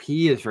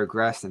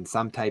regressed in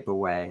some type of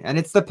way, and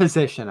it's the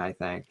position, I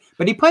think.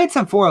 But he played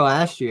some 4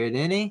 last year,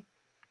 didn't he?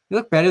 He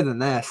looked better than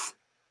this.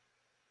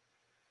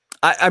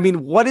 I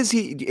mean, what is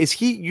he?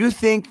 You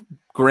think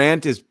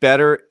Grant is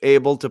better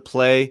able to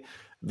play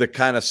the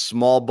kind of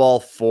small ball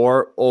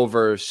 4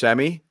 over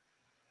Semi?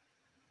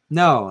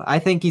 No, I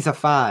think he's a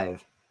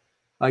 5.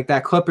 Like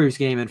that Clippers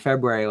game in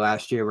February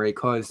last year where he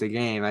closed the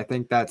game. I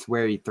think that's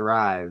where he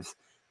thrives.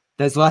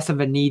 There's less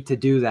of a need to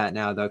do that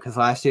now, though, because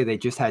last year they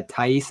just had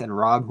Tice and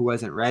Rob, who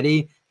wasn't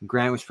ready. And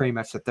Grant was pretty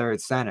much the third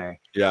center.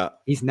 Yeah.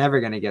 He's never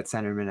going to get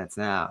center minutes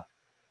now.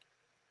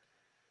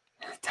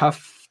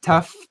 Tough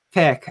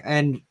pick.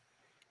 And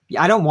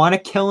I don't want to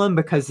kill him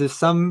because there's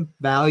some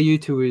value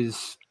to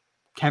his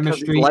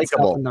chemistry and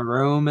stuff in the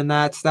room and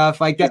that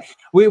stuff like that.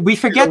 We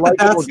forget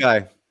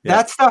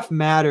that stuff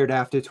mattered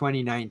after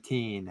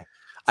 2019. So,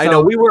 I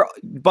know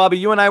Bobby,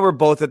 you and I were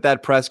both at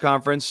that press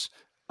conference.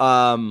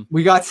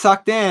 We got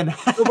sucked in.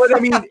 But I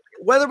mean,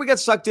 whether we got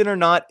sucked in or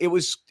not, it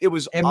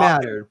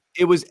mattered.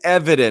 It was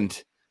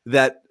evident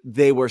that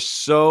they were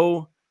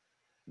so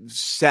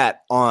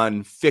set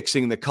on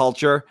fixing the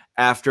culture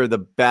after the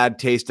bad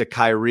taste of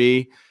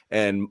Kyrie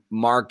and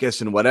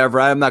Marcus and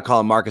whatever. I'm not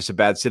calling Marcus a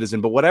bad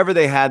citizen, but whatever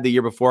they had the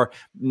year before,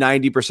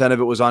 90% of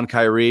it was on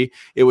Kyrie.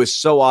 It was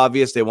so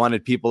obvious they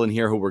wanted people in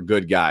here who were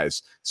good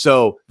guys.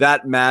 So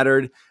that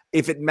mattered.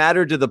 If it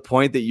mattered to the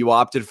point that you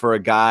opted for a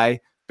guy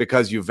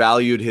because you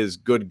valued his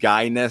good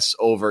guyness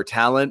over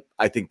talent,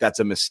 I think that's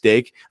a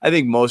mistake. I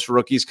think most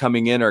rookies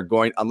coming in are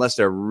going, unless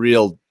they're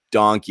real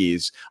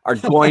donkeys, are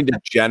going to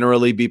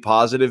generally be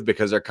positive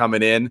because they're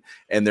coming in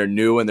and they're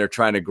new and they're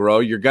trying to grow.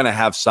 You're going to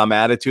have some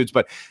attitudes,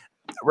 but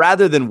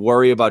rather than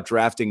worry about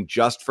drafting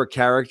just for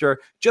character,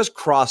 just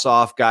cross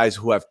off guys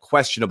who have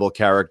questionable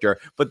character,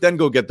 but then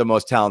go get the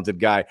most talented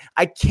guy.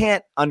 I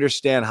can't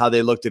understand how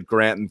they looked at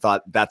Grant and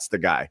thought that's the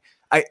guy.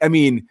 I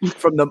mean,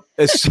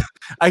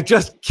 I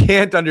just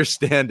can't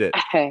understand it.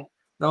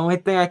 The only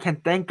thing I can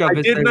think of I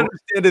is didn't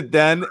understand it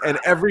then, and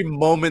every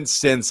moment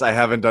since I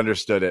haven't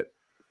understood it.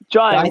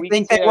 John, I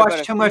think they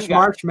watched too much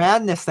March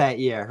Madness that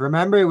year.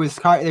 Remember, it was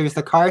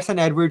the Carson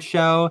Edwards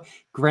show.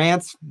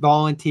 Grant's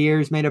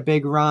Volunteers made a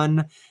big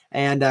run.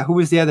 And who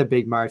was the other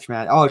big March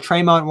Madness? Oh,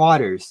 Tremont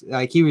Waters.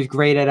 Like, he was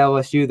great at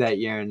LSU that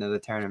year into the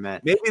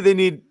tournament. That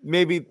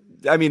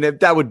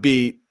would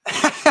be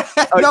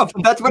no,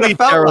 that's what it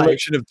felt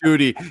dereliction of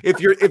duty. If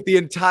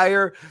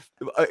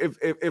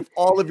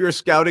all of your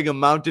scouting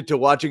amounted to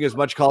watching as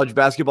much college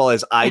basketball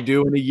as I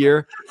do in a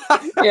year,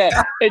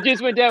 yeah, it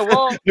just went down.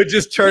 Well, you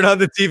just turn on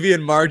the TV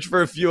in March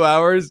for a few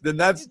hours, then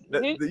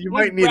you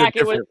might need a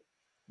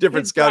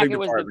different scouting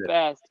department. Was the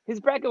best. His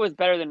bracket was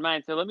better than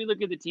mine. So let me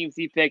look at the teams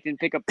he picked and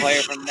pick a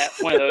player from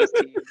one of those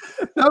teams.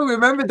 No,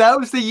 remember that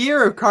was the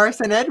year of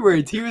Carson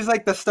Edwards. He was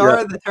like the star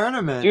of the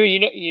tournament.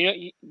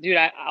 Dude,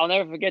 I'll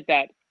never forget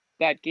that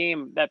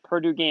game, that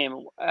Purdue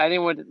game. I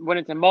think went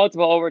into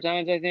multiple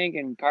overtimes, I think,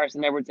 and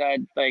Carson Edwards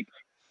had like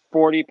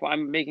 40.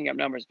 I'm making up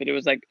numbers, but it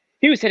was like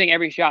he was hitting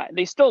every shot.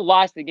 They still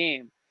lost the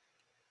game.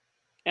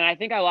 And I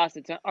think I lost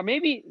a ton, or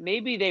maybe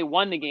they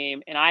won the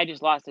game, and I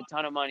just lost a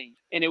ton of money,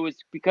 and it was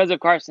because of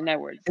Carson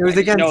Edwards. It was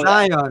against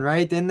Zion,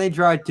 right? Didn't they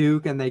draw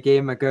Duke, and they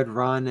gave him a good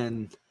run?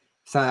 And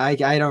so I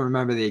don't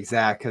remember the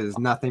exact because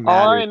nothing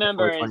matters. All I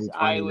remember is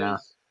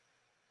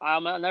I'll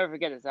never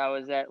forget this. I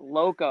was at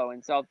Loco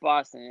in South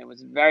Boston. It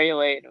was very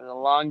late. It was a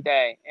long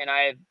day, and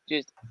I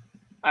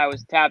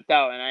was tapped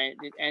out, and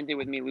it ended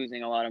with me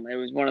losing a lot of money. It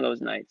was one of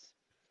those nights.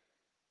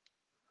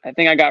 I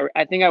think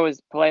I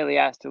was politely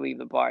asked to leave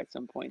the bar at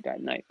some point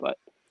that night, but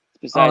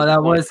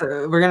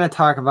we're gonna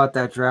talk about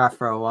that draft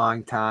for a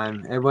long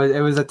time. It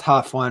was a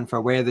tough one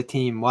for where the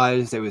team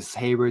was. It was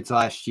Hayward's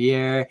last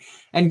year,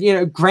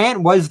 and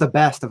Grant was the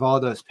best of all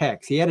those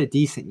picks. He had a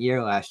decent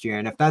year last year,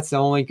 and if that's the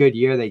only good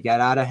year they get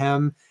out of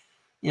him,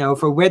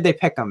 for where'd they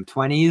pick him?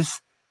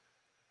 20s.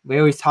 We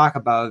always talk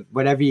about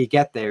whatever you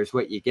get there is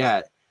what you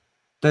get.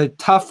 The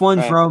tough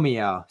one's right.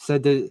 Romeo.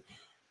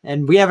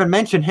 And we haven't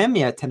mentioned him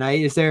yet tonight.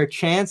 Is there a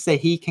chance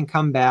that he can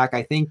come back?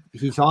 I think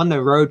he's on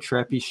the road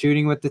trip. He's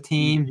shooting with the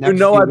team. I've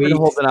been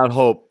holding out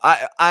hope.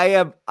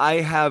 I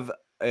have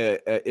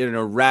an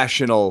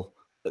irrational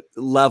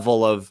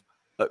level of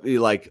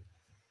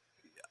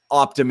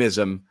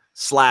optimism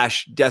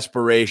 /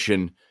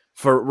 desperation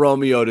for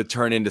Romeo to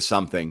turn into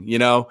something.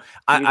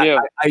 I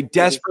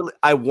desperately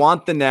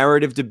want the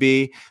narrative to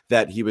be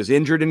that he was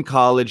injured in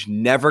college,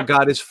 never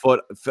got his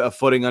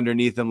footing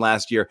underneath him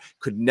last year,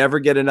 could never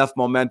get enough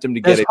momentum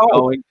to get it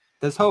going.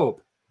 There's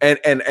hope.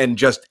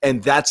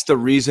 And that's the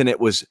reason it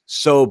was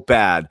so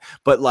bad.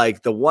 But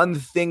the one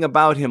thing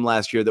about him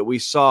last year that we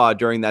saw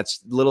during that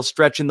little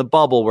stretch in the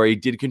bubble where he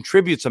did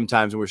contribute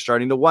sometimes and we're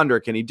starting to wonder,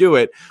 can he do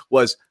it,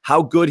 was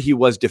how good he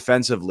was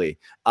defensively.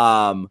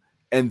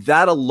 And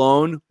that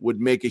alone would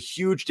make a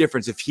huge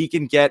difference if he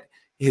can get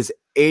his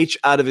H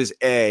out of his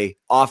A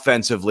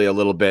offensively a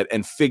little bit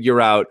and figure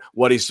out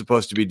what he's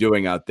supposed to be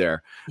doing out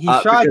there. He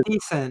shot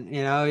decent,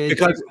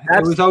 because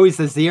it was always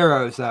the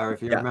zeros, though,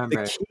 if you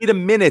remember. The key to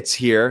minutes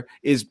here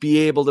is be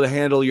able to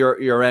handle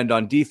your end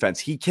on defense.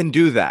 He can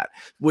do that.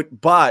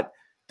 But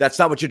that's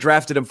not what you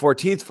drafted him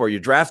 14th for.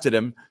 You drafted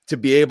him to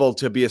be able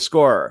to be a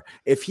scorer.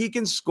 If he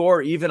can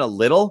score even a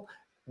little,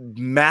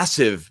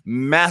 massive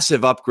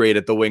upgrade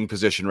at the wing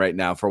position right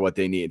now for what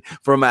they need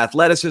from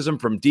athleticism,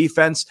 from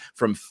defense,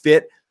 from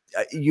fit.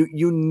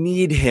 You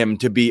need him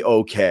to be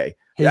okay.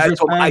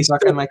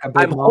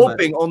 I'm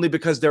hoping only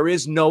because there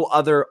is no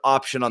other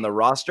option on the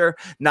roster,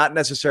 not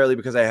necessarily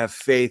because I have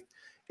faith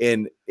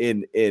in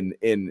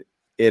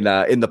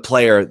the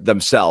player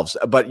themselves,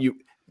 but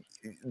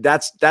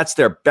that's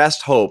their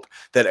best hope,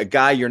 that a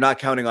guy you're not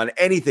counting on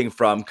anything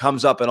from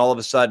comes up and all of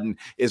a sudden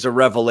is a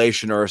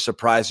revelation or a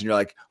surprise. And you're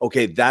like,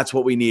 okay, that's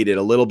what we needed.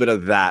 A little bit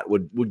of that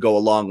would go a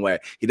long way.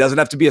 He doesn't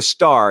have to be a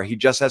star. He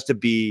just has to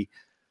be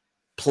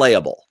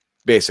playable,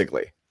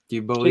 basically. Do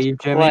you believe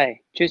Jimmy?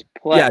 Just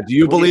play. Yeah. Do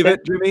you believe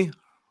it, Jimmy?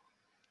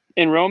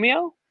 In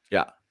Romeo?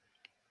 Yeah.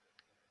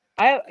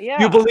 Yeah.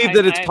 You believe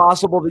that it's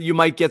possible that you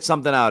might get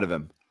something out of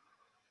him?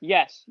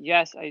 Yes.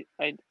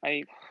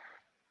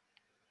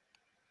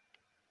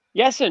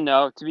 Yes and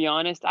no, to be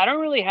honest. I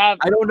don't really have.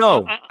 I don't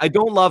know. I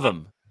don't love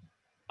him.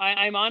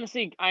 I'm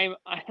honestly I'm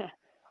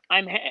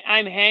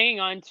hanging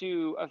on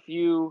to a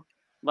few,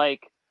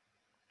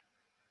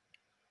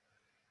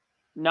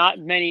 not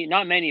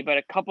many, but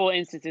a couple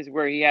instances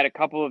where he had a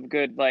couple of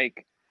good, I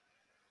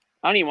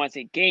don't even want to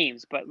say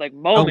games, but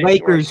moments. The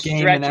Lakers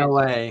game in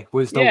LA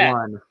was the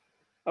one.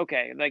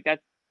 Okay,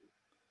 that.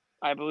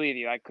 I believe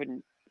you. I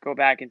couldn't go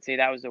back and say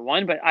that was the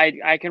one, but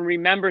I can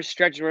remember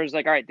stretches where it's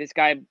all right, this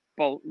guy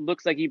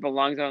looks like he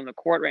belongs on the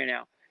court right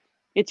now.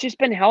 It's just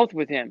been health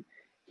with him.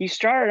 He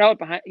started out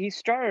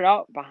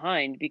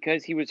behind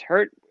because he was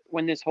hurt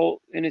when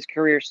in his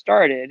career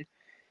started,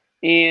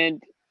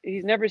 and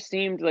he's never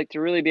seemed to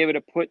really be able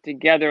to put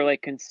together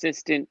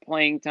consistent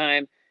playing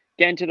time,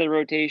 get into the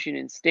rotation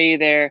and stay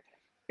there.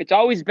 It's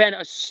always been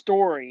a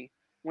story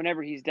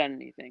whenever he's done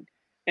anything.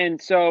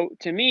 And so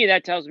to me,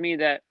 that tells me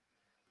that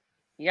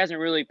he hasn't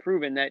really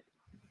proven that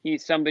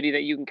he's somebody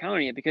that you can count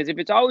on yet. Because if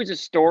it's always a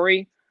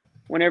story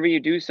whenever you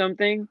do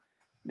something,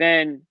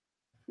 then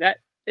that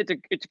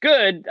it's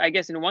good, I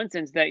guess, in one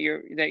sense that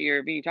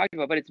you're being talked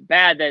about, but it's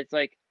bad that it's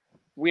like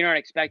we aren't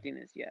expecting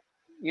this yet.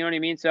 You know what I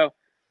mean? So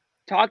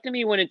talk to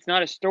me when it's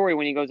not a story,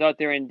 when he goes out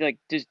there and like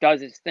just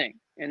does his thing,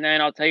 and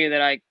then I'll tell you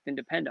that I can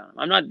depend on him.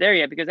 I'm not there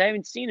yet because I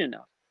haven't seen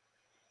enough.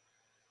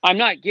 I'm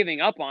not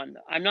giving up on him.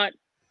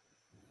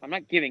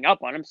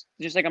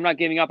 Just like I'm not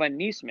giving up on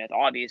Neesmith,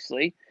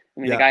 obviously. I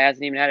mean, the guy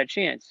hasn't even had a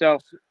chance. So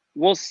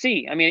we'll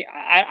see. I mean,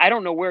 I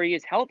don't know where he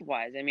is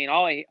health-wise. I mean,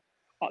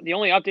 the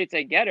only updates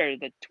I get are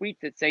the tweets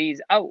that say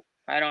he's out.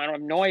 I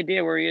have no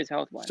idea where he is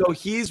health-wise. So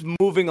he's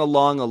moving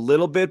along a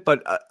little bit,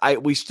 but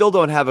we still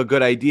don't have a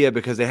good idea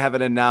because they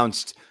haven't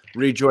announced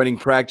rejoining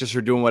practice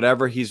or doing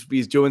whatever.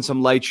 He's doing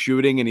some light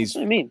shooting, and he's. That's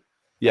what I mean.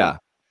 Yeah.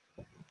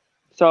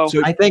 So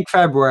I think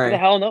February. What the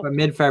hell no?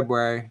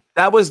 Mid-February.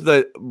 That was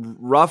the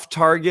rough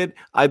target.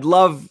 I'd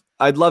love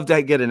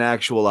to get an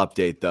actual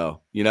update,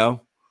 though. You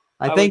know.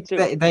 I think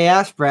they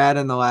asked Brad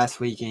in the last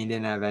week, and he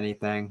didn't have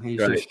anything. He's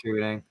just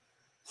shooting.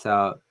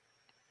 So.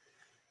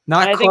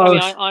 Not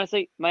close.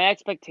 Honestly, my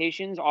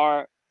expectations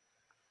are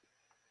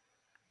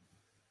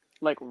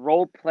like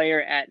role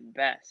player at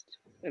best,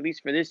 at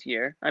least for this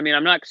year. I mean,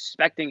 I'm not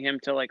expecting him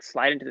to like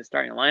slide into the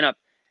starting lineup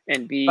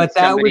and be But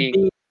somebody.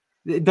 Would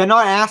be, they're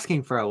not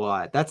asking for a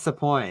lot. That's the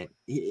point.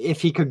 If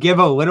he could give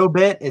a little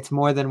bit, it's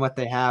more than what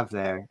they have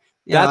there.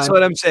 That's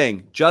what I'm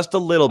saying. Just a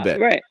little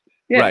bit. Right.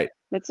 Yeah, right.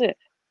 That's it.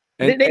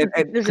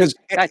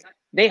 Guys,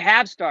 they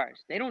have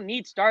stars. They don't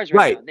need stars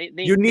right now.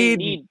 They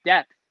need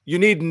depth. You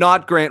need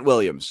not Grant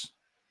Williams,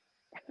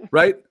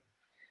 right?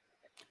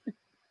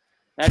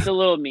 That's a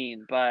little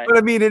mean, but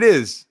I mean, it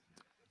is.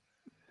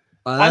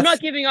 I'm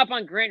not giving up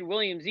on Grant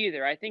Williams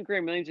either. I think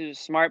Grant Williams is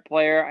a smart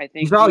player. I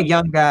think these are all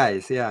young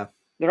guys. Yeah,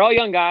 they're all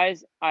young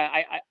guys.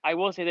 I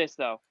will say this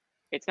though,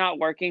 it's not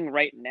working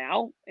right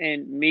now,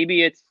 and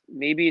maybe it's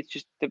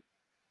just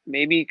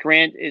maybe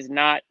Grant is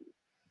not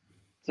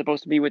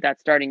supposed to be with that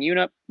starting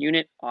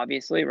unit.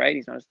 Obviously, right?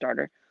 He's not a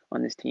starter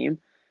on this team.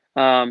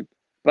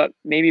 But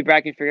maybe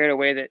Brad can figure out a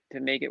way to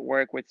make it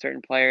work with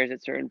certain players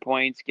at certain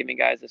points, giving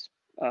guys this,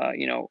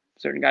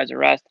 certain guys a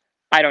rest.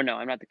 I don't know.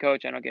 I'm not the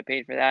coach. I don't get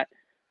paid for that.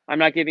 I'm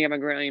not giving up on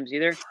Grant Williams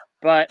either.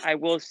 But I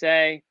will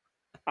say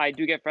I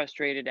do get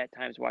frustrated at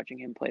times watching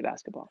him play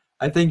basketball.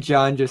 I think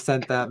John just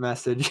sent that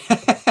message.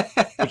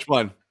 Which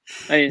one?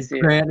 I didn't see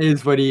Grant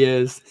is what he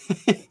is.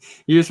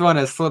 You just want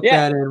to slip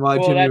that in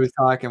while Jimmy was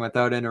talking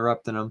without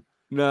interrupting him.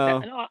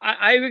 No,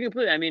 I agree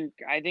completely. I mean,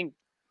 I think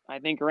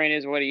Grant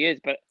is what he is,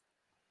 but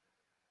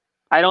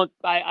I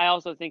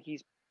also think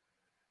he's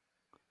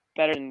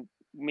better than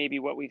maybe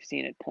what we've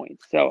seen at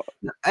points. So,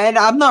 and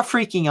I'm not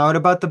freaking out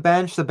about the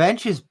bench. The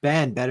bench has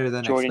been better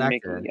than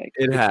expected.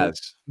 It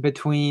has.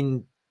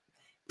 Between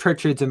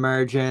Pritchard's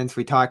emergence,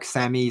 we talk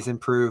Semi's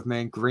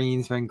improvement.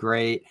 Green's been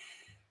great.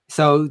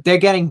 So they're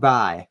getting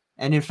by.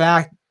 And in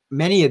fact,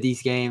 many of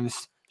these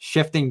games,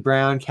 shifting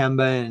Brown,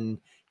 Kemba, and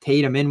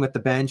Tatum in with the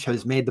bench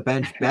has made the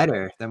bench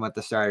better than what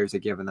the starters are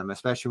giving them,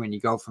 especially when you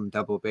go from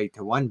double big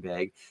to one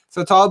big.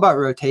 So it's all about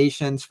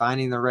rotations,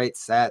 finding the right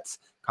sets,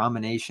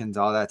 combinations,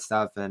 all that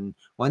stuff. And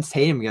once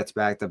Tatum gets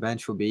back, the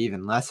bench will be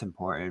even less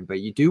important. But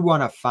you do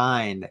want to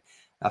find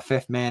a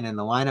fifth man in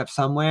the lineup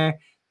somewhere.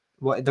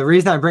 The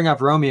reason I bring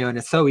up Romeo, and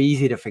it's so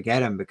easy to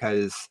forget him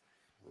because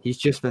he's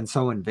just been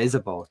so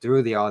invisible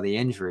through all the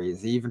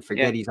injuries. You even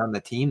forget he's on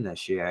the team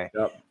this year.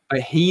 Yep.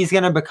 But he's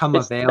going to become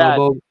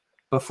available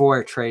before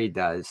a trade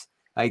does.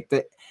 Like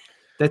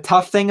the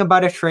tough thing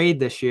about a trade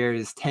this year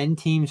is 10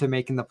 teams are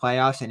making the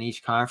playoffs in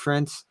each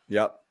conference.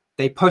 Yep.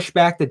 They push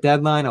back the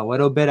deadline a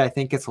little bit. I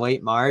think it's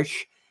late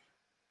March,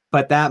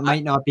 but that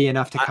might not be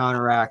enough to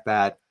counteract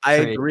that. I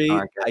agree.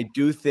 Market. I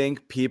do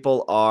think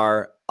people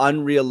are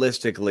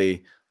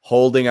unrealistically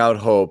holding out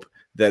hope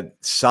that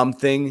some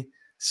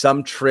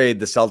trade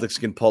the Celtics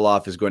can pull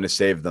off is going to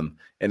save them.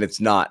 And it's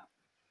not.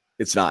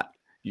 It's not.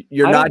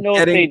 You're I not don't know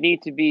getting. If they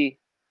need to be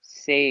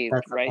saved,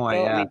 right?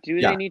 Point, I mean, do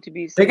they need to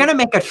be saved? They're going to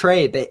make a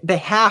trade. They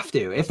have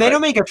to. If they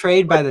don't make a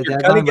trade by the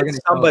deadline, we're going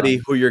to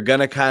somebody who you're going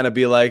to kind of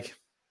be like,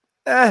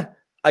 I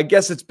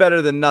guess it's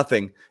better than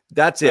nothing.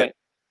 That's it.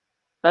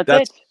 That's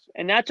it.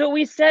 And that's what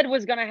we said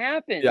was going to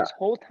happen this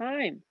whole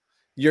time.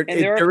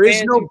 There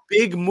is no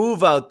big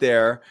move out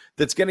there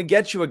that's going to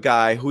get you a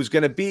guy who's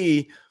going to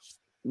be,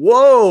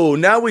 whoa,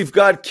 now we've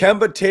got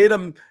Kemba,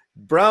 Tatum,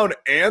 Brown,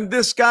 and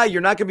this guy.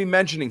 You're not going to be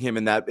mentioning him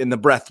in the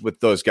breath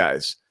with those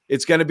guys.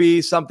 It's going to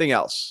be something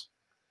else.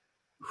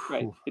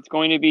 Right. It's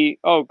going to be,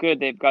 oh, good,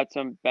 they've got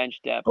some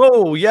bench depth.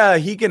 Oh, yeah,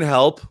 he can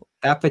help.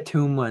 That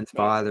Batum one's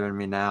bothering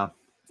me now.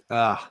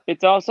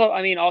 It's also,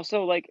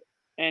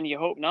 and you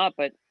hope not,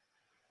 but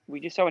we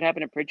just saw what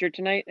happened to Pritchard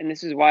tonight, and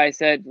this is why I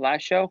said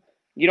last show,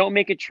 you don't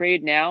make a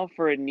trade now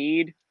for a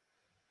need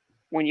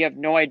when you have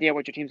no idea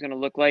what your team's going to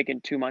look like in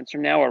 2 months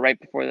from now or right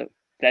before the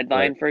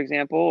deadline, for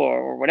example,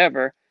 or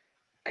whatever,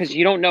 because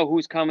you don't know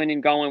who's coming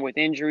and going with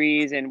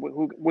injuries and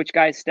which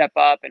guys step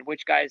up and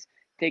which guys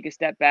take a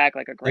step back,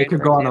 like a They Grant.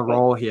 could go on a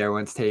roll here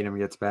once Tatum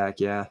gets back.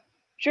 Yeah.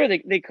 Sure,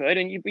 they could,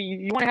 and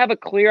you want to have a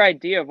clear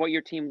idea of what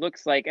your team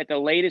looks like at the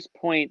latest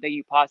point that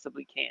you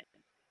possibly can,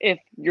 if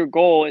your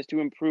goal is to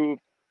improve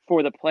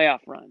for the playoff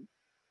run.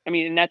 I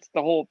mean, and that's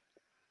the whole.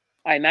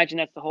 I imagine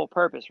that's the whole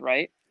purpose,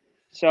 right?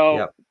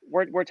 So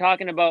we're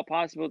talking about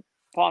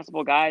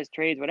possible guys,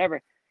 trades,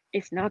 whatever.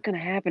 It's not going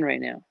to happen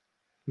right now.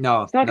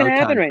 No, it's not going to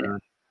happen right now.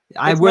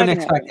 I wouldn't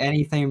expect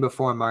anything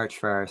before March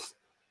 1st.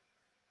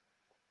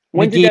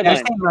 When's the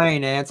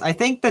deadline? I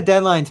think the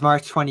deadline's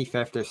March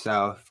 25th or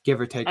so, give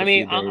or take a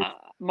few days.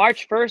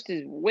 March 1st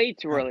is way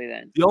too early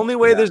then. The only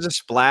way there's a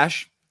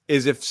splash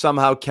is if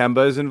somehow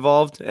Kemba is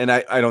involved, and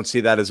I don't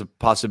see that as a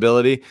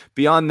possibility.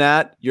 Beyond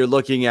that, you're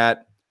looking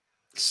at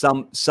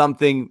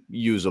something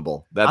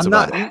usable. That's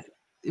about it.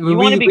 We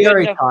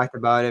already talked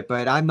about it,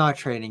 but I'm not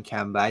trading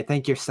Kemba. I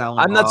think you're selling.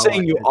 I'm not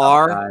saying you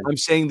are. I'm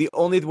saying the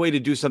only way to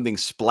do something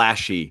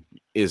splashy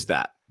is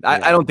that.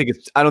 I don't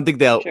think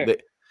they'll. Sure.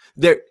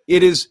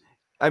 It is.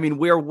 I mean,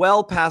 we're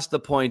well past the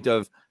point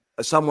of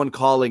someone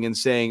calling and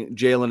saying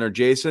Jaylen or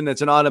Jason.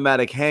 It's an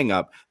automatic hang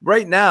up.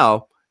 Right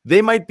now,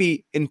 they might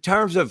be, in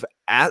terms of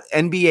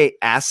NBA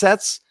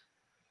assets,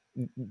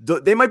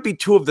 they might be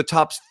 2 of the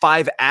top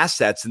 5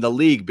 assets in the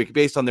league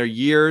based on their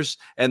years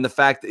and the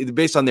fact that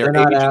based on their age.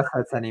 They're not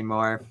assets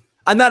anymore.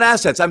 I'm not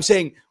assets. I'm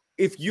saying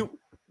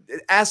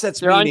assets,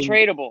 they're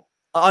untradeable.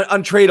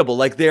 Untradeable,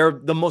 like they're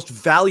the most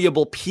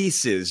valuable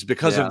pieces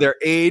because of their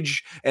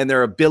age and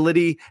their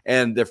ability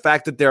and the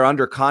fact that they're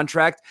under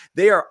contract.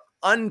 They are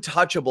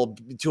untouchable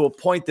to a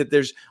point that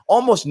there's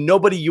almost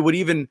nobody you would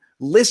even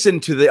listen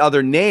to the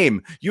other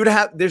name.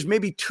 There's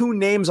maybe 2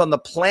 names on the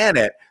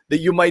planet that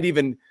you might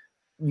even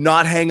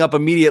not hang up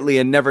immediately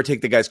and never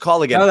take the guy's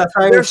call again. No, that's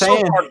right. They're so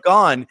far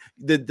gone.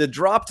 The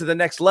drop to the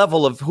next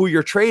level of who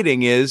you're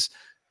trading is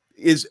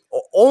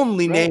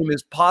only name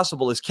is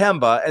possible is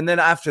Kemba, and then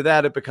after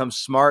that it becomes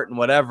Smart and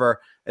whatever,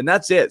 and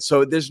that's it.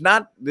 So there's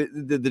not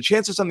the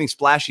chance of something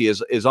splashy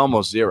is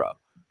almost zero.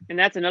 And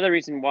that's another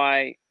reason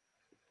why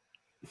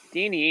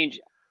Danny Ainge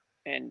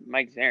and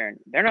Mike Zarin,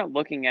 they're not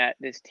looking at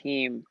this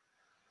team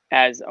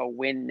as a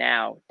win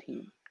now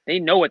team. They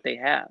know what they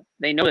have.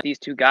 They know that these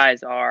 2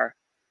 guys are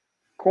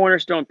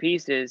cornerstone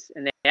pieces,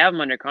 and they have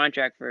them under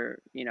contract for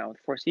the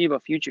foreseeable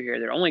future here.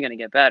 They're only going to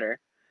get better.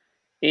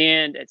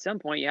 And at some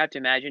point, you have to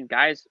imagine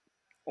guys,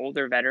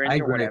 older veterans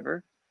or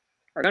whatever,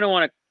 are going to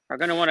want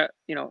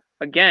to,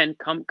 again,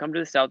 come to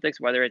the Celtics,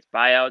 whether it's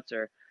buyouts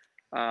or,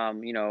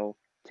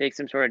 take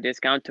some sort of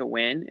discount to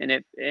win.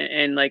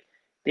 And like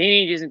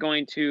Danny Ainge isn't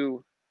going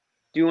to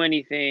do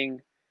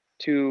anything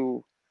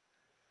to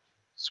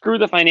screw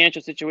the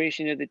financial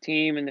situation of the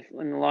team in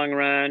the long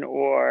run,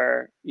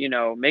 or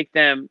make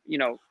them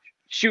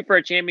shoot for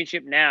a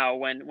championship now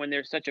when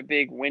there's such a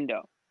big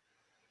window.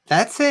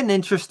 That's an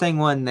interesting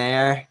one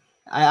there.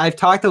 I've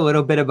talked a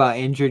little bit about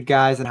injured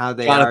guys and how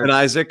they Jonathan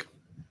Isaac.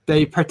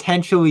 They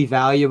potentially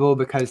valuable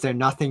because they're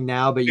nothing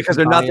now, but because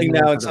they're nothing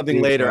now and something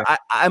later.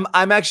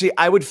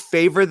 I would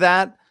favor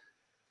that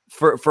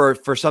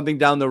for something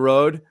down the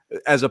road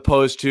as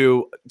opposed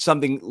to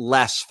something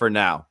less for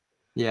now.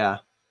 Yeah,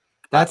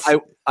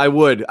 I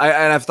would.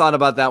 And I've thought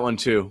about that one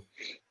too.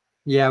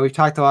 Yeah, we've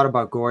talked a lot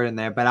about Gordon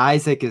there, but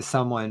Isaac is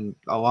someone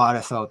a lot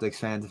of Celtics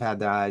fans have had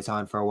their eyes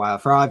on for a while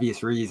for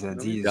obvious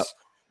reasons.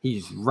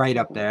 He's right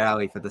up their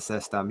alley for the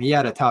system. He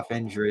had a tough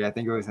injury. I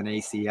think it was an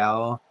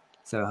ACL,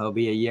 so he'll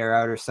be a year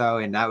out or so,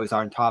 and that was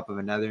on top of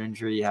another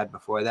injury he had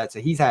before that. So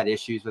he's had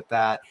issues with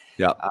that.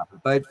 Yeah.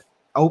 But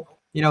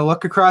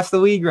look across the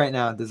league right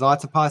now. There's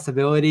lots of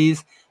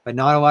possibilities, but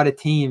not a lot of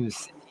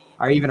teams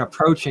are even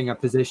approaching a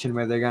position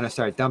where they're going to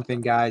start dumping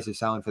guys or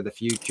selling for the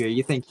future.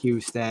 You think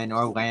Houston,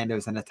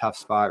 Orlando's in a tough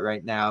spot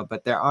right now,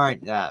 but there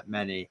aren't that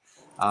many.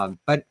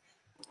 But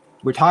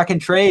we're talking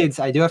trades.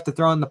 I do have to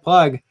throw in the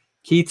plug.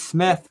 Keith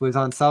Smith was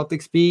on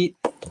Celtics Beat.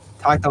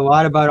 Talked a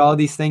lot about all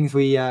these things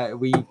we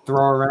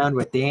throw around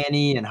with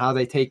Danny and how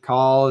they take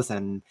calls,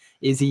 and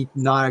is he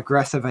not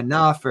aggressive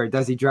enough, or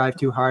does he drive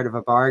too hard of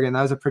a bargain?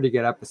 That was a pretty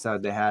good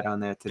episode they had on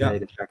there today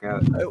to check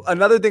out.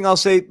 Another thing I'll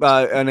say,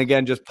 and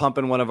again, just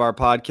pumping one of our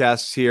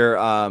podcasts here,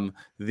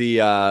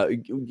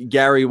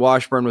 Gary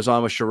Washburn was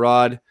on with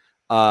Sherrod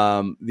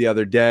the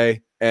other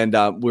day, and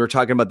we were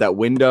talking about that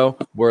window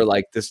where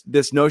like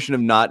this notion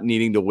of not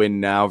needing to win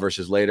now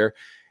versus later.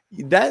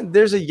 That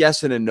there's a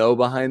yes and a no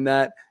behind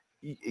that.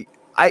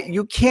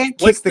 You can't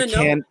kick the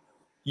can. No?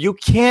 You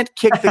can't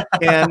kick the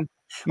can.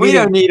 We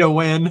don't need a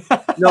win.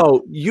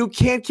 No, you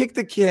can't kick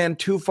the can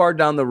too far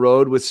down the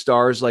road with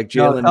stars like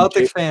Jaylen. No,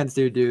 Celtics fans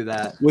do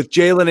that. With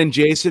Jaylen and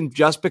Jason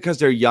just because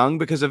they're young,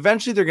 because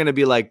eventually they're going to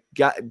be like,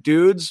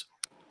 dudes,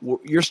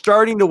 you're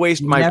starting to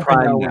waste my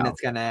prime now. When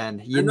it's going to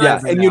end. You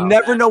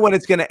never know when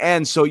it's going to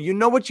end. So you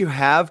know what you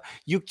have.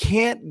 You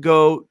can't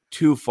go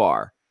too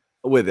far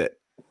with it.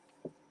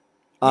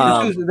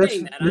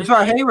 That's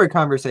our Hayward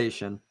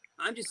conversation.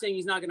 I'm just saying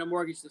he's not going to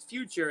mortgage the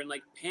future and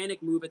like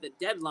panic move at the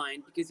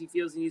deadline because he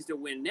feels he needs to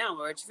win now.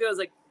 Or it feels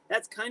like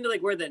that's kind of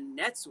like where the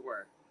Nets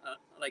were,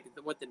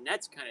 what the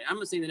Nets kind of. I'm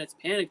not saying the Nets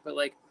panicked, but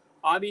like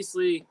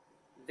obviously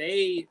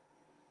they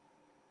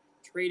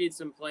traded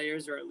some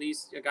players, or at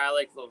least a guy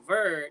like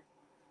LeVert,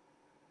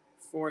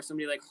 for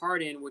somebody like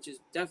Harden, which is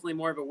definitely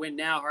more of a win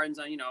now. Harden's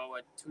on,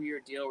 a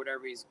 2-year deal or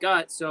whatever he's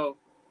got. So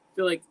I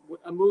feel like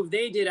a move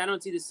they did, I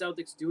don't see the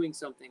Celtics doing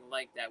something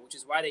like that, which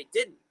is why they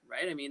didn't,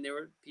 right? I mean, there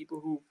were people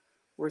who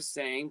were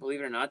saying, believe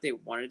it or not, they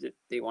wanted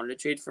to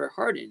trade for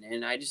Harden.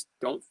 And I just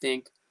don't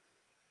think,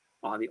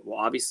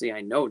 obviously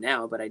I know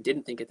now, but I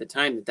didn't think at the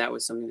time that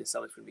was something the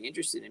Celtics would be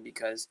interested in,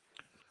 because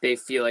they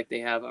feel like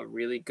they have a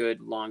really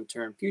good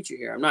long-term future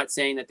here. I'm not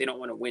saying that they don't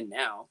want to win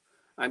now.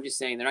 I'm just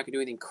saying they're not going to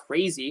do anything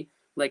crazy,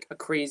 like a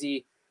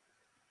crazy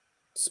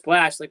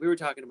splash like we were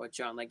talking about,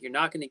 John. Like, you're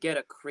not going to get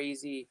a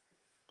crazy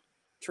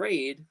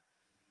trade,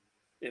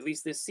 at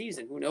least this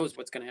season. Who knows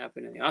what's going to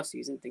happen in the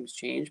offseason? Things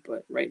change,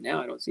 but right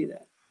now I don't see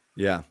that.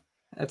 Yeah.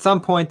 At some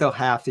point, they'll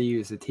have to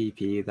use the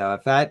TP, though.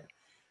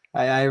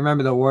 I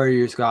remember the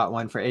Warriors got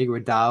one for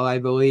Iguodala, I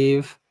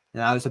believe,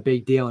 and that was a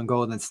big deal in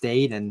Golden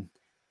State, and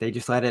they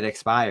just let it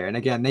expire. And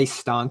again, they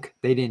stunk.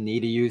 They didn't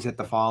need to use it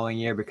the following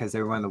year because they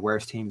were one of the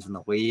worst teams in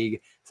the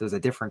league. So there's a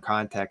different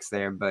context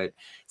there. But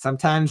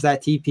sometimes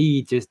that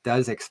TP just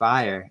does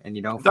expire, and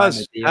you don't find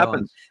the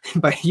deal.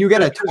 But you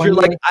get a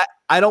 28.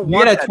 You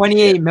get a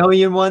 28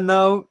 million one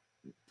though.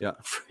 Yeah,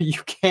 you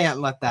can't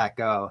let that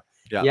go.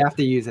 Yeah, you have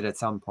to use it at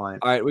some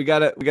point. All right, we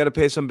gotta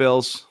pay some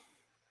bills.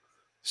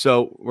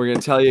 So we're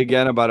gonna tell you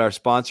again about our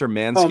sponsor,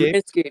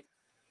 Manscaped.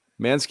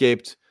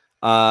 Manscaped.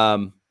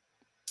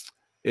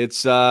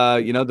 It's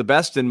the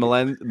best in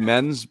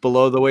men's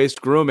below the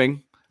waist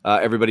grooming.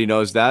 Everybody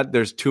knows that.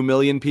 There's 2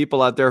 million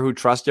people out there who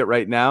trust it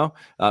right now.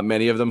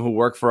 Many of them who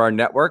work for our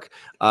network.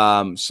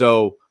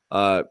 So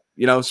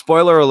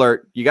spoiler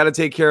alert, you got to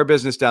take care of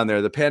business down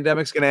there. The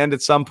pandemic's going to end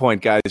at some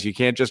point, guys. You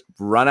can't just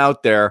run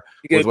out there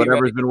with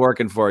whatever's been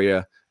working for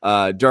you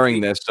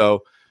during this.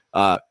 So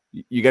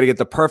you got to get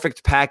the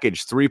perfect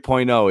package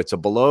 3.0. It's a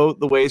below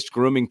the waist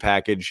grooming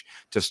package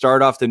to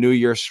start off the new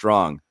year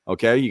strong.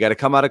 Okay. You got to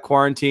come out of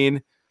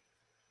quarantine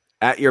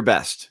at your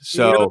best.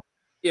 So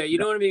you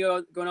don't want to be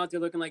going out there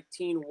looking like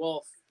Teen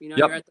Wolf.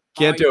 You're at the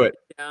can't do it.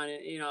 Down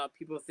and,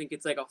 people think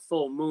it's like a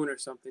full moon or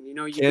something. You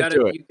got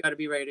to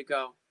be ready to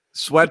go.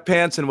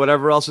 Sweatpants and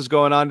whatever else is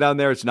going on down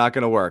there, it's not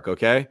going to work.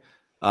 Okay.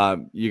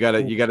 You got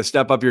to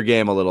step up your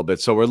game a little bit.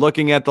 So we're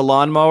looking at the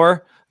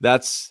lawnmower.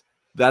 That's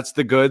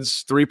the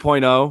goods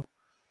 3.0.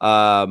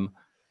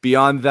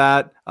 Beyond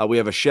that, we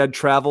have a shed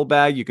travel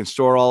bag. You can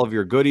store all of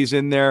your goodies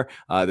in there.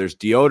 There's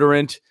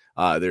deodorant.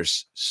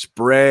 There's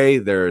spray.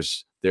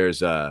 There's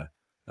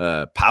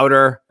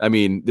powder. I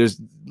mean, there's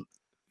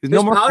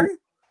no more powder.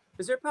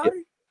 Is there powder?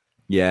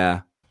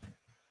 Yeah.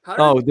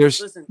 Powder? Oh,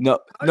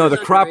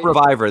 the crop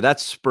reviver.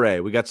 That's spray.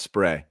 We got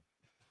spray.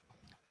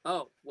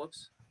 Oh,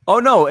 whoops. Oh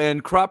no,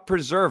 and crop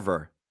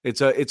preserver.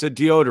 It's a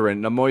deodorant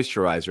and a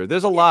moisturizer.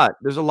 There's a lot.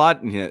 There's a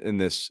lot in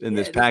this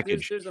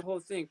package. There's the whole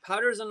thing.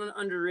 Powder is an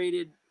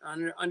underrated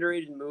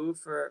move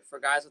for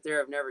guys out there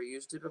who've never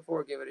used it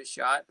before. Give it a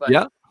shot.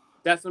 But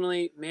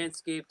definitely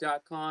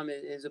manscaped.com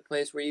is a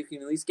place where you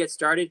can at least get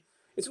started.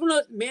 It's one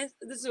of those,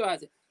 this is what I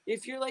say.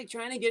 If you're like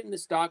trying to get in the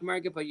stock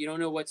market, but you don't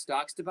know what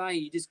stocks to buy,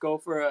 you just go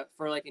for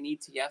like an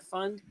ETF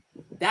fund.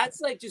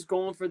 That's like just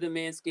going for the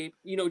Manscaped,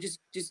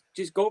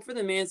 just go for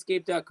the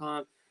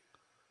manscaped.com.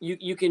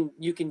 You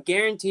can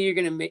guarantee you're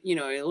going to make,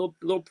 a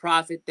little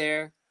profit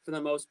there for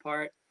the most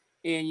part.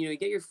 And, you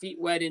get your feet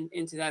wet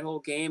into that whole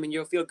game and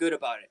you'll feel good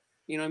about it.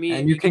 You know what I mean?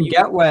 And you can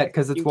get wet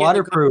because it's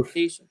waterproof.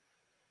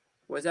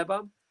 What's that,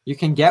 Bob? You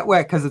can get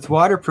wet because it's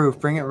waterproof.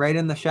 Bring it right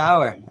in the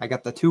shower. I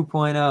got the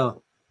 2.0.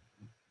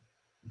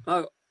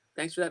 Oh,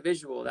 thanks for that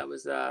visual. That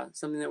was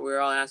something that we were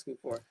all asking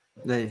for.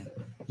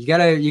 You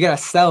gotta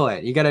sell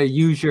it. You gotta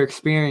use your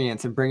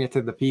experience and bring it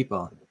to the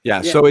people.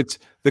 Yeah. So it's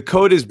the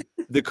code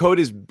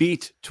is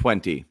beat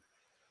 20.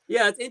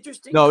 Yeah, it's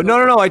interesting.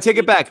 No. I take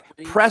it back.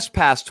 Press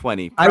past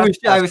 20. I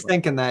was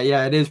thinking that.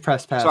 Yeah, it is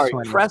press past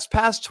 20. Press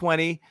past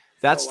 20.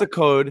 That's the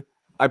code.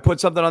 I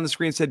put something on the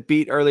screen, said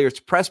beat earlier. It's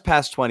press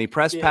past 20.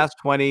 Press past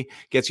 20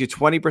 gets you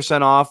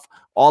 20% off.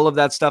 All of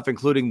that stuff,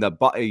 including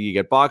you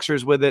get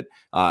boxers with it,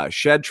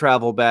 shed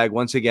travel bag.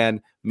 Once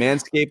again,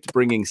 Manscaped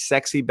bringing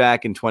sexy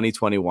back in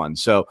 2021.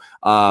 So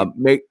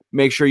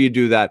make sure you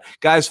do that.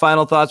 Guys,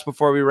 final thoughts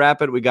before we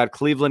wrap it. We got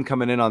Cleveland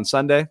coming in on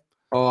Sunday.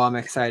 Oh, I'm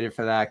excited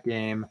for that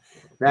game.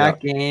 That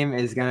game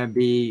is going to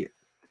be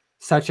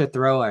such a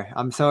thriller.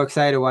 I'm so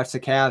excited to watch the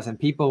Cavs. And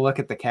people look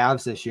at the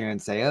Cavs this year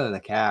and say, oh, the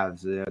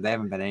Cavs, they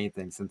haven't been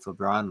anything since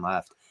LeBron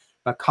left.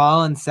 But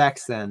Colin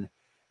Sexton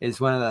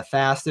is one of the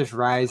fastest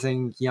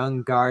rising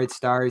young guard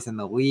stars in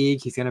the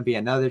league. He's going to be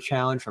another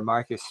challenge for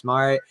Marcus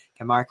Smart.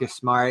 Can Marcus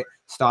Smart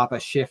stop a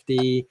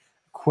shifty,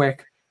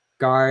 quick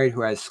guard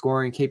who has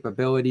scoring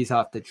capabilities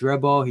off the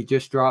dribble? He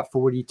just dropped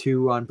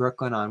 42 on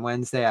Brooklyn on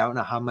Wednesday. I don't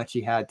know how much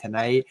he had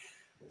tonight.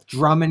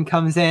 Drummond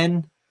comes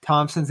in.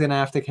 Thompson's going to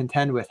have to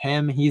contend with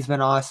him. He's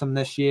been awesome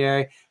this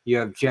year. You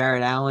have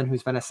Jared Allen,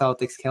 who's been a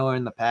Celtics killer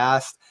in the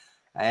past.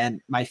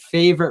 And my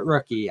favorite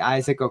rookie,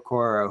 Isaac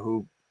Okoro,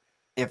 who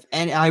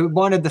I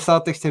wanted the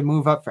Celtics to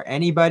move up for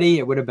anybody,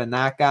 it would have been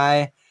that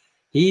guy.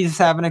 He's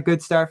having a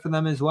good start for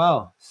them as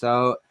well.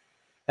 So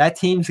that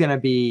team's going to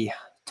be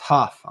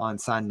tough on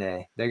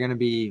Sunday. They're going to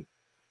be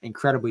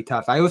incredibly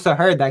tough. I also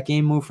heard that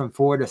game moved from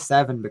 4 to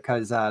 7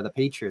 because the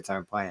Patriots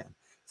aren't playing.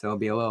 So it'll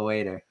be a little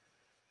later.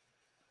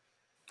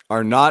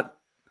 Are not?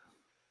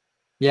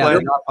 Yeah,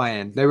 they're not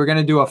playing. They were going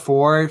to do a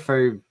 4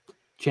 for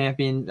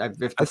champion. I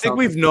think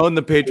we've known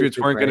the Patriots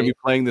weren't going to be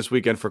playing this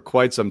weekend for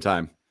quite some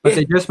time. But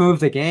they just moved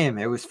the game.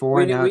 It was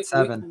 4, now it's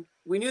 7.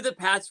 We knew the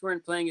Pats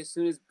weren't playing as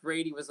soon as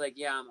Brady was like,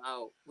 yeah, I'm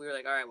out. We were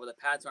like, all right, well, the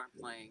Pats aren't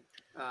playing.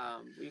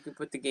 You can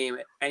put the game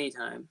at any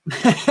time.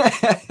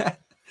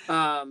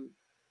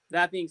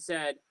 That being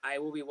said, I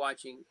will be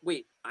watching.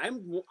 Wait,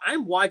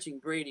 I'm watching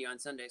Brady on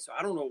Sunday, so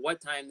I don't know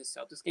what time the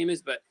Celtics game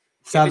is, but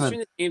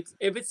 7. If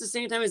it's the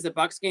same time as the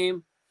Bucks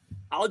game,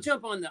 I'll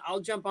jump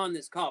on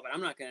this call, but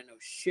I'm not gonna know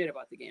shit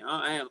about the game.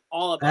 I am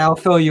all about. I'll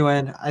fill you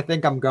in. I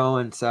think I'm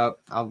going, so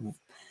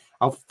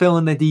I'll fill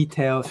in the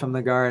details from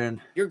the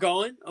Garden. You're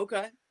going?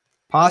 Okay.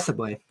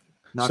 Possibly.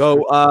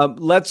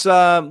 Let's.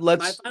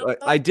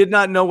 I did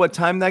not know what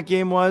time that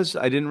game was.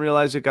 I didn't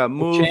realize it got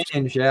moved.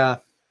 Change, yeah.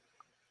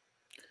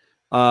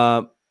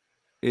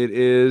 It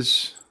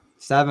is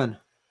 7.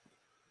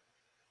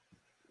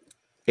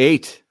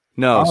 8.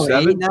 No,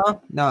 7 8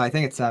 now? No, I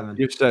think it's 7.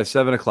 You said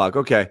 7 o'clock.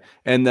 Okay,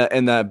 and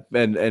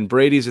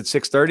Brady's at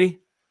 6:30.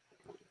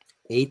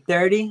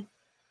 8:30.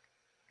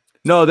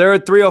 No, they're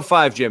at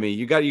 3:05. Jimmy,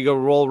 you go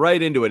roll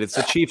right into it. It's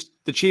the Chiefs.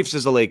 The Chiefs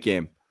is a late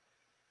game.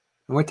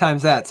 What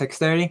time's that?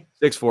 6:30.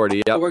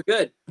 6:40. Yeah, we're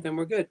good. Then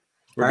we're good.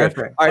 Perfect.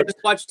 Good. All right,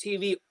 just watch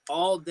TV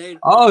all day.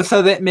 Oh,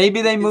 so that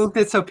maybe they moved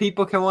it so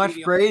people can watch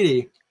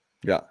Brady.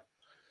 Yeah.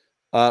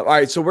 All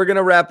right, so we're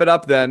gonna wrap it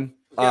up then.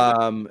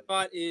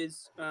 Thought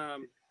is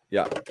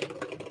yeah.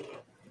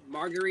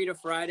 Margarita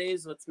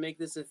Fridays. Let's make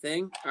this a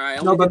thing. All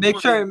right. No, but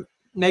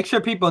make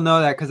sure people know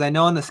that, because I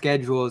know on the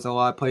schedules a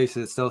lot of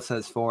places it still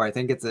says 4. I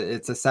think it's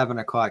a 7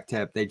 o'clock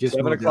tip. They just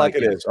 7 o'clock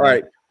it is. All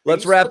right.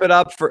 Let's wrap it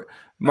up for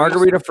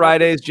Margarita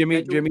Fridays.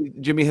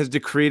 Jimmy has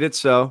decreed it.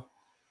 So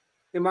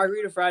in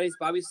Margarita Fridays,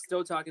 Bobby's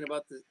still talking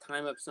about the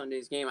time of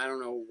Sunday's game. I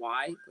don't know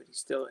why, but he's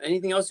still.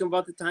 Anything else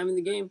about the time in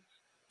the game?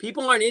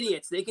 People aren't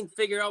idiots. They can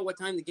figure out what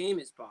time the game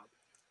is, Bob.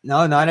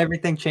 No, not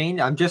everything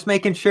changed. I'm just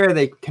making sure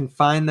they can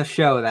find the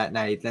show that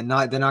night. They're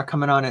not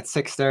coming on at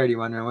 6:30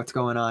 wondering what's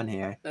going on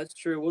here. That's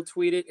true. We'll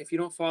tweet it. If you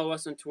don't follow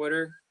us on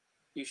Twitter,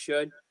 you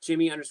should.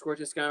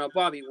 Jimmy_Toscano.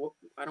 Bobby,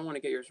 I don't want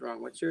to get yours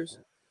wrong. What's yours?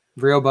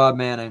 Real Bob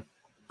Manning.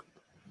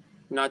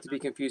 Not to be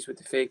confused with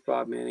the fake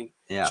Bob Manning.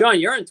 Yeah. Sean,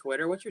 you're on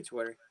Twitter. What's your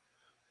Twitter?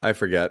 I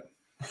forget.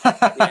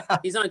 Yeah,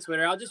 he's on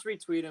Twitter. I'll just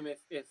retweet him if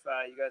you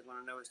guys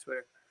want to know his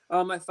Twitter.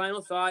 My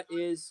final thought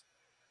is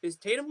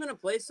Tatum going to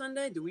play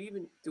Sunday? Do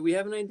we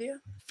have an idea?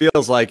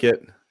 Feels like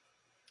it.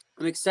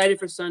 I'm excited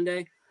for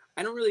Sunday.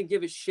 I don't really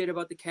give a shit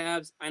about the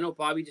Cavs. I know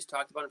Bobby just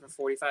talked about it for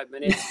 45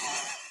 minutes.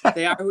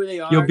 They are who they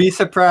are. You'll be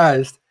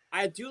surprised.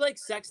 I do like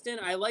Sexton.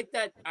 I like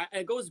that.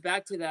 It goes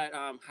back to that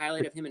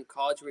highlight of him in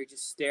college where he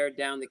just stared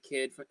down the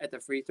kid at the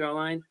free throw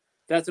line.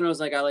 That's when I was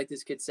like, I like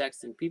this kid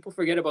Sexton. People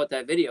forget about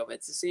that video, but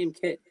it's the same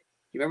kid.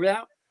 You remember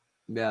that?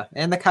 Yeah,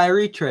 and the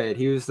Kyrie trade.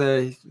 He was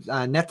the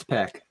Nets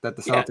pick that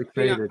the Celtics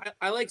traded.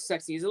 I like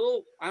Sexton. He's a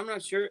little. I'm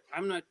not sure.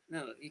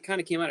 He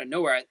kind of came out of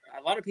nowhere.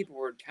 A lot of people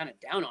were kind of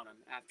down on him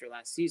after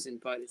last season,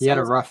 but he had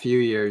a rough few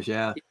years.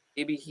 Yeah,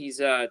 maybe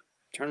he's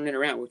turning it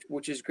around,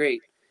 which is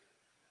great.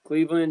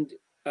 Cleveland,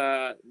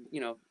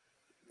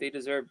 they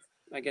deserve,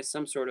 I guess,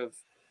 some sort of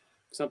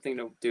something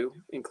to do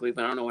in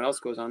Cleveland. I don't know what else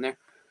goes on there.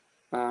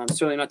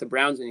 Certainly not the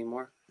Browns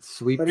anymore.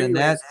 Sweep the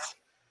Nets.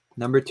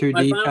 Number 2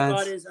 defense. My final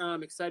thought is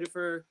I'm excited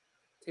for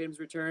Tatum's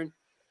return,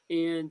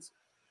 and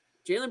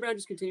Jaylen Brown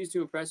just continues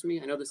to impress me.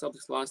 I know the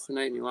Celtics lost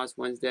tonight and he lost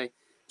Wednesday.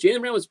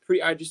 Jaylen Brown was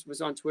I just was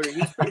on Twitter.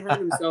 He was pretty hard on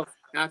himself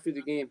after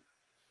the game.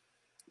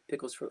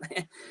 Pickles for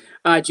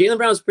Jaylen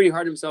Brown was pretty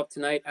hard on himself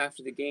tonight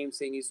after the game,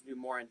 saying he needs to do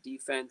more on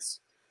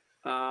defense.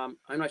 I'm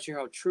not sure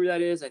how true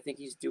that is. I think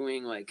he's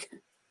doing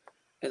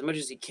as much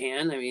as he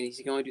can. I mean,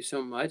 he can only do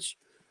so much.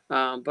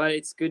 But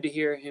it's good to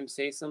hear him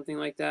say something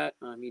like that.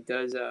 He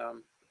does.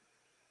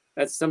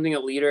 That's something a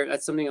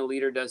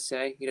leader does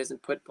say. He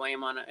doesn't put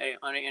blame on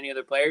any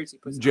other players. He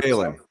puts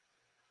Jaylen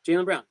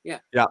Brown. Yeah.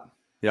 Yep.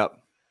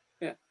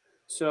 Yeah.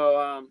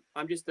 So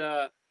I'm just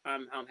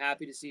I'm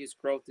happy to see his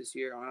growth this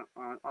year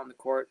on the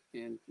court,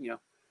 and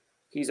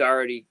he's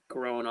already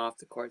growing off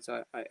the court.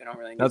 So I don't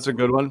really. That's a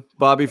good one,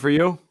 Bobby, for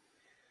you.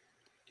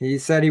 He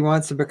said he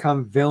wants to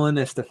become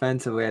villainous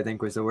defensively, I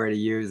think was the word he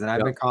used. And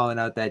I've been calling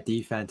out that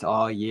defense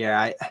all year.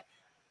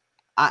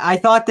 I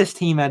thought this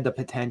team had the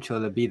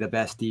potential to be the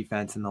best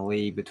defense in the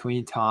league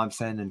between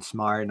Thompson and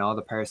Smart and all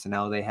the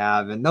personnel they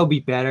have. And they'll be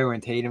better when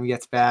Tatum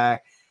gets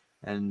back.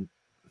 And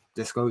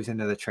this goes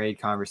into the trade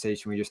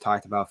conversation we just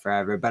talked about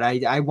forever. But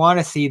I want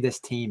to see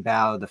this team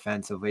battle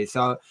defensively.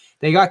 So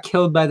they got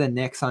killed by the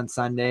Knicks on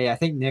Sunday. I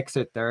think Knicks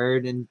are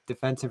 3rd in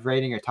defensive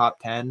rating or top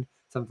 10.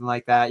 Something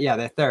like that. Yeah,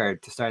 they're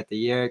 3rd to start the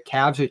year.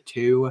 Cavs are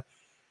 2.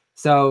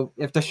 So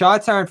if the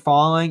shots aren't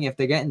falling, if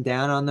they're getting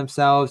down on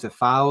themselves, if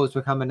fouls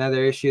become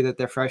another issue that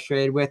they're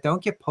frustrated with,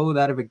 don't get pulled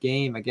out of a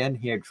game again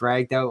here,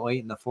 dragged out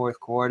late in the 4th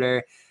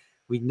quarter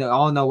We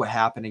all know what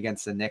happened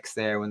against the Knicks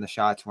there when the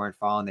shots weren't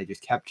falling. They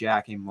just kept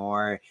jacking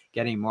more,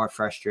 getting more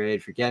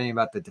frustrated, forgetting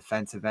about the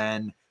defensive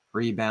end,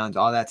 rebounds,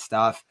 all that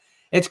stuff.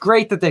 It's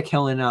great that they're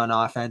killing it on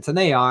offense, and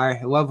they are.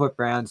 I love what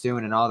Brown's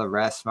doing and all the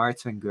rest.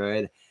 Smart's been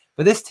good.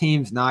 But this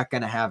team's not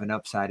going to have an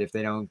upside if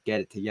they don't get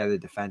it together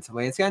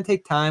defensively. It's going to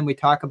take time. We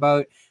talk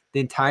about the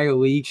entire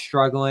league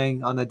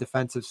struggling on the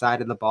defensive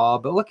side of the ball,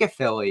 but look at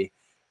Philly.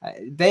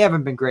 They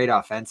haven't been great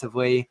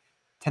offensively.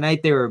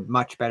 Tonight they were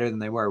much better than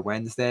they were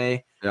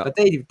Wednesday, but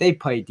they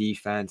play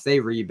defense.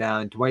 They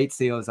rebound. Dwight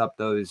seals up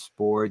those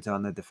boards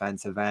on the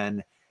defensive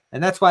end,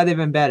 and that's why they've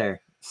been better.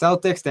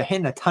 Celtics, they're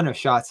hitting a ton of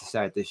shots to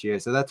start this year,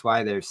 so that's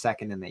why they're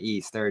second in the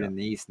East, third in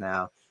the East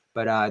now.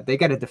 But they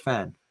got to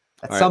defend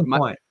at some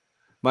point.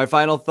 My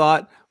final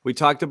thought, we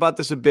talked about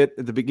this a bit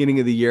at the beginning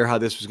of the year, how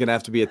this was going to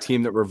have to be a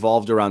team that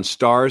revolved around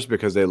stars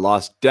because they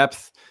lost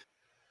depth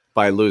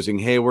by losing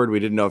Hayward. We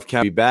didn't know if Kemba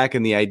would be back.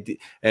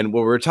 And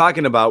what we were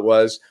talking about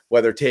was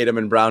whether Tatum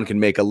and Brown can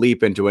make a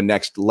leap into a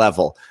next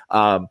level.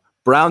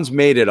 Brown's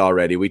made it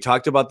already. We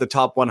talked about the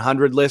top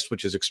 100 list,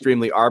 which is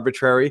extremely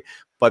arbitrary,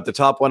 but the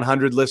top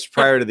 100 list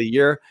prior to the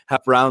year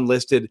have Brown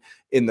listed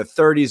in the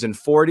 30s and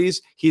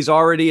 40s. He's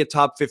already a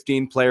top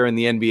 15 player in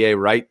the NBA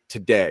right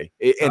today.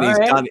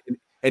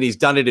 And he's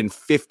done it in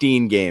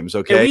 15 games.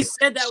 Okay. Yeah, we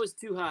said that was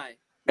too high.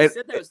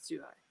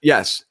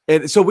 Yes.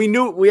 And so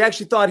we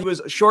actually thought he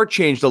was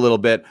shortchanged a little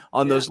bit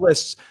on those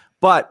lists.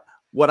 But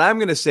what I'm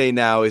going to say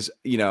now is,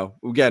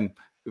 again,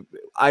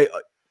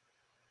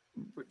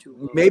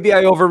 maybe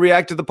I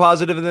overreact to the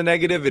positive and the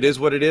negative. It is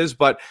what it is.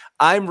 But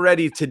I'm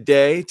ready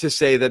today to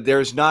say that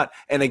there's not.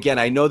 And again,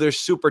 I know there's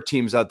super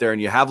teams out there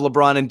and you have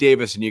LeBron and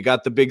Davis and you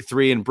got the big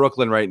three in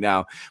Brooklyn right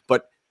now.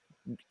 But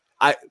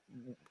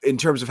in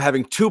terms of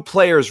having two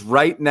players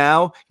right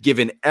now,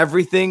 given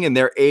everything and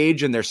their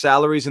age and their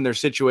salaries and their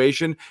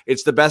situation,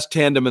 it's the best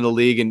tandem in the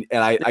league. And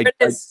I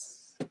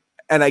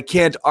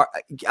can't.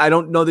 I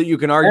don't know that you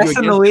can argue. Best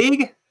in the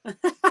league,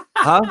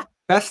 huh?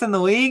 Best in the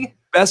league,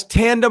 best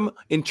tandem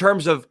in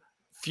terms of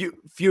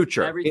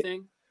future.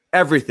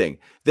 Everything.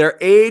 Their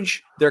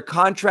age, their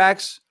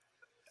contracts.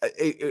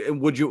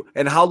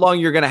 And how long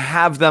you're going to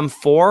have them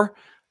for?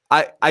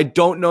 I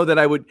don't know that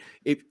I would.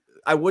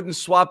 I wouldn't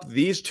swap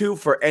these two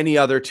for any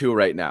other two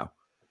right now.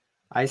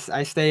 I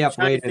stay up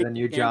later than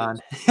you,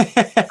 John.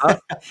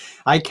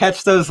 I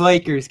catch those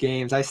Lakers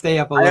games. I stay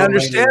up a little. I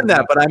understand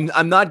that, but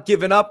I'm not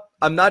giving up.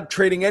 I'm not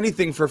trading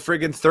anything for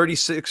friggin'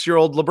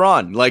 36-year-old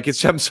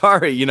LeBron. I'm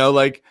sorry,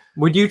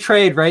 Would you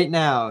trade right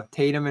now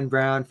Tatum and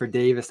Brown for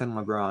Davis and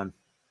LeBron?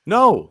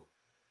 No.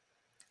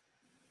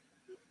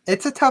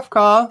 It's a tough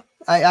call.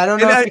 I don't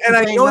know. And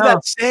I know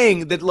that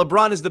saying that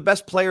LeBron is the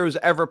best player who's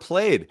ever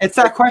played. It's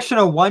that question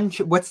of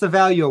what's the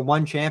value of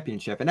one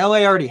championship? And LA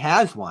already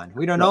has one.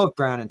 We don't know if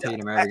Brown and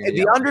Tatum are ever going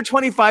to The under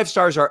 25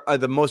 stars are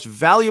the most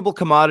valuable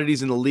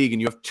commodities in the league,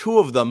 and you have two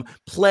of them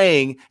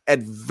playing at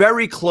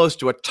very close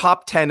to a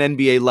top 10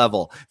 NBA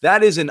level.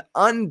 That is an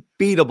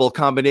unbeatable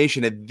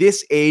combination at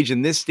this age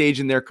and this stage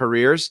in their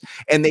careers,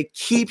 and they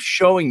keep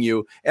showing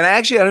you. And I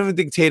don't even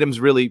think Tatum's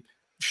really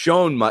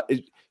shown much.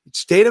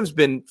 Tatum's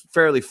been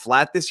fairly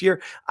flat this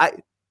year. I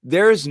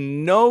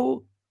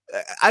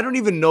don't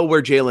even know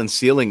where Jaylen's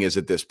ceiling is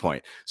at this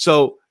point.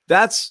 So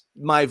that's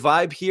my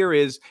vibe here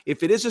is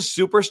if it is a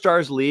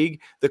superstars league,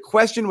 the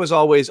question was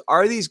always,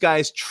 are these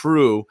guys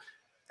true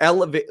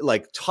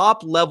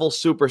top level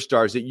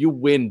superstars that you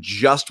win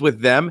just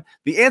with them?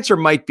 The answer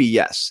might be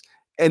yes.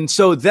 And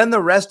so then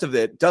the rest of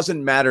it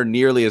doesn't matter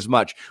nearly as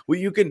much. Well,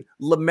 you can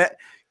lament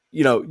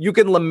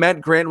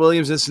Grant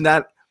Williams, this and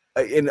that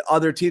in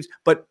other teams,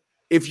 but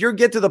if you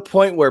get to the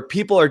point where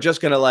people are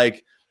just going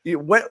to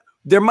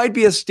there might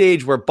be a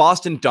stage where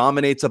Boston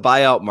dominates a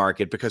buyout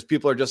market because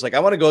people are just I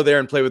want to go there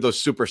and play with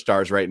those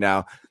superstars right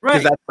now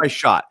because that's my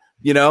shot.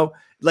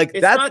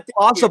 That's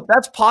possible.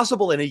 That's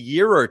possible in a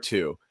year or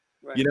two.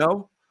 Right.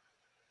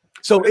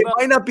 So it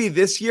might not be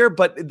this year,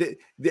 but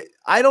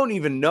I don't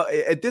even know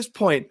at this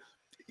point.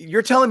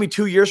 You're telling me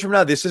 2 years from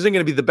now this isn't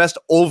going to be the best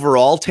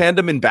overall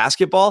tandem in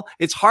basketball?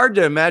 It's hard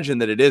to imagine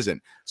that it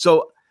isn't.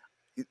 So.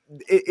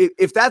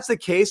 If that's the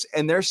case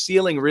and their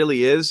ceiling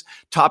really is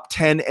top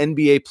 10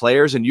 NBA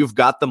players and you've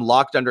got them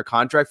locked under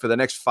contract for the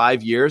next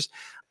 5 years,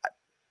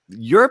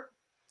 you're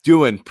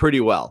doing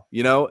pretty well,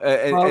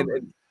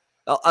 and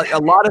a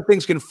lot of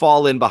things can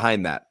fall in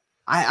behind that.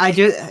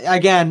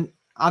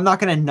 I'm not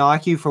going to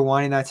knock you for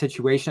wanting that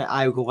situation.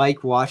 I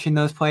like watching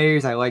those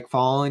players. I like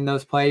following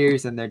those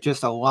players, and they're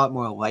just a lot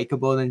more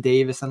likable than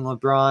Davis and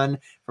LeBron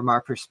from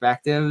our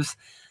perspectives.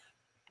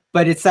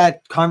 But it's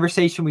that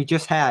conversation we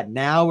just had,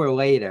 now or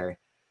later.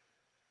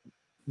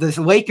 The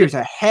Lakers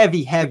are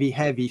heavy, heavy,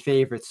 heavy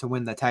favorites to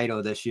win the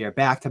title this year,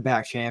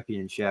 back-to-back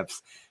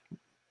championships.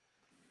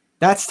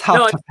 That's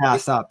tough to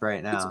pass up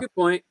right now. It's a good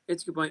point.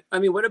 I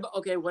mean, what about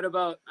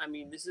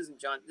this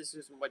isn't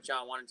what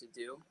John wanted to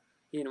do.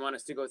 He didn't want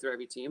us to go through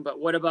every team, but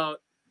what about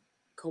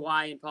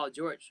Kawhi and Paul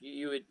George.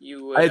 You would.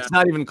 It's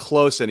not even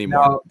close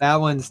anymore. No, that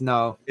one's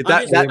no.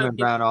 That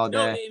Brown all day.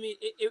 No, I mean,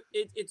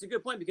 it's a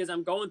good point because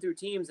I'm going through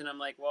teams and I'm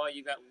like, well,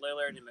 you got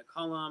Lillard and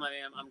McCollum. I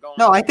mean, I'm going.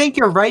 No, I think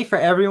you're right for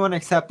everyone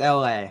except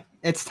LA.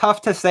 It's tough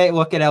to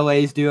look at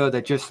LA's duo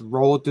that just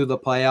rolled through the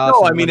playoffs.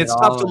 No, I mean, it's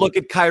tough to look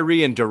at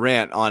Kyrie and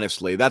Durant,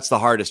 honestly. That's the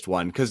hardest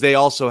one because they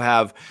also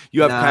have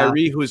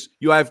Kyrie who's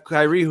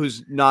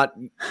not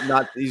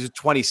he's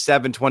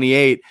 27,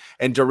 28,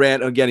 and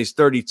Durant, again, he's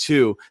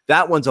 32.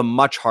 That one's a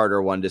much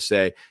harder one to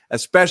say,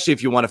 especially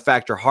if you want to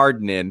factor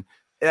Harden in.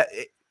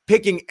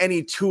 Picking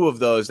any two of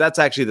those, that's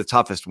actually the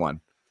toughest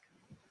one.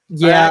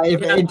 Yeah,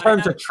 in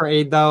terms of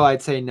trade, though,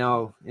 I'd say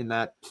no in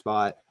that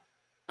spot.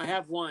 I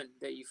have one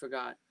that you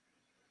forgot.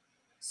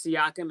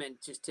 Siakam, and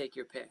just take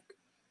your pick.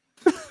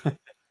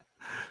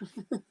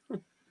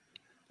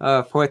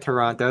 Poor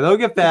Toronto. They'll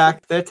get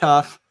back. They're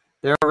tough.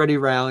 They're already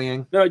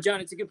rallying. No, John,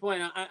 it's a good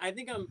point. I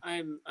think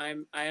I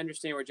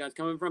understand where John's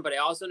coming from, but I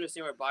also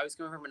understand where Bobby's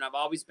coming from. And I've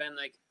always been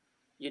like,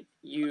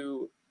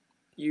 you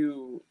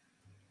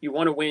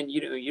want to win.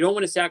 You don't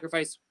want to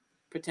sacrifice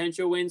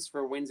potential wins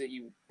for wins that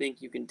you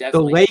think you can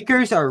definitely. The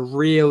Lakers are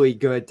really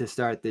good to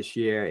start this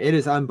year. It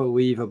is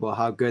unbelievable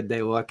how good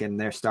they look, and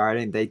they're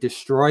starting. They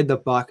destroyed the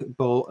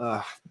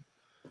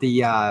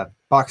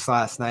Bucks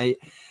last night.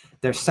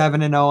 They're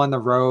 7-0 on the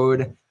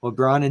road.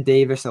 LeBron and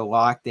Davis are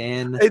locked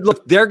in. Hey,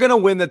 look, they're going to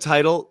win the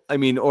title. They're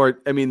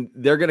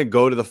going to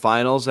go to the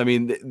finals. I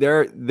mean,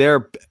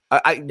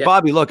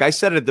 Bobby, look, I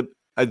said it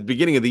at the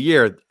beginning of the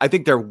year. I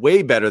think they're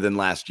way better than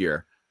last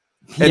year.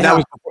 And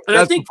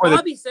I think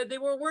Bobby said they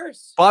were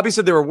worse. Bobby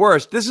said they were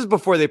worse. This is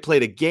before they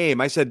played a game.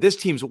 I said this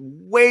team's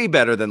way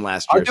better than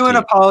last year. I'll do an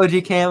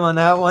apology cam on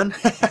that one.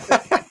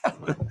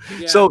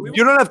 So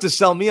you don't have to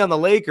sell me on the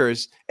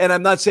Lakers. And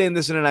I'm not saying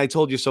this in an I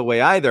told you so way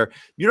either.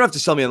 You don't have to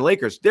sell me on the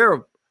Lakers.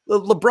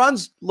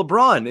 LeBron's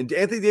LeBron and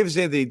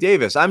Anthony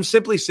Davis. I'm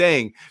simply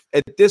saying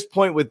at this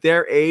point with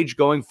their age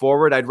going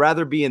forward, I'd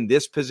rather be in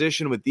this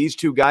position with these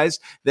two guys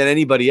than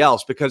anybody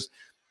else because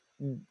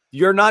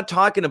you're not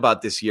talking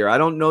about this year. I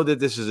don't know that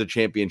this is a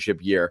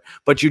championship year,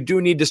 but you do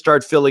need to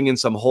start filling in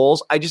some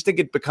holes. I just think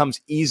it becomes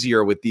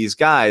easier with these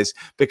guys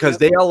because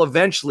they'll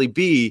eventually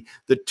be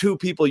the two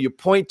people you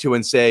point to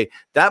and say,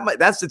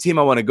 that's the team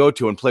I want to go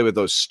to and play with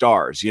those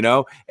stars,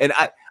 And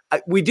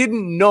we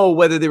didn't know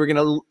whether they were going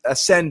to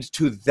ascend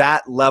to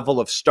that level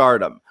of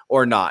stardom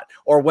or not,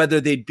 or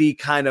whether they'd be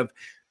kind of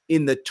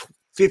in the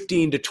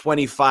 15 to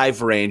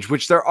 25 range,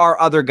 which there are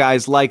other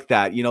guys like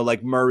that,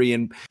 like Murray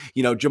and,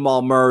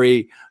 Jamal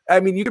Murray. I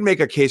mean, you can make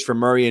a case for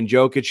Murray and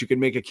Jokic. You can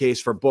make a case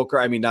for Booker.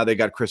 I mean, now they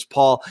got Chris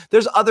Paul.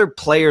 There's other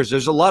players.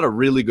 There's a lot of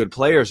really good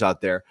players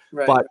out there,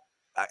 right. But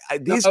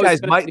these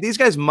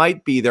guys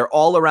might be their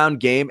all around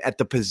game at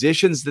the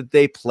positions that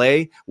they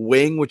play.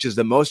 Wing, which is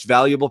the most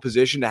valuable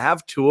position, to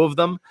have two of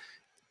them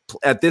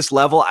at this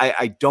level.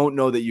 I don't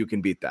know that you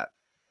can beat that.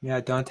 Yeah,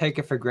 don't take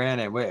it for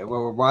granted. What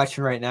we're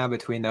watching right now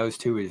between those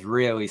two is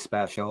really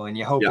special, and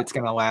you hope it's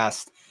going to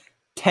last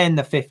 10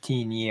 to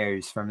 15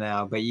 years from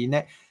now. But you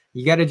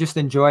got to just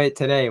enjoy it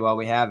today while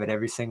we have it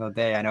every single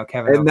day. I know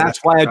Kevin. And that's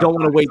why I don't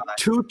want to wait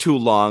too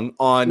long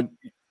on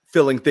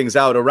filling things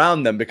out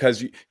around them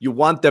because you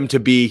want them to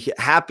be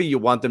happy. You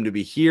want them to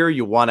be here.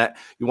 You want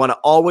to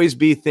always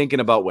be thinking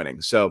about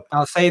winning. So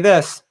I'll say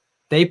this.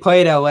 They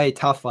played LA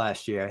tough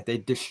last year. They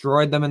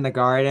destroyed them in the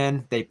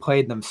Garden. They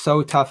played them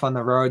so tough on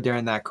the road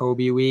during that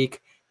Kobe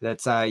week.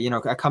 That's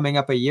coming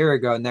up a year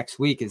ago. Next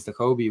week is the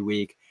Kobe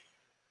week.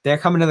 They're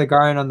coming to the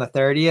Garden on the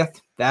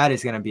 30th. That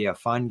is going to be a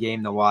fun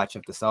game to watch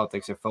if the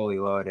Celtics are fully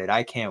loaded.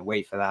 I can't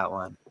wait for that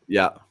one.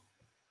 Yeah.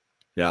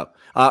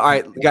 All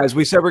right, guys,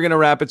 we said we're going to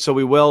wrap it, so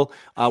we will.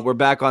 We're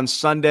back on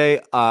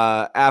Sunday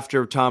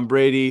after Tom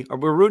Brady. Are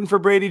we rooting for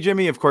Brady,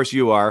 Jimmy? Of course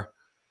you are.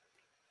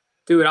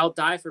 Dude, I'll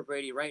die for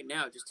Brady right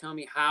now. Just tell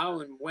me how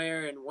and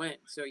where and when.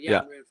 So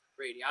I'm rooting for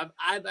Brady.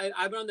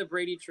 I've been on the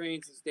Brady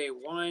train since day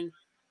one.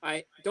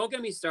 Don't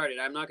get me started.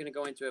 I'm not going to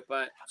go into it,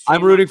 but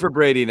I'm rooting for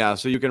Brady now,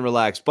 so you can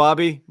relax.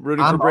 Bobby,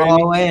 rooting for Brady.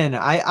 I'm all in.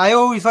 I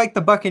always liked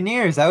the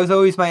Buccaneers. That was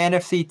always my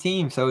NFC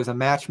team, so it was a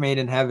match made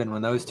in heaven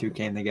when those two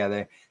came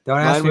together. Don't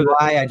ask me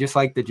why. I just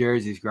like the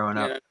jerseys growing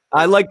up.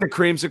 I like the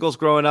creamsicles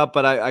growing up,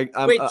 but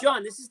I'm wait,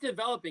 John. This is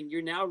developing.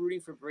 You're now rooting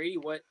for Brady.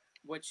 What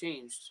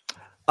changed?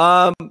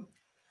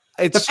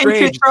 It's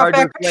strange. Brought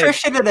back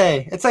Patricia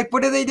today. It's like,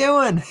 what are they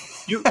doing?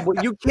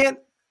 You can't.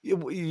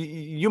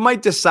 You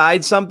might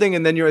decide something,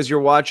 and then as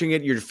you're watching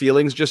it, your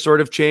feelings just sort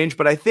of change.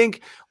 But I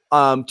think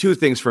two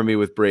things for me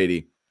with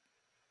Brady.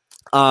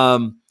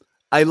 I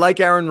like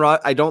Aaron.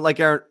 I don't like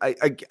Aaron.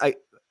 I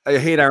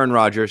hate Aaron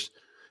Rodgers.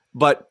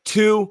 But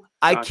two,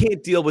 I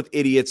can't deal with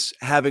idiots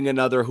having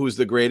another who's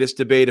the greatest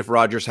debate if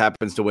Rodgers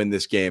happens to win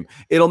this game.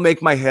 It'll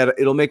make my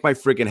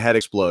freaking head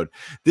explode.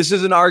 This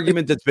is an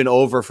argument that's been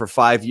over for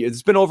 5 years.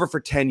 It's been over for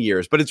 10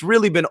 years, but it's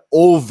really been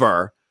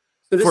over.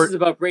 So this is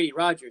about Brady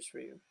Rodgers for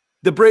you.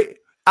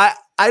 I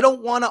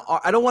don't want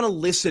to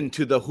listen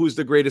to the who's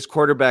the greatest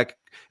quarterback.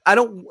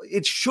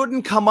 It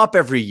shouldn't come up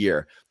every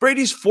year.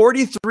 Brady's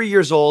 43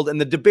 years old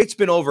and the debate's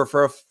been over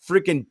for a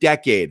freaking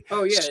decade.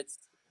 Oh yeah.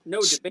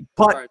 No debate.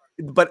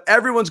 But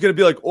everyone's going to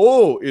be like,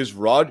 oh, is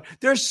Rod?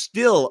 There's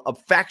still a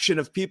faction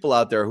of people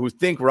out there who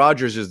think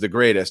Rodgers is the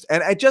greatest.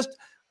 And I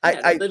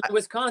live in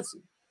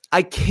Wisconsin.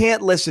 I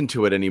can't listen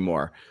to it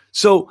anymore.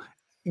 So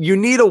you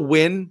need a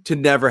win to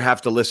never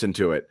have to listen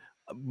to it.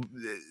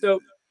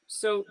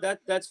 So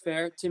that's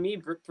fair. To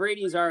me,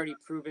 Brady's already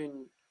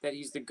proven that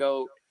he's the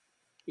GOAT,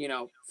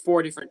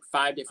 4 different,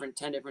 5 different,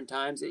 10 different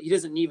times. He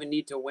doesn't even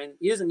need to win.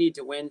 He doesn't need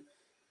to win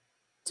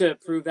to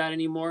prove that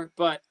anymore.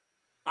 But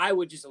I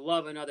would just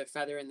love another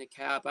feather in the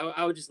cap.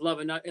 I would just love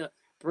another.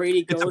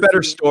 Brady goes. It's a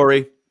better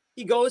story.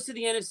 He goes to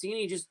the NFC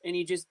and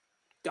he just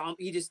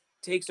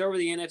takes over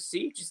the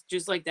NFC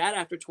just like that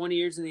after 20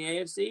 years in the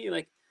AFC.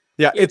 Like,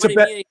 yeah, it's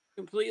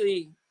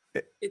completely.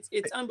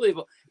 It's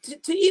unbelievable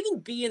to even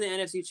be in the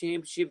NFC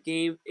Championship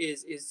game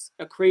is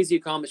a crazy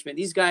accomplishment.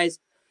 These guys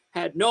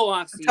had no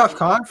offseason. Tough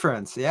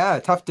conference, yeah,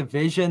 tough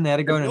division. They had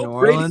to go to New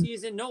Orleans.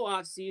 No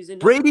offseason.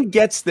 Brady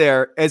gets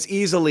there as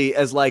easily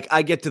as like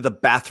I get to the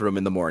bathroom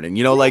in the morning.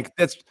 Like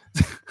that's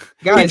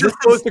guys. He just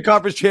goes to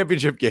conference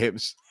championship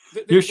games.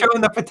 You're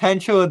showing the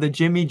potential of the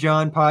Jimmy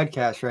John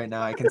podcast right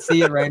now. I can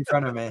see it right in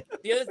front of me.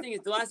 The other thing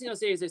is, the last thing I'll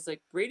say is this: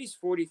 like Brady's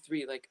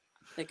 43. Like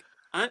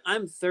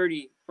I'm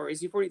 30, or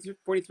is he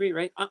 43?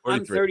 Right?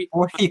 I'm 30.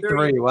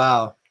 43.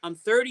 Wow. I'm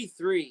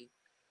 33,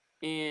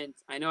 and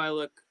I know I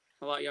look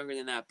a lot younger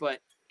than that. But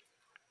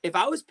if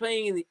I was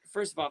playing in the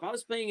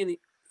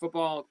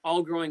football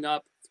all growing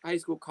up, high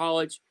school,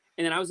 college,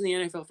 and then I was in the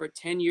NFL for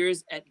 10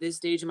 years at this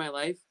stage of my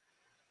life,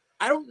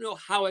 I don't know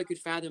how I could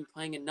fathom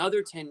playing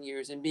another 10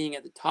 years and being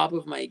at the top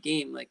of my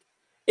game. Like,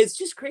 it's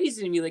just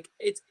crazy to me. Like,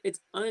 it's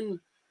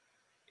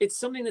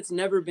something that's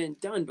never been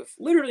done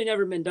before, literally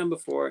never been done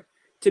before,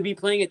 to be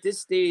playing at this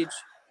stage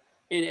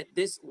and at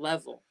this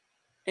level.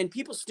 And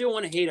people still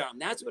want to hate on him.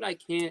 That's what I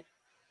can't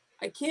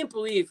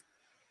believe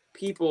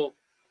people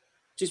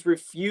just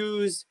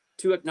refuse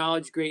to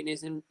acknowledge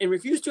greatness and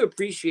refuse to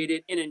appreciate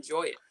it and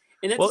enjoy it.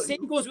 And the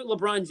same goes with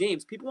LeBron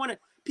James. People want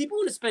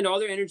to spend all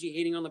their energy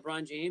hating on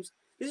LeBron James.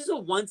 This is a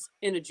once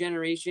in a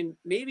generation,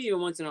 maybe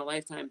even once in a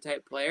lifetime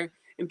type player.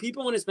 And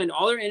people want to spend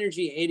all their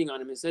energy hating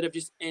on him instead of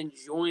just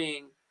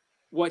enjoying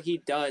what he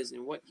does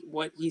and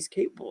what he's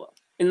capable of.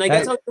 And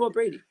that's how I feel about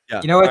Brady.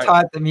 Yeah. You know what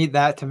taught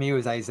that to me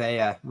was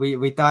Isaiah.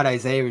 We thought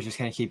Isaiah was just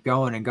going to keep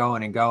going and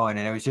going and going.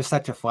 And it was just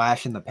such a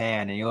flash in the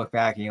pan. And you look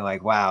back and you're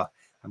like, wow,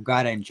 I'm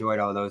glad I enjoyed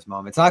all those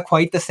moments. Not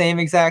quite the same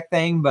exact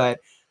thing, but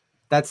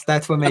that's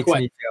what makes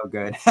me feel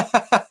good.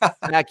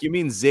 Mac, you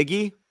mean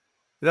Ziggy?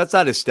 That's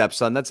not his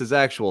stepson. That's his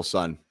actual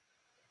son.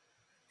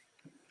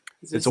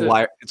 It's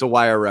a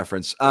wire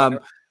reference.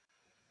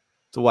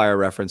 It's a wire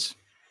reference.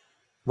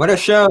 What a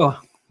show.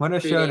 What a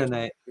show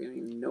tonight.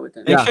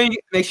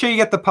 Make sure you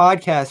get the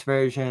podcast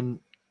version.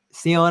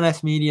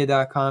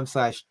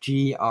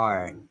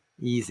 clnsmedia.com/gr.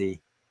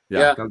 Easy.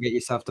 Yeah. Go get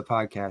yourself the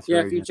podcast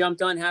version. If you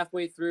jumped on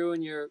halfway through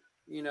and you're,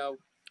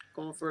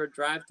 going for a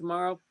drive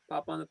tomorrow,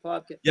 pop on the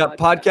podcast. Yeah,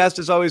 podcast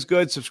is always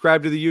good.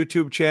 Subscribe to the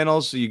YouTube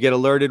channel so you get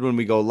alerted when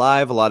we go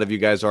live. A lot of you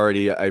guys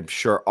already, I'm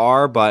sure,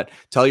 are, but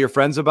tell your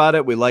friends about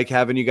it. We like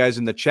having you guys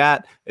in the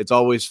chat. It's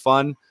always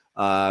fun.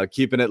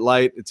 Keeping it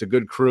light. It's a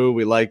good crew.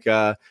 We like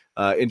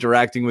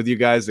interacting with you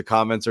guys. The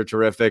comments are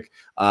terrific.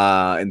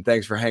 And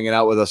thanks for hanging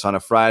out with us on a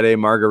Friday,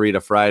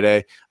 Margarita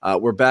Friday.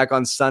 We're back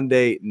on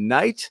Sunday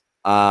night.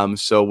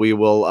 So we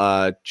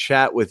will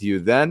chat with you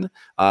then.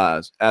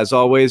 As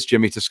always,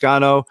 Jimmy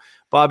Toscano,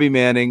 Bobby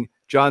Manning,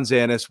 John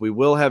Zanis. We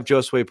will have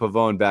Josue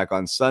Pavone back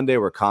on Sunday.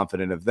 We're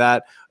confident of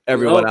that.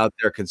 Everyone out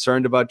there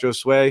concerned about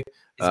Josue.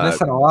 He's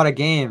missing a lot of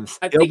games.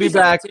 He'll be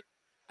back.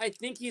 I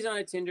think he's on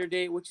a Tinder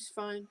date, which is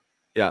fine.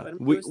 Yeah,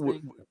 we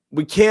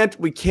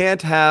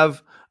can't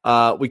have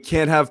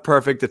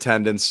perfect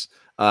attendance.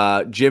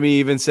 Jimmy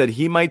even said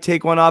he might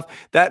take one off.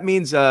 That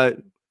means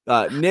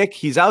Nick,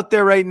 he's out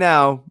there right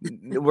now.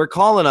 We're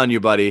calling on you,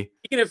 buddy.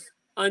 Speaking of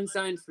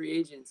unsigned free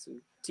agents and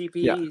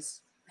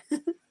TPEs,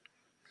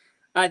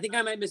 I think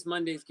I might miss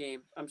Monday's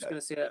game. I'm just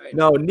gonna say that right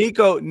now. No,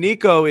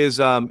 Nico is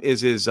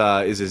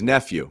his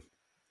nephew.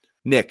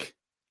 Nick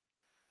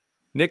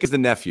is the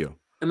nephew.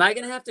 Am I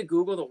gonna have to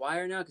Google The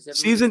Wire now? Because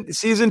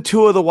season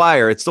 2 of The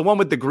Wire. It's the one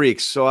with the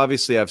Greeks, so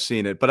obviously I've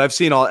seen it. But I've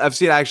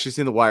actually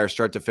seen The Wire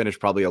start to finish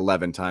probably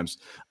 11 times.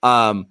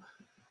 Yeah,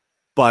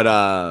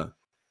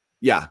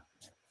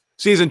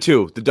 season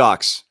 2, the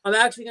docs. I'm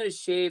actually gonna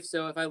shave,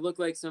 so if I look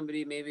like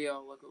somebody, maybe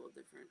I'll look a little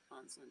different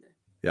on Sunday.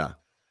 Yeah,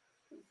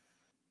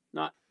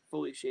 not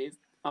fully shaved.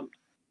 I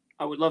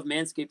would love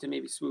Manscaped to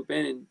maybe swoop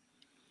in and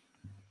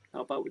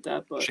help out with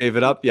that, but shave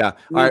it up. Yeah,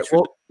 all right.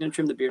 I'm gonna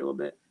trim the beard a little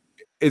bit.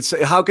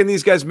 How can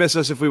these guys miss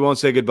us if we won't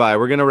say goodbye?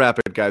 We're going to wrap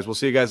it, guys. We'll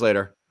see you guys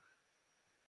later.